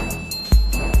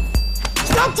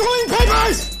 Stop throwing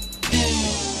papers!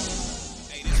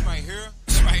 Hey, this right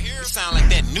here, sound like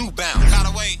that new bound.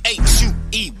 Cotaway,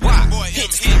 H-U-E-Y. Boy,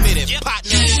 hits committed,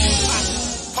 partner.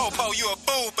 Po, you a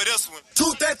fool for this one.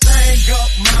 Toot that thing up,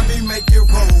 mommy, make it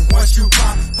roll. Once you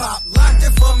pop, lock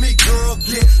it for me, girl,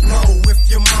 get low. If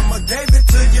your mama gave it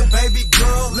to you, baby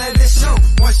girl, let it show.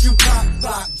 Once you pop,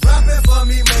 drop it for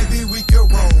me, maybe we can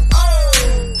roll.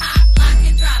 Oh! Pop, lock,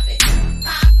 and drop it.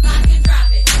 Pop, lock, and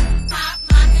drop it. Pop,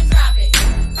 lock, and drop it.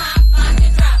 Pop, lock,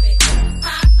 and drop it.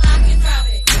 Pop, lock, and drop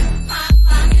it. Pop,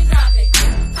 lock, and drop it.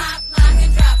 Pop, lock,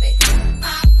 and drop it.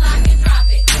 Pop, lock, and drop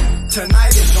it.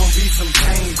 Tonight is gonna be some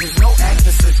changes, no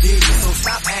acting sedity, so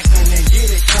stop acting and get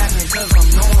it clapping, cause I'm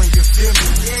knowing you feel me.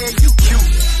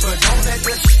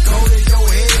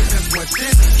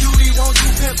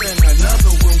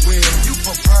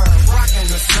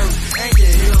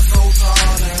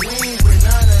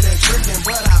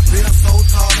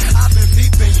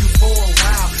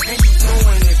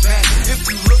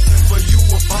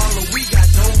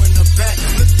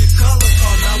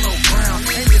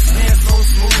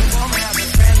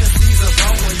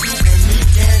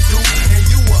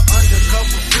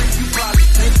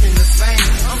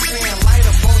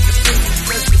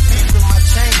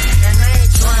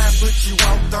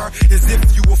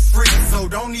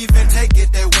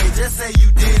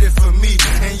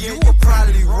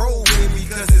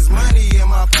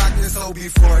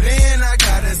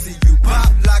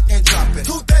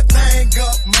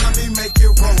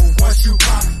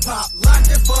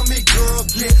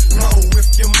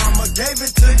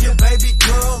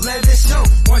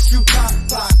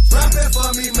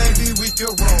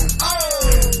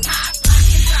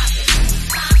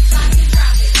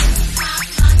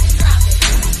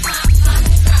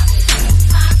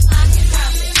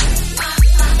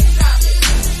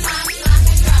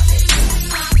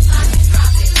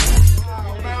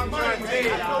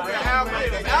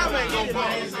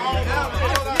 Listen.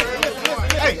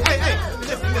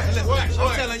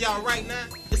 I'm telling y'all right now,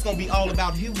 it's gonna be all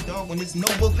about you, dog. When this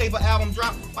Notebook Paper album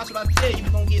drop, watch what I tell you, we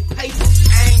gonna get paper.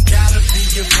 I ain't gotta be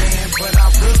your man, but I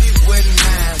really wouldn't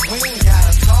mind. We ain't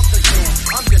gotta talk again.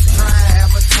 I'm just trying to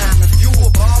have a time. If you a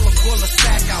baller, pull a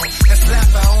stack out and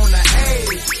slap her on the A.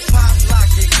 Pop,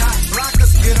 lock it, cock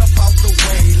blockers, get up out the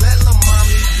way. Let la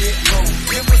mommy get low.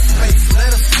 Give her space,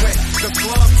 let her sweat. The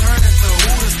club turn into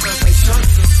hooters cause they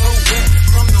shirts are so wet.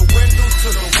 From the window to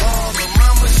the wall, the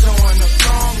mama showing the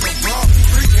thong, the bra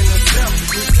freaking herself.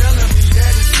 You're telling me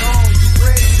that it's on. You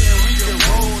ready, then we can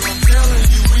roll. I'm telling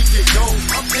you we can go.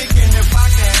 I'm thinking if I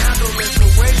can handle it the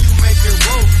way you make it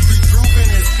roll. We grooving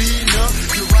and speeding up.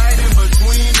 You're right in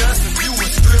between us. If you a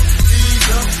strip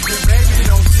teaser, then baby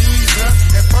don't tease us.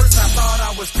 At first I thought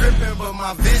I was tripping, but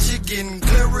my vision getting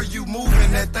clearer. You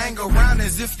moving that thing around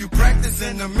as if you practice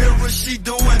in the mirror. She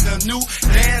doing the new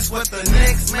dance what the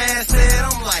next man said.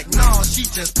 I'm like, nah, she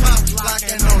just pop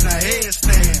locking on the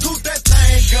headstand. Do that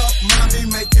thing up, mommy,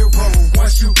 make it roll.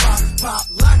 Once you pop,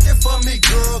 lock it for me,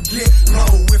 girl, get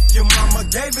low. If your mama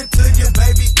gave it to you,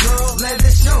 baby girl, let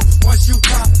it show. Once you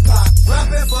pop, drop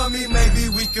it for me, maybe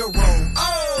we could roll.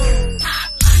 Oh!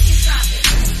 Pop, lock it, drop it.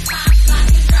 Pop,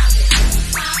 lock it, drop it.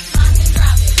 Pop, lock it,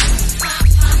 drop it. Pop,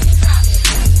 lock it, drop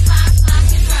it. Pop, lock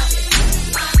it, drop it.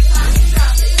 Pop, lock it,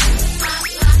 drop it. Pop,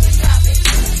 lock it, drop it.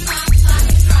 Pop, lock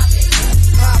it, drop it.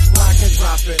 Pop, lock it,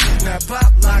 drop it. Now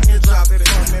pop, lock it, drop it.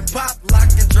 Pop,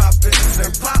 lock it, drop it.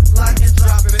 Say pop, lock it,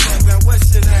 drop it. Now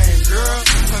what's your name, girl?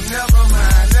 Never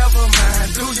mind.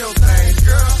 Do your thing,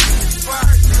 girl.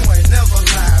 Fuck, you ain't never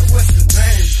lied. What's your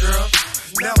name, girl?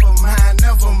 Never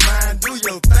mind. Do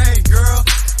your thing, girl.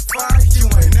 Fuck, you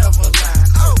ain't never lied.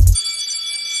 Oh.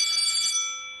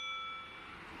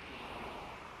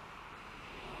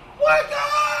 Wake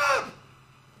up!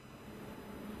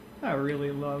 I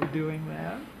really love doing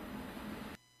that.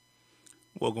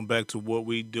 Welcome back to What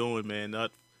We Doing, man.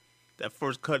 That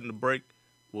first cut in the break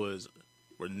was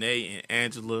Renee and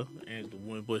Angela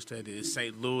Winbush. That is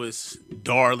St. Louis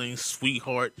darling,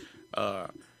 sweetheart.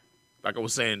 Like I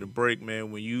was saying in the break,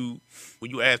 man, when you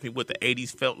asked me what the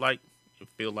 80s felt like, it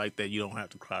feel like that. You don't have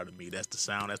to cry to me. That's the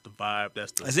sound, that's the vibe,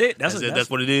 that's it. That's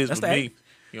what it is with me.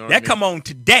 You know what that I mean? Come on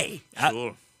today.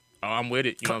 Sure. I'm with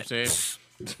it. You know what I'm saying?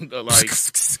 Like,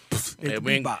 yeah,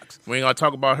 we ain't gonna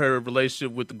talk about her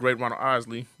relationship with the great Ronald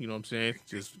Isley. You know what I'm saying?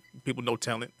 Just people know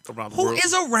talent around the world. Who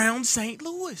is around St.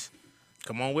 Louis?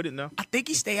 Come on with it now. I think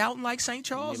he stay out in like St.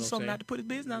 Charles or something, not to put his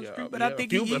business on the street, but I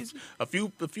think he is. A few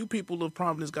people of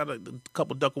prominence got a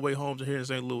couple duckaway homes here in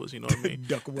St. Louis. You know what I mean?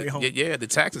 Duckaway homes. Yeah, the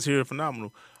taxes here are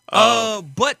phenomenal.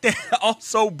 But that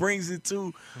also brings it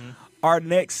to our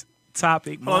next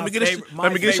topic. Let me get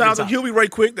a shout out to Huey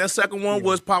right quick. That second one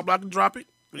was Pop Lock and Drop It.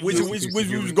 Which we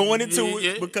was going into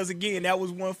it because, again, that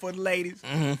was one for the ladies.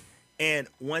 Mm-hmm. And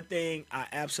one thing I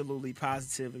absolutely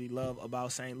positively love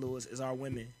about St. Louis is our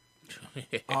women.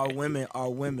 Our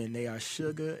women. They are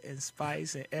sugar and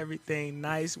spice and everything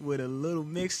nice with a little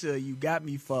mixture. You got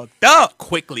me fucked up.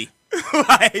 Quickly.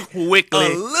 Quickly.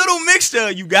 A little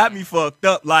mixture. You got me fucked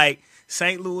up. Like,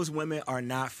 St. Louis women are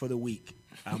not for the weak.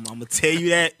 I'm going to tell you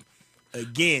that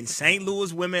again. St.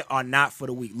 Louis women are not for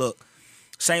the weak. Look.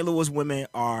 St. Louis women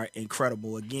are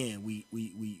incredible. Again, we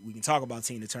can talk about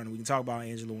Tina Turner. We can talk about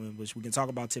Angela Winbush. We can talk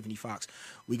about Tiffany Fox.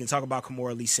 We can talk about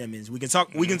Kimora Lee Simmons. We can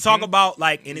talk about,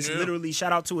 like, and it's literally,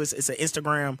 shout out to it's an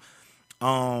Instagram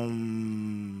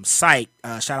site.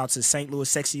 Shout out to St. Louis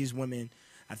Sexiest Women,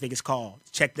 I think it's called.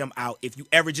 Check them out. If you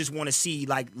ever just want to see,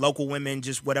 like, local women,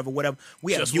 just whatever.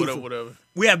 We have beautiful.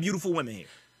 We have beautiful women here.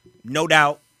 No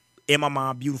doubt, in my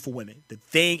mind, beautiful women. The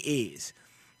thing is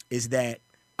that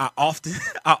I often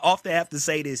have to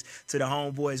say this to the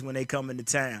homeboys when they come into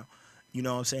town. You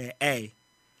know what I'm saying? Hey,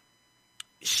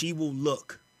 she will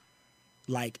look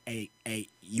like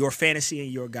your fantasy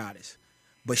and your goddess,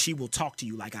 but she will talk to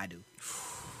you like I do.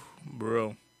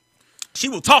 Bro. She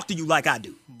will talk to you like I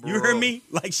do. You hear me?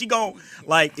 Like, she gon',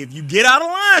 like, if you get out of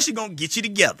line, she gonna get you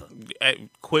together.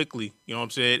 Quickly. You know what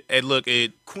I'm saying? Hey, look,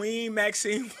 Queen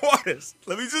Maxine Waters.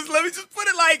 Let me just put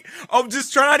it like, I'm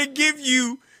just trying to give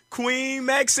you Queen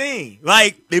Maxine.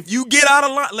 Like, if you get out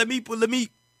of line, let me,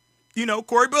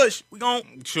 Corey Bush, we gonna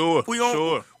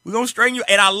straighten you.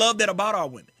 And I love that about our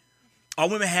women. Our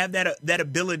women have that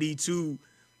ability to,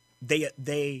 they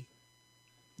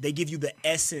give you the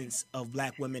essence of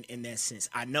black women in that sense.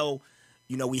 I know,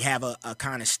 we have a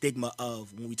kind of stigma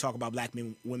of when we talk about black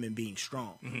women being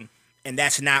strong. Mm-hmm. And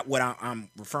that's not what I'm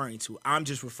referring to. I'm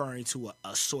just referring to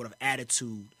a sort of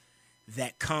attitude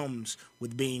that comes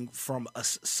with being from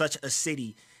such a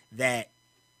city that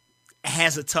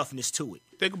has a toughness to it.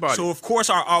 Think about it. So of course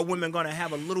our women going to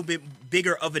have a little bit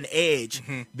bigger of an edge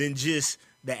than just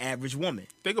the average woman.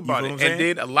 Think about You it. feel what I'm And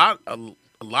saying? then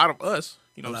a lot of us,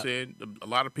 you know what I'm saying? A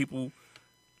lot of people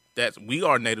we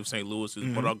are native St. Louis,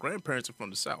 but our grandparents are from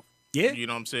the South. Yeah. You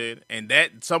know what I'm saying? And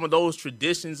that some of those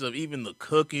traditions of even the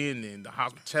cooking and the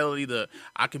hospitality, the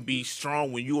I can be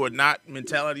strong when you are not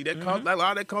mentality, that comes a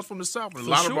lot of that comes from the South. And a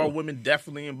lot of our women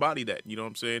definitely embody that, you know what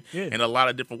I'm saying? Yeah. In a lot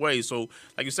of different ways. So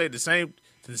like you say, the same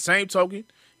token,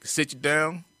 can sit you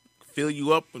down, fill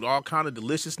you up with all kind of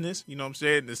deliciousness, you know what I'm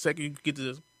saying? The second you get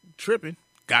to tripping,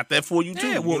 got that for you too.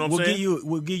 Yeah, you know what I'm saying?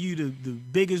 we'll give you the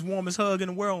biggest, warmest hug in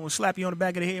the world and slap you on the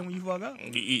back of the head when you fuck up.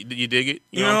 You dig it?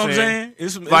 You know what I'm saying?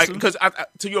 It's Like, because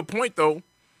to your point though,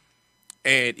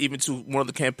 and even to one of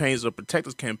the campaigns, the Protect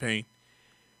Us campaign,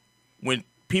 when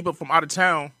people from out of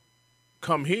town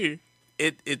come here,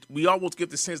 we almost get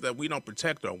the sense that we don't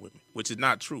protect our women, which is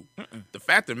not true. The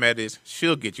fact of the matter is,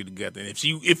 she'll get you together, and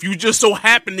if you just so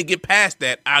happen to get past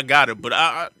that, I got her. But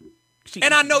I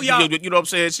know y'all, you know what I'm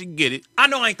saying? She can get it. I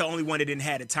know I ain't the only one that didn't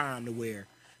have the time to where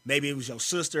maybe it was your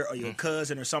sister or your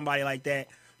cousin or somebody like that,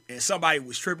 and somebody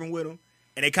was tripping with them,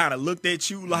 and they kind of looked at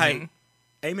you like,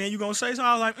 "Hey man, you gonna say something?"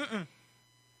 I was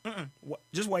like,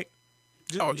 just wait,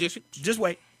 just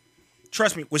wait.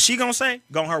 Trust me, what she gonna say,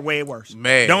 gonna hurt way worse.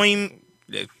 Man, don't even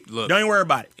worry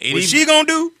about it. What she gonna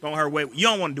do, gonna hurt way. You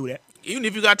don't want to do that. Even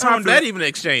if you got time for that, even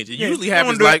exchange, it usually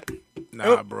happens like,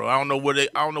 nah, bro. I don't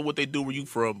know what they do where you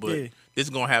from, but this is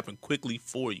gonna happen quickly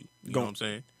for you. You know what I'm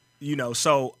saying? You know,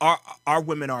 so our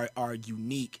women are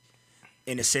unique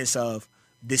in the sense of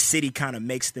this city kind of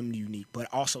makes them unique, but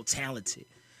also talented.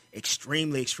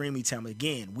 Extremely, extremely talented.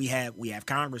 Again, we have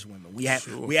congresswomen. We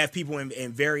have people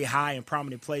in very high and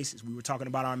prominent places. We were talking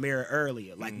about our mayor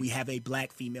earlier. Like we have a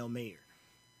black female mayor.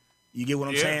 You get what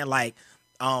I'm saying? Like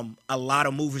a lot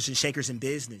of movers and shakers in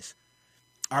business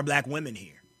are black women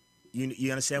here.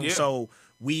 You understand? Yeah. So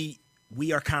we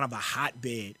are kind of a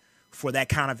hotbed for that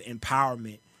kind of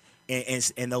empowerment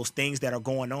and those things that are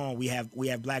going on. We have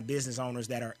black business owners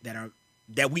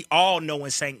that we all know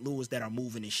in St. Louis that are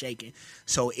moving and shaking.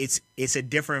 So it's a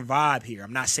different vibe here.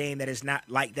 I'm not saying that it's not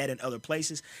like that in other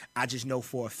places. I just know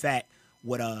for a fact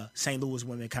what St. Louis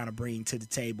women kind of bring to the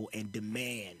table and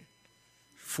demand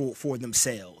for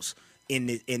themselves in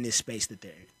this space that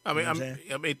they're in.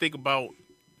 I mean, think about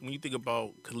when you think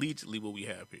about collegiately what we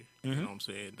have here. You know what I'm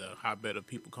saying? The hotbed of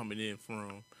people coming in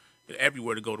from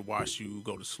everywhere to go to WashU,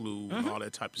 go to SLU, and all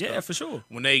that type of stuff. Yeah, for sure.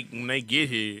 When they get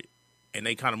here and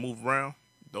they kind of move around,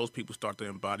 those people start to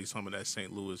embody some of that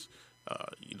St. Louis,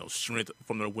 strength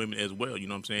from their women as well. You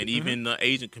know what I'm saying? Even the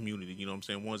Asian community, you know what I'm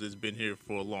saying? Ones that's been here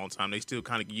for a long time, they still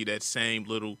kind of give you that same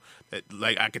little,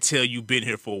 like I could tell you've been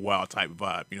here for a while type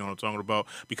vibe. You know what I'm talking about?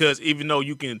 Because even though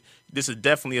this is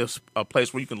definitely a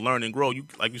place where you can learn and grow. You,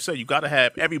 like you said, you got to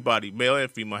have everybody, male and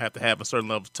female, have to have a certain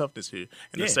level of toughness here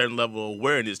and a certain level of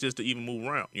awareness just to even move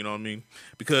around. You know what I mean?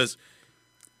 Because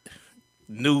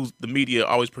the media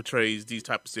always portrays these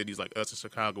type of cities like us in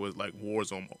Chicago as like war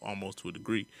zone almost to a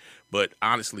degree, but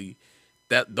honestly,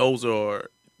 those are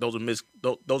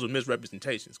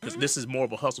misrepresentations because this is more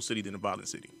of a hustle city than a violent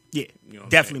city. Yeah,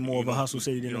 definitely more of a hustle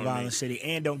city than a violent city.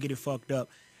 And don't get it fucked up,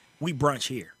 we brunch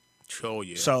here. Oh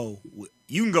yeah. So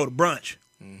you can go to brunch.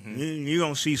 You're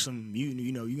gonna see some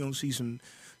you're gonna see some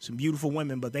beautiful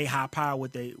women, but they high power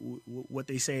what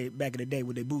they said back in the day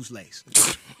with their boots lace.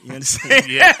 You understand?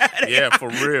 yeah, for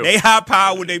real. They high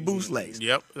power with their boots lace.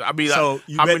 Yep. I mean, so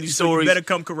how many stories? You better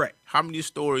come correct. How many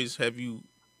stories have you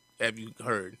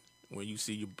heard when you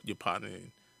see your partner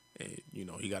and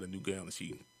he got a new girl and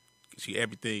she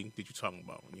everything that you're talking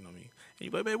about? You know what I mean? And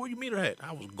you like, man, where you meet her at?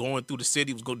 I was going through the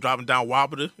city, driving down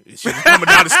Wabata. She was coming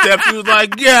down the steps. She was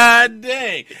like, God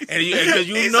dang. And because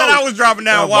he said I was driving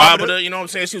down Wabata. You know what I'm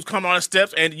saying? She was coming on the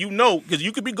steps. And because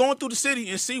you could be going through the city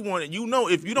and see one. And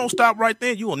if you don't stop right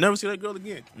there, you will never see that girl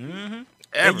again.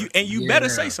 Mm-hmm. And you better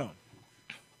say something.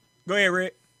 Go ahead,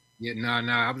 Red. Yeah,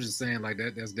 no. I was just saying like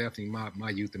that. That's definitely my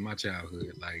youth and my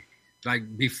childhood.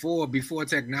 Like before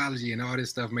technology and all this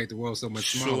stuff made the world so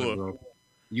much smaller, bro.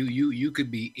 You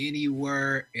could be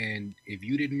anywhere, and if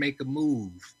you didn't make a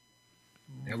move,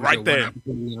 that was right your there one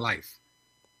opportunity in life.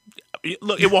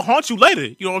 Look, it will haunt you later.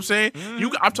 You know what I'm saying?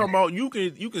 I'm talking about you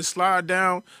can slide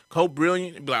down Coke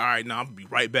Brilliant and be like, all right, now I'm gonna be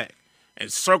right back.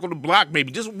 And circle the block,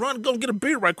 maybe just run, go get a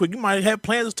beer right quick. You might have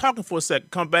plans of talking for a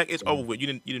second. Come back, it's over with. You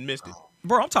didn't miss it.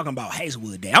 Bro, I'm talking about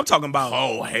Hazelwood Day. I'm talking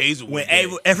about Hazelwood when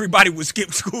Day. Everybody would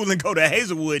skip school and go to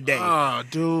Hazelwood Day. Oh,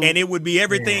 dude. And it would be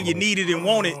everything you needed and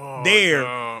wanted there.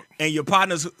 And your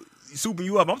partners souping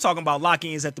you up. I'm talking about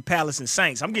lock-ins at the Palace and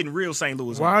Saints. I'm getting real St.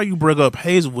 Louis. Why you bring up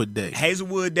Hazelwood Day?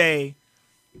 Hazelwood Day,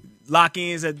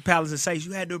 lock-ins at the Palace of Saints,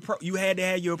 you had to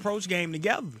have your approach game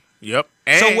together. Yep.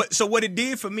 And So what it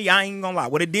did for me, I ain't gonna lie.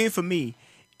 What it did for me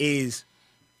is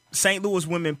St. Louis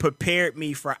women prepared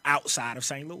me for outside of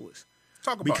St. Louis.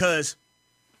 Talk about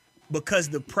because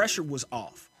the pressure was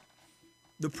off.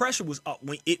 The pressure was up.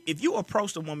 If you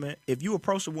approached a woman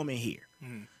here,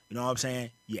 you know what I'm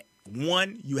saying? Yeah.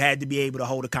 One, you had to be able to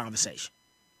hold a conversation.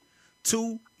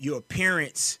 Two, your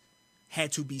appearance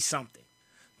had to be something.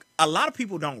 A lot of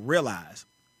people don't realize,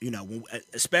 you know,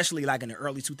 especially like in the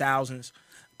early 2000s,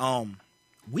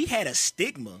 we had a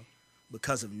stigma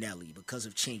because of Nelly, because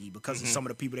of Chingy, because of some of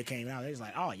the people that came out. It's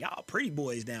like, oh, y'all pretty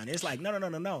boys down there. It's like,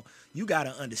 no. You got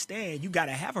to understand. You got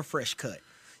to have a fresh cut.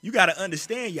 You got to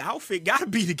understand your outfit got to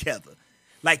be together.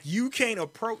 Like, you can't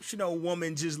approach, a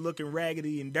woman just looking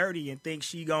raggedy and dirty and think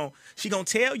she gonna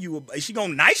tell you, she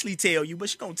gonna nicely tell you, but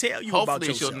she gonna tell you about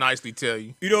yourself. Hopefully she'll nicely tell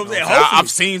you. You know what I'm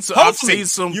saying? I've seen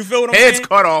some you feel what I'm heads saying?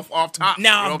 cut off top.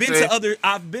 Now,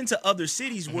 I've been to other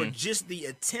cities where just the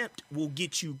attempt will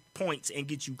get you points and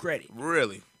get you credit.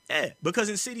 Really? Yeah, because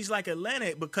in cities like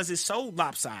Atlanta, because it's so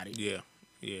lopsided. Yeah.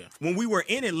 When we were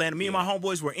in Atlanta, me and my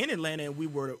homeboys were in Atlanta, and we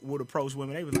would approach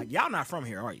women. They were like, "Y'all not from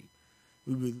here, are you?"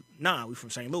 We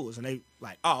from St. Louis. And they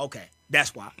like, "Oh, okay,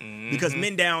 that's why." Because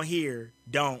men down here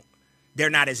they're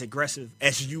not as aggressive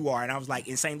as you are. And I was like,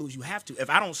 in St. Louis, you have to.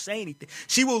 If I don't say anything,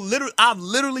 I've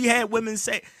literally had women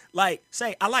say, "I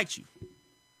liked you."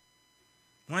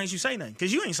 Why didn't you say nothing?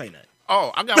 Because you ain't say nothing.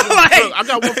 Oh, I got one. Look, I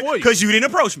got one for you. Because you didn't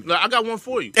approach me. Look, I got one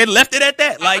for you. And left it at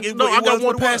that. I got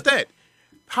one past that.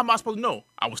 How am I supposed to know?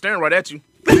 I was staring right at you.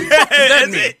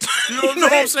 That's it. You know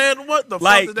what I'm saying? What the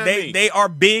fuck does that mean? They are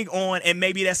big on, and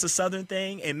maybe that's a Southern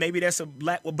thing, and maybe that's a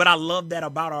black. But I love that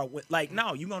about our. Like,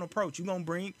 no, you're gonna approach. You're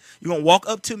gonna walk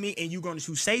up to me, and you're going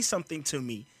to say something to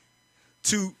me,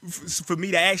 for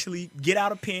me to actually get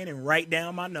out a pen and write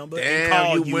down my number. Damn, and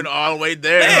call you went all the way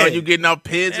there. Huh? You getting out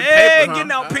pens and paper? Yeah,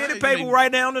 getting out pen and paper,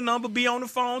 write down the number, be on the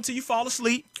phone till you fall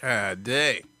asleep. God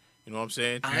dang. You know what I'm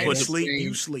saying? I ain't sleep.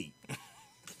 You sleep.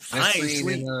 That I ain't scene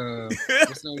sleep. in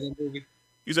what's the name of that movie?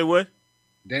 You say what?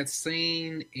 That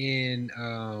scene in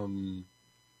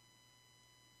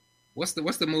what's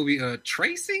the movie?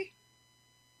 Tracy.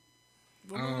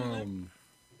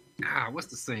 What's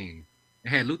the scene? It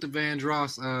had Luther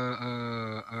Vandross,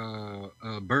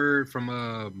 Bird from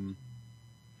a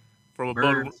Bird.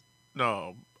 bird.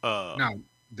 No,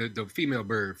 the female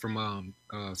Bird from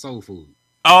Soul Food.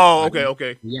 Oh,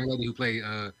 okay. The young lady who played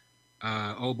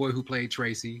old boy who played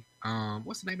Tracy.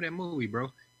 What's the name of that movie,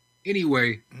 bro?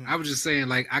 Anyway, I was just saying,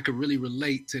 like, I could really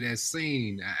relate to that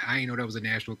scene. I didn't know that was a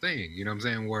national thing. You know what I'm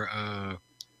saying? Where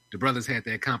the brothers had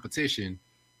that competition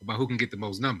about who can get the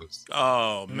most numbers.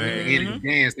 Oh, man. In the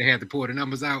dance, they had to pour the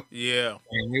numbers out. Yeah.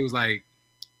 And it was like,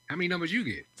 how many numbers you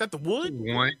get? Is that the wood?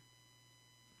 One.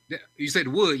 You said the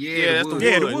wood. Yeah, that's the wood.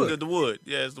 Yeah, the wood. The wood.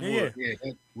 Yeah, it's the wood.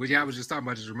 Yeah, what y'all was just talking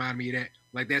about just reminded me of that.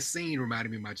 Like, that scene reminded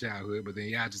me of my childhood, but then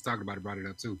y'all just talking about it, brought it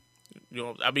up too. You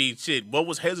know, I mean, shit. What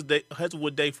was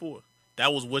Hazelwood Day for?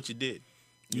 That was what you did.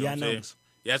 You got numbers.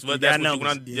 That's what that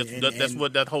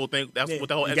whole thing. That's what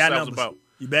the whole exercise was about.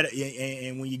 You better,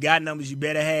 and when you got numbers, you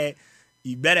better have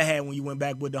when you went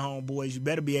back with the homeboys. You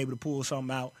better be able to pull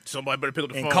something out. Somebody better pick up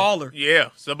the phone and call her.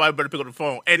 Yeah, somebody better pick up the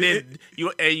phone, and then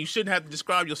you shouldn't have to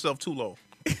describe yourself too long.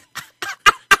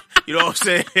 You know what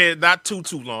I'm saying? Not too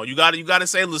long. You got to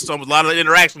say a little something. A lot of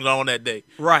interactions on that day,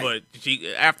 right? But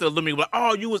after a little bit, like,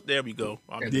 oh, you was there. We go.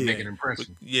 Make an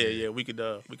impression. Yeah. We could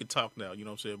talk now. You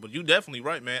know what I'm saying? But you definitely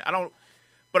right, man.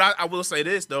 But I will say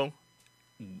this though,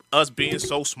 us being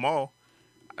so small,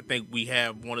 I think we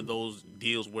have one of those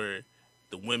deals where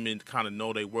the women kind of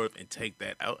know their worth and take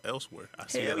that out elsewhere. I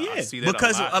see that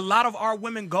because a lot of our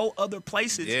women go other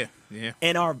places, yeah,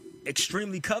 and are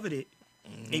extremely coveted.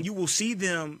 And you will see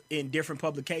them in different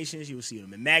publications. You'll see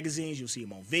them in magazines. You'll see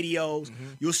them on videos.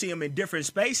 You'll see them in different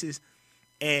spaces.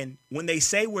 And when they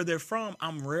say where they're from,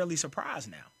 I'm rarely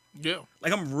surprised now. Yeah.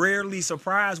 Like, I'm rarely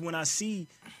surprised when I see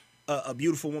a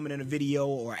beautiful woman in a video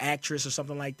or actress or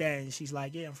something like that. And she's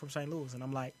like, yeah, I'm from St. Louis. And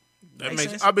I'm like, that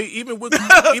makes sense. I mean, even with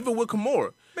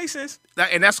Kimora. Makes sense.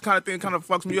 And that's the kind of thing that kind of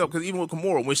fucks me up. Because even with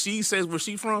Kimora, when she says where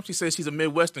she's from, she says she's a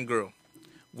Midwestern girl.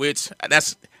 Which,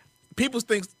 people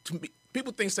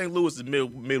think St. Louis is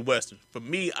Midwestern. For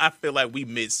me, I feel like we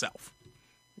Mid-South.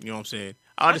 You know what I'm saying?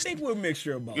 I think we're a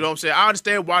mixture of both. You know what I'm saying? I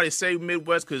understand why they say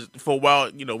Midwest, because for a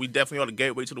while, we definitely are the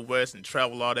gateway to the West and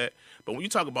travel all that. But when you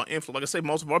talk about influence, like I say,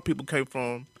 most of our people came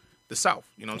from the South.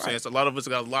 You know what I'm saying? So a lot of us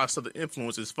got a lot of Southern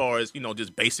influence as far as,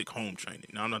 just basic home training.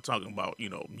 Now, I'm not talking about,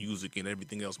 music and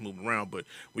everything else moving around. But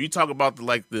when you talk about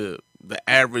the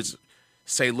average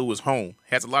St. Louis home,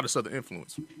 has a lot of Southern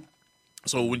influence.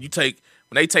 So when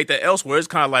they take that elsewhere, it's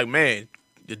kind of like, man,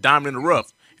 the diamond in the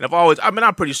rough. And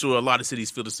I'm pretty sure a lot of cities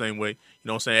feel the same way. You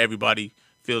know what I'm saying? Everybody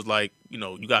feels like,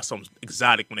 you got something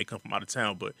exotic when they come from out of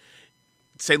town. But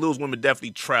St. Louis women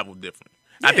definitely travel different.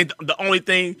 Yeah. I think the only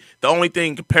thing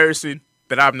in comparison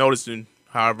that I've noticed in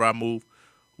however I move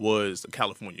was a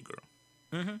California girl.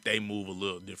 Mm-hmm. They move a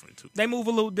little different too. They move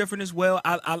a little different as well.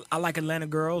 I like Atlanta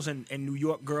girls and New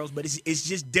York girls, but it's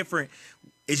just different.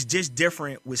 It's just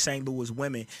different with St. Louis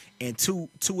women. And two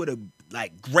of the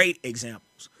great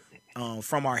examples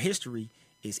from our history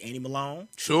is Annie Malone.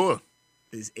 Sure.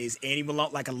 Is Annie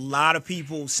Malone. Like a lot of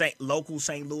people, local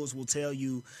St. Louis will tell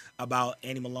you about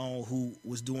Annie Malone, who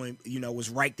was doing, was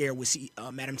right there with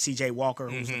Madam C.J. Walker,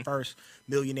 who was the first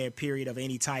millionaire period of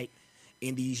any type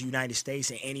in these United States.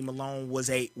 And Annie Malone was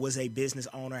a business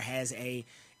owner, has a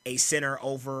center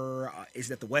over, is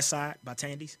that the West Side by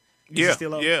Tandy's? Yeah,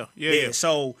 still over? Yeah.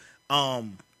 So,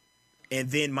 and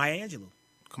then Maya Angelou.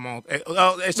 Come on. Shout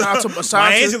out to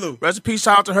Maya Angelou. Rest in peace,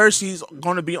 shout out to her. She's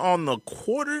going to be on the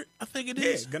quarter, I think it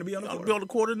is. Yeah, going to be on the quarter. Be on the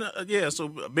quarter. Yeah, so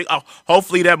big.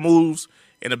 Hopefully that moves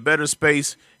in a better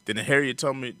space than the Harriet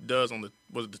Tubman does on the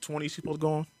 20 she's supposed to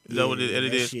go on? Is that what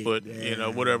it is? Shit, but,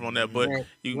 whatever on that. But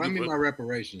run me my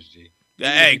reparations, G.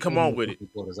 Hey, come on with it.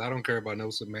 I don't care about no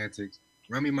semantics.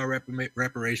 Run me my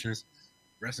reparations.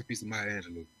 Rest in peace to Maya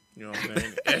Angelou. You know what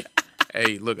I'm saying?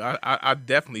 Hey, look, I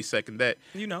definitely second that.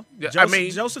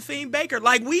 Josephine Baker.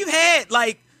 Like, we've had,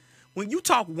 when you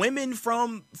talk women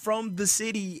from the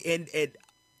city, and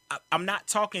I'm not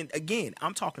talking, again,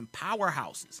 I'm talking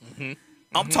powerhouses. Mm-hmm.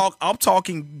 I'm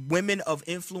talking women of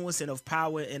influence and of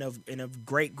power and of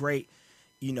great,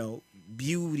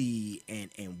 beauty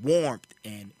and warmth.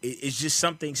 And it's just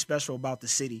something special about the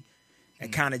city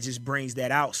that kind of just brings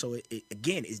that out. So, it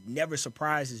never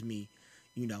surprises me,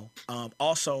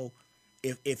 Also,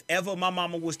 if ever my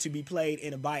mama was to be played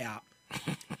in a biop,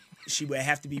 she would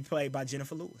have to be played by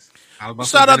Jennifer Lewis.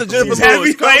 Shout out to Jennifer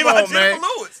Lewis.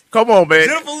 Come on, man.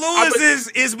 Jennifer Lewis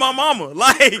is my mama.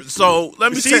 So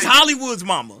let me. She's Hollywood's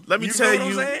mama. Let me tell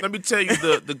you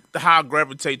the how I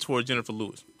gravitate towards Jennifer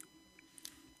Lewis.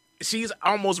 She's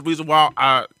almost the reason why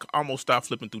I almost stopped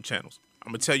flipping through channels.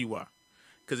 I'm gonna tell you why.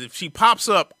 Because if she pops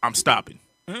up, I'm stopping.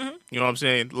 Mm-hmm. You know what I'm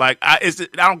saying? I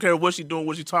don't care what she's doing,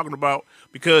 what she's talking about,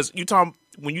 because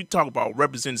when you talk about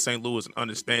representing St. Louis and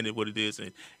understanding what it is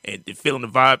and feeling the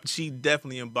vibe, she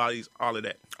definitely embodies all of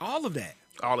that. All of that.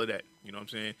 You know what I'm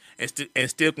saying? And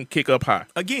still can kick up high.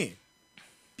 Again,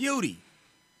 beauty.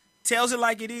 Tells it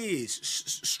like it is.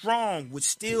 Strong, with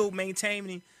still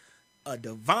maintaining a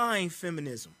divine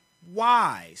feminism.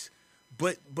 Wise.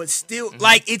 But still,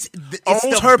 it's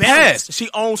owns her past. She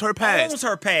owns her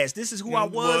past. This is who I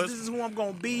was. This is who I'm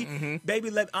gonna be,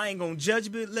 baby. I ain't gonna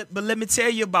judge, but let me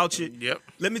tell you about you. Yep.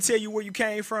 Let me tell you where you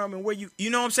came from and where you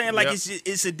know what I'm saying.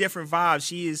 It's a different vibe.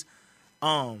 She is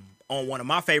on one of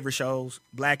my favorite shows,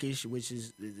 Blackish, which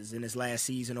is in its last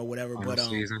season or whatever.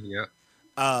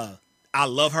 I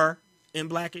love her in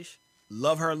Blackish.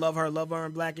 Love her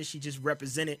in Blackish. She just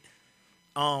represented.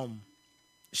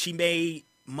 She made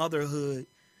motherhood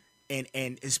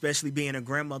and especially being a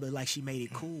grandmother, she made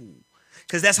it cool,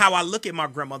 because that's how I look at my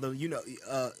grandmother.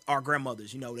 Our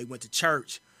grandmothers, they went to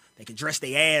church, they could dress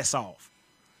their ass off,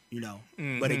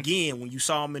 but again, when you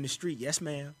saw them in the street, yes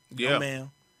ma'am, no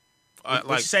ma'am,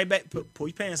 what you say back, pull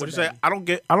your pants up. What you say? I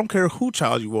don't care who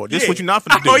child you are. This is what you're not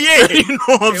finna do. Oh yeah. You know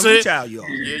what I'm saying? Who child you are.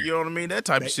 Yeah, you know what I mean? That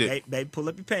type of shit. Baby, pull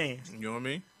up your pants. You know what I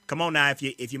mean? Come on now,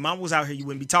 if your mom was out here, you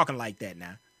wouldn't be talking like that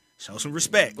now. Show some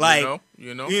respect. We get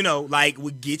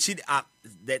you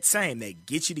that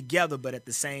get you together, but at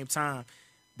the same time,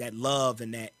 that love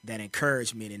and that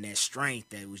encouragement and that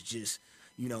strength that was just,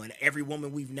 and every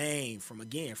woman we've named from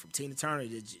Tina Turner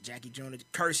to Jackie Joyner to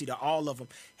Kersey to all of them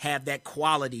have that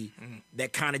quality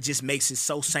that kind of just makes it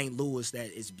so St. Louis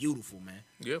that it's beautiful, man.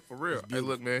 Yeah, for real. Hey,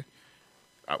 look, man.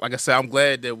 Like I said, I'm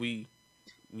glad that we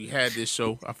had this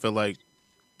show. I feel like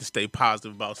to stay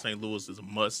positive about St. Louis is a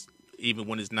must, even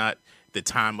when it's not the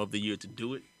time of the year to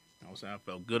do it. You know what I'm saying? I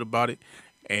felt good about it.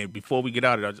 And before we get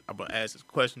out of it, I'm going to ask this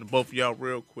question to both of y'all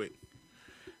real quick.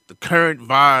 The current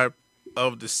vibe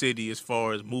of the city as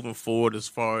far as moving forward, as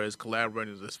far as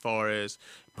collaborating, as far as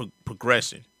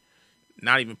progression,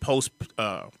 not even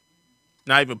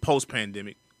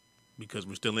post-pandemic, because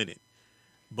we're still in it.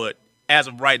 But as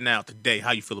of right now, today,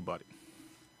 how you feel about it?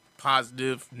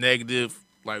 Positive, negative,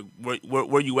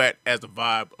 where you at as the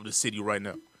vibe of the city right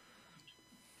now?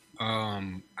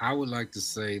 I would like to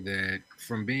say that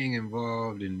from being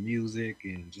involved in music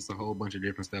and just a whole bunch of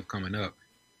different stuff coming up,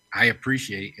 I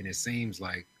appreciate, and it seems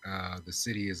like the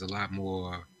city is a lot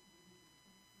more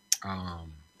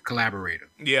collaborator.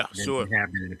 Yeah, than sure. they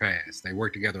have been in the past. They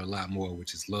work together a lot more,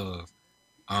 which is love.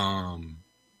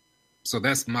 So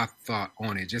that's my thought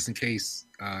on it. Just in case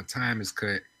time is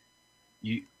cut,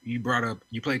 you brought up,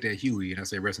 you played that Huey, and I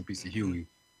say rest in peace to Huey.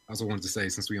 I also wanted to say,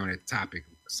 since we on that topic,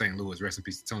 St. Louis, rest in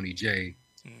peace to Tony J.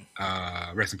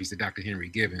 Rest in peace to Dr. Henry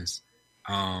Gibbons.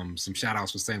 Some shout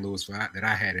outs for St. Louis that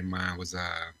I had in mind was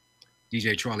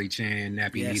DJ Charlie Chan,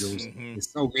 Nappy Needles. There's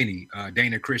so many.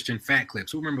 Dana Christian, Fat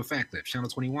Clips. Who remember Fat Clips? Channel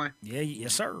 21? Yeah,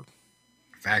 yes, sir.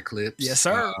 Fat Clips. Yes,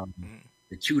 sir.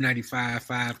 The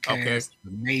Q95 cast,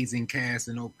 amazing cast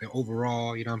and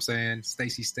overall, you know what I'm saying?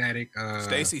 Stacey Static.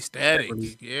 Stacey Static,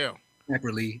 yeah.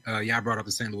 Separately, y'all brought up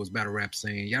the St. Louis battle rap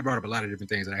scene. Y'all brought up a lot of different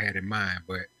things that I had in mind,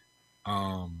 but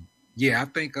yeah, I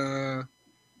think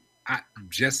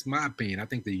just my opinion, I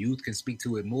think the youth can speak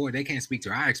to it more. They can't speak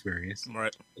to our experience.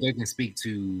 Right. They can speak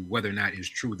to whether or not it's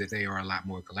true that they are a lot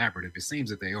more collaborative. It seems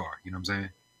that they are, you know what I'm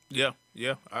saying?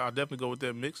 Yeah. I'll definitely go with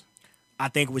that mix. I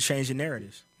think it would change the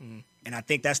narratives. And I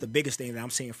think that's the biggest thing that I'm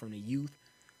seeing from the youth,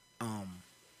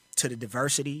 to the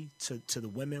diversity, to the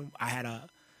women. I had a,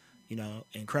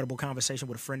 incredible conversation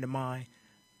with a friend of mine.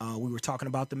 We were talking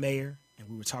about the mayor, and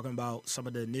we were talking about some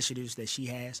of the initiatives that she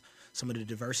has, some of the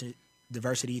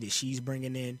diversity that she's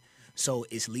bringing in. So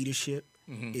it's leadership.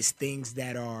 It's things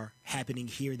that are happening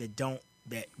here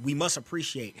that we must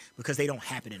appreciate because they don't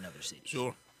happen in other cities.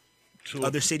 Sure.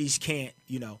 Other cities can't,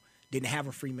 didn't have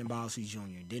a Freeman Biles Jr.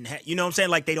 Didn't have, you know what I'm saying?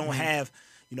 Like they don't have,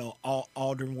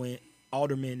 aldermen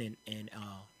and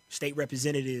state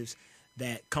representatives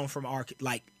that come from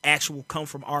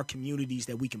our communities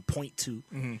that we can point to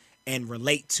and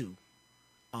relate to.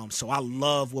 So I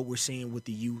love what we're seeing with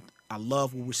the youth. I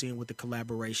love what we're seeing with the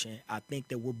collaboration. I think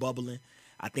that we're bubbling.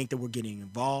 I think that we're getting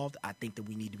involved. I think that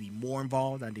we need to be more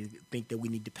involved. I think that we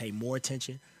need to pay more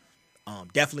attention.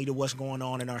 Definitely to what's going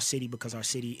on in our city because our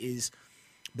city is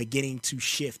beginning to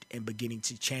shift and beginning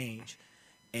to change.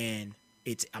 And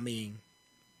it's,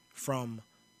 from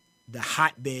the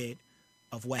hotbed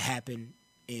of what happened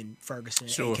in Ferguson,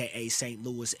 a.k.a. St.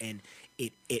 Louis, and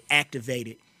it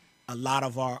activated a lot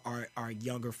of our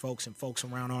younger folks and folks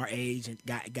around our age and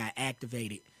got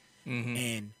activated.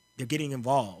 And they're getting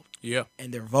involved. Yeah.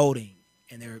 And they're voting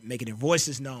and they're making their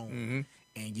voices known.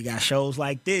 And you got shows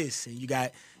like this and you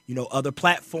got, other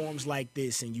platforms like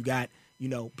this and you got,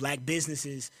 black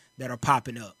businesses that are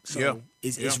popping up. So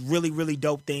it's really, really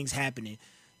dope things happening.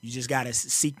 You just got to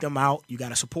seek them out. You got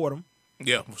to support them.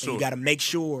 Yeah, for sure. You got to make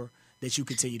sure that you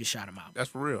continue to shout them out. That's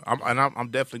for real. I'm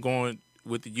definitely going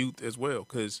with the youth as well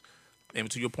because, and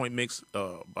to your point, Mix,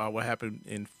 about what happened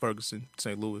in Ferguson,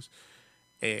 St. Louis,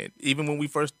 and even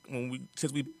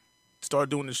since we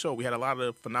started doing the show, we had a lot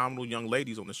of phenomenal young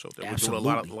ladies on the show that were doing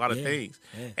a lot of things.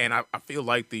 Yeah. And I feel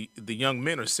like the young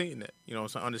men are seeing that,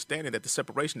 so understanding that the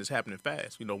separation is happening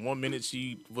fast. 1 minute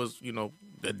she was,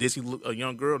 a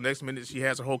young girl. Next minute she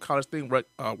has her whole college thing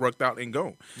worked out and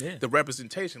gone. Yeah. The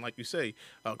representation, like you say,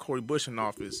 Cori Bush in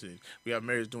office, and we have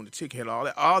Mary's doing the chick head,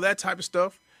 all that type of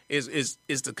stuff is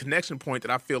the connection point that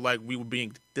I feel like we were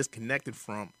being disconnected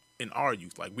from in our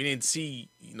youth. Like we didn't see,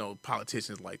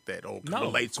 politicians like that or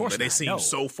relate to them. They seem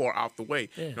so far out the way.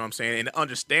 Yeah. You know what I'm saying? And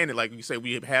understanding, like you say,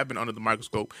 we have been under the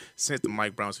microscope since the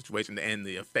Mike Brown situation and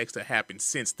the effects that happened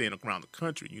since then around the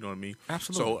country. You know what I mean?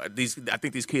 Absolutely. So I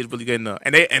think these kids really getting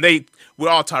we're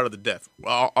all tired of the death.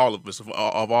 All of us of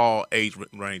all age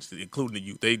range, including the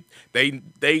youth.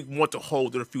 They want to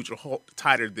hold their future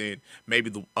tighter than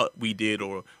maybe we did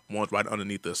or ones right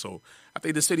underneath us. So I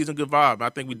think the city's a good vibe. I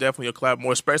think we definitely are collab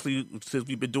more, especially since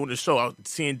we've been doing this show.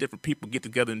 Seeing different people get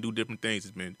together and do different things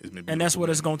has been beautiful. And that's what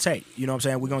it's going to take. You know what I'm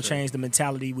saying? We're going to change the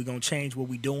mentality. We're going to change what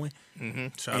we're doing.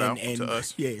 Shout out to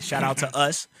us. Yeah, shout out to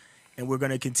us. And we're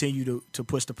going to continue to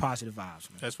push the positive vibes,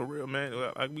 man. That's for real, man.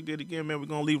 Like we did again, man. We're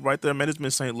going to leave right there, man. It's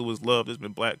been St. Louis love. This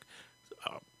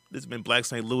has been Black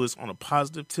St. Louis on a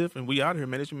positive tip. And we out here,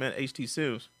 man. It's your man, HT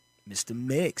Sims. Mr.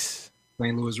 Mix.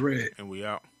 St. Louis Red. And we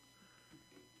out.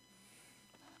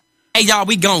 Hey y'all,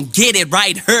 we gon' get it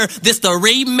right here. This the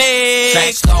remix.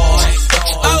 Track star.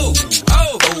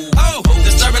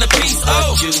 Disturbing the peace.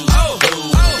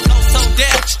 So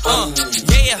deaf.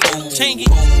 Yeah. Change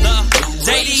it.